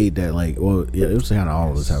kind of hate that. Like, well, yeah, it was kind of all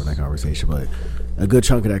of us having that conversation, but a good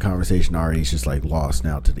chunk of that conversation already is just like lost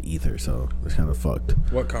now to the ether. So it's kind of fucked.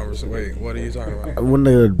 What conversation? Wait, what are you talking about? When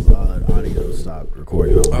the audio stopped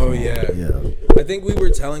recording. Oh yeah. Yeah. I think we were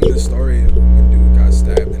telling the story of when dude got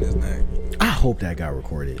stabbed in his neck. I hope that got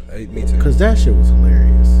recorded. Me too. Cause that shit was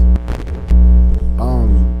hilarious.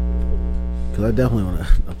 Cause I definitely want to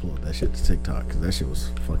upload that shit to TikTok. Cause that shit was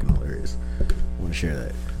fucking hilarious. I want to share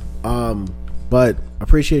that. But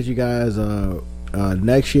appreciate you guys.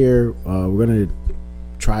 Next year, we're gonna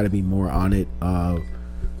try to be more on it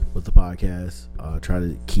with the podcast. Try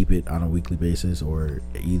to keep it on a weekly basis, or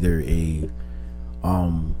either a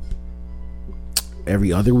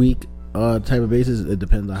every other week type of basis. It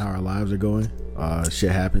depends on how our lives are going.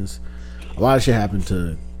 Shit happens. A lot of shit happened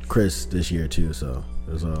to Chris this year too, so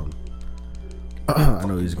there's I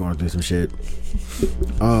know he's going through some shit.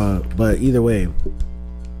 But either way,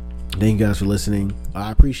 thank you guys for listening.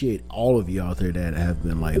 I appreciate all of you out there that have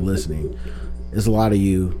been like listening. There's a lot of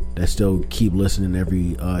you that still keep listening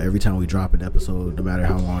every time we drop an episode, no matter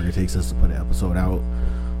how long it takes us to put an episode out.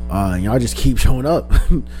 And y'all just keep showing up.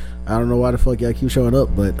 I don't know why the fuck y'all keep showing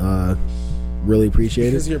up, but really appreciate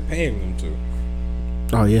Because it. you're paying them to.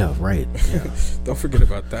 Oh yeah, right. Yeah. Don't forget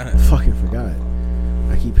about that. Fucking forgot.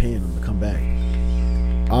 I keep paying them to come back.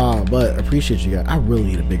 But appreciate you guys. I really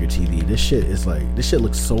need a bigger TV. This shit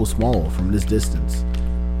looks so small from this distance.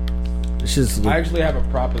 This shit's I actually have a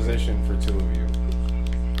proposition for two of you.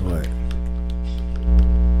 what?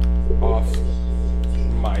 Off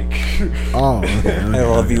mic. Oh, okay. I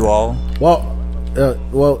love you all. Well,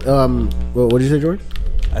 what did you say, Jordan?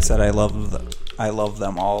 I said I love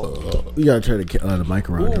them all. You gotta turn the mic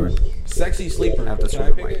around, Jordan. Sexy sleeper. have this Can I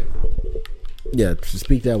with pick the it? Yeah,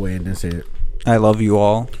 speak that way and then say it. I love you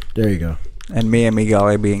all. There you go. And me and Miguel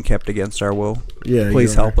are being kept against our will. Yeah,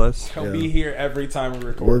 Please you are. help us. He'll be here every time we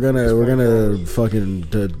record. We're gonna fucking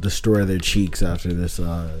destroy their cheeks after this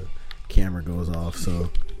camera goes off. So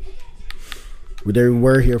they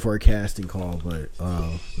were here for a casting call, but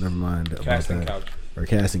never mind about Casting that. couch. Or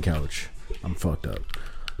casting couch. I'm fucked up.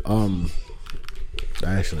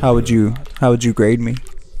 Actually, How would you grade me?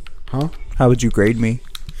 Huh? How would you grade me?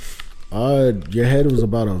 Your head was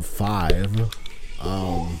about a 5.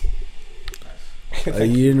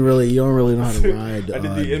 You don't really know how to ride I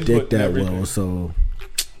did the input dick and that everything. well, so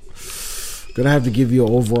gonna have to give you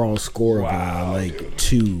an overall score Wow, of like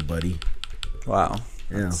 2, buddy. Wow.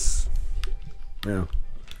 Yeah. That's- Yeah.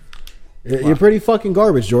 You're pretty fucking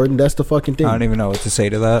garbage, Jordan. That's the fucking thing. I don't even know what to say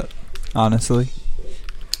to that, honestly.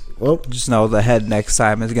 Well, Just know the head next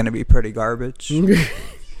time is going to be pretty garbage.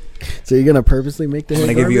 so you're gonna purposely make the I'm head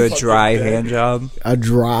going to give you a garbage? dry hand job. A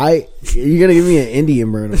dry? You're gonna give me an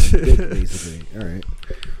Indian burn on my dick, basically.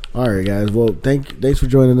 All right, guys. Well, thanks for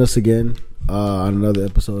joining us again on another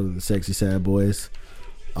episode of the Sexy Sad Boys.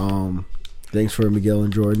 Thanks for Miguel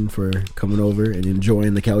and Jordan for coming over and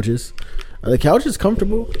enjoying the couches. Are the couches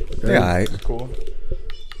comfortable? Yeah, alright. Cool.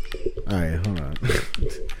 All right, hold on.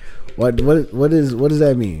 What does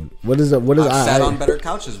that mean? What is I've sat on better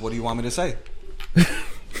couches. What do you want me to say?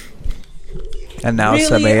 And now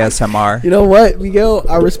some ASMR. You know what, Miguel?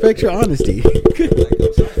 I respect your honesty.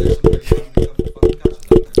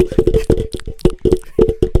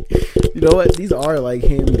 You know what? These are like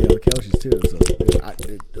hand-me-down couches too. So,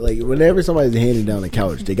 like, whenever somebody's handing down a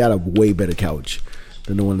couch, they got a way better couch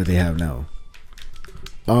than the one that they have now.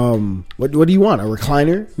 What do you want? A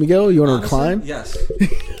recliner, Miguel? You want to recline? Yes.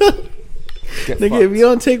 Nigga, if you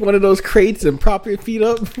don't take one of those crates and prop your feet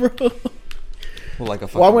up, bro. Well, like a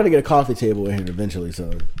Well, I'm gonna get a coffee table in here eventually,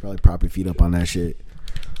 so probably prop your feet up on that shit.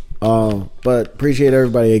 But appreciate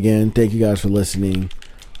everybody again. Thank you guys for listening.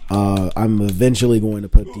 I'm eventually going to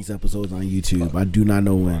put these episodes on YouTube. I do not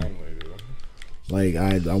know when. Like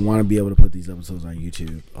I want to be able to put these episodes on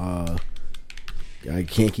YouTube. I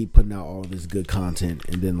can't keep putting out all this good content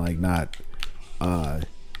and then like not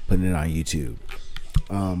putting it on YouTube.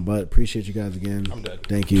 But appreciate you guys again. I'm dead.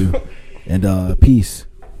 Thank you. And peace.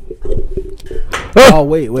 Oh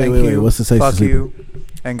wait. What's the sexy Fuck sleeper? you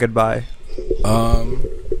and goodbye.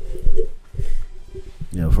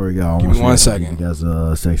 Yeah, before we go, Give me 1 second. You guys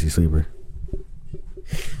a sexy sleeper.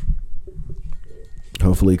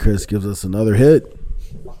 Hopefully Chris gives us another hit.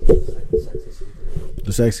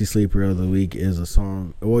 The sexy sleeper of the week is a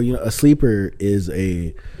song. Well, you know, a sleeper is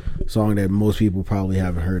a song that most people probably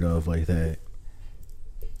haven't heard of like that.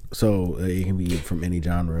 So it can be from any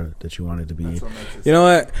genre that you want it to be. You know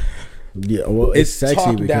what? Yeah, well, It's sexy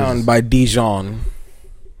Talked because Down by Dijon.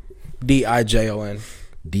 Dijon.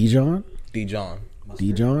 Dijon.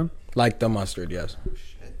 Dijon. Like the mustard, yes.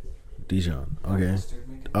 Dijon. Okay.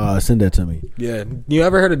 Send that to me. Yeah. You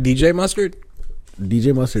ever heard of DJ Mustard?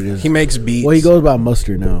 DJ Mustard is. He makes beats. Well, he goes by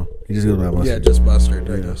Mustard now. He just goes by Mustard. Yeah, just Mustard,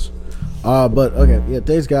 I guess. But okay, yeah.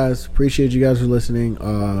 Thanks, guys. Appreciate you guys for listening.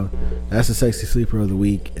 That's the sexy sleeper of the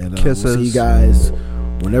week, and we'll see you guys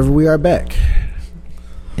whenever we are back.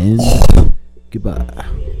 And goodbye.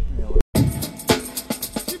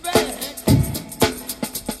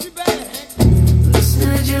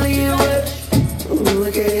 Listen to Julian West.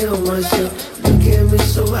 Look at him myself. Look at me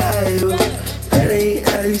so high. That ain't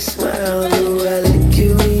how you smile. No, I like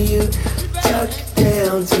you when you talk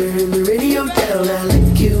down. Turn the radio down. I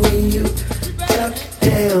like you when you talk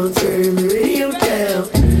down. Turn the radio down.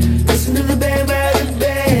 Listen to the band by the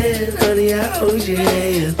band. Honey, I hold your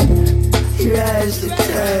hand. Your eyes look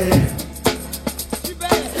tired.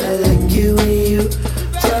 I like you when you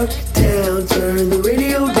talk down. Turn the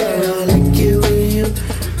radio down. I like you when you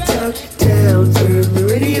talk down. Turn the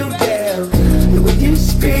radio down. And when you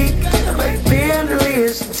speak, I might be able to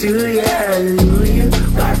listen to you. Hallelujah,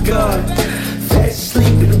 my God. Fast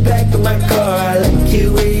asleep in the back of my car. I like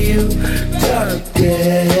you when you talk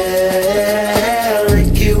down. I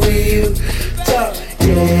like you when you talk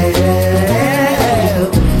down.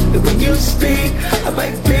 And when you speak, I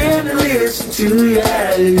might be able to listen to you.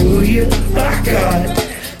 Hallelujah, my God.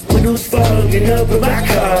 Windows fogging up in my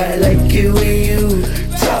car. I like you when you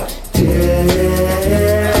talk down.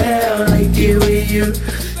 I like you when you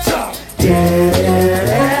talk down.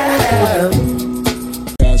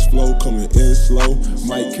 Fast flow coming in slow.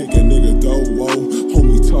 Might kick a nigga though, whoa.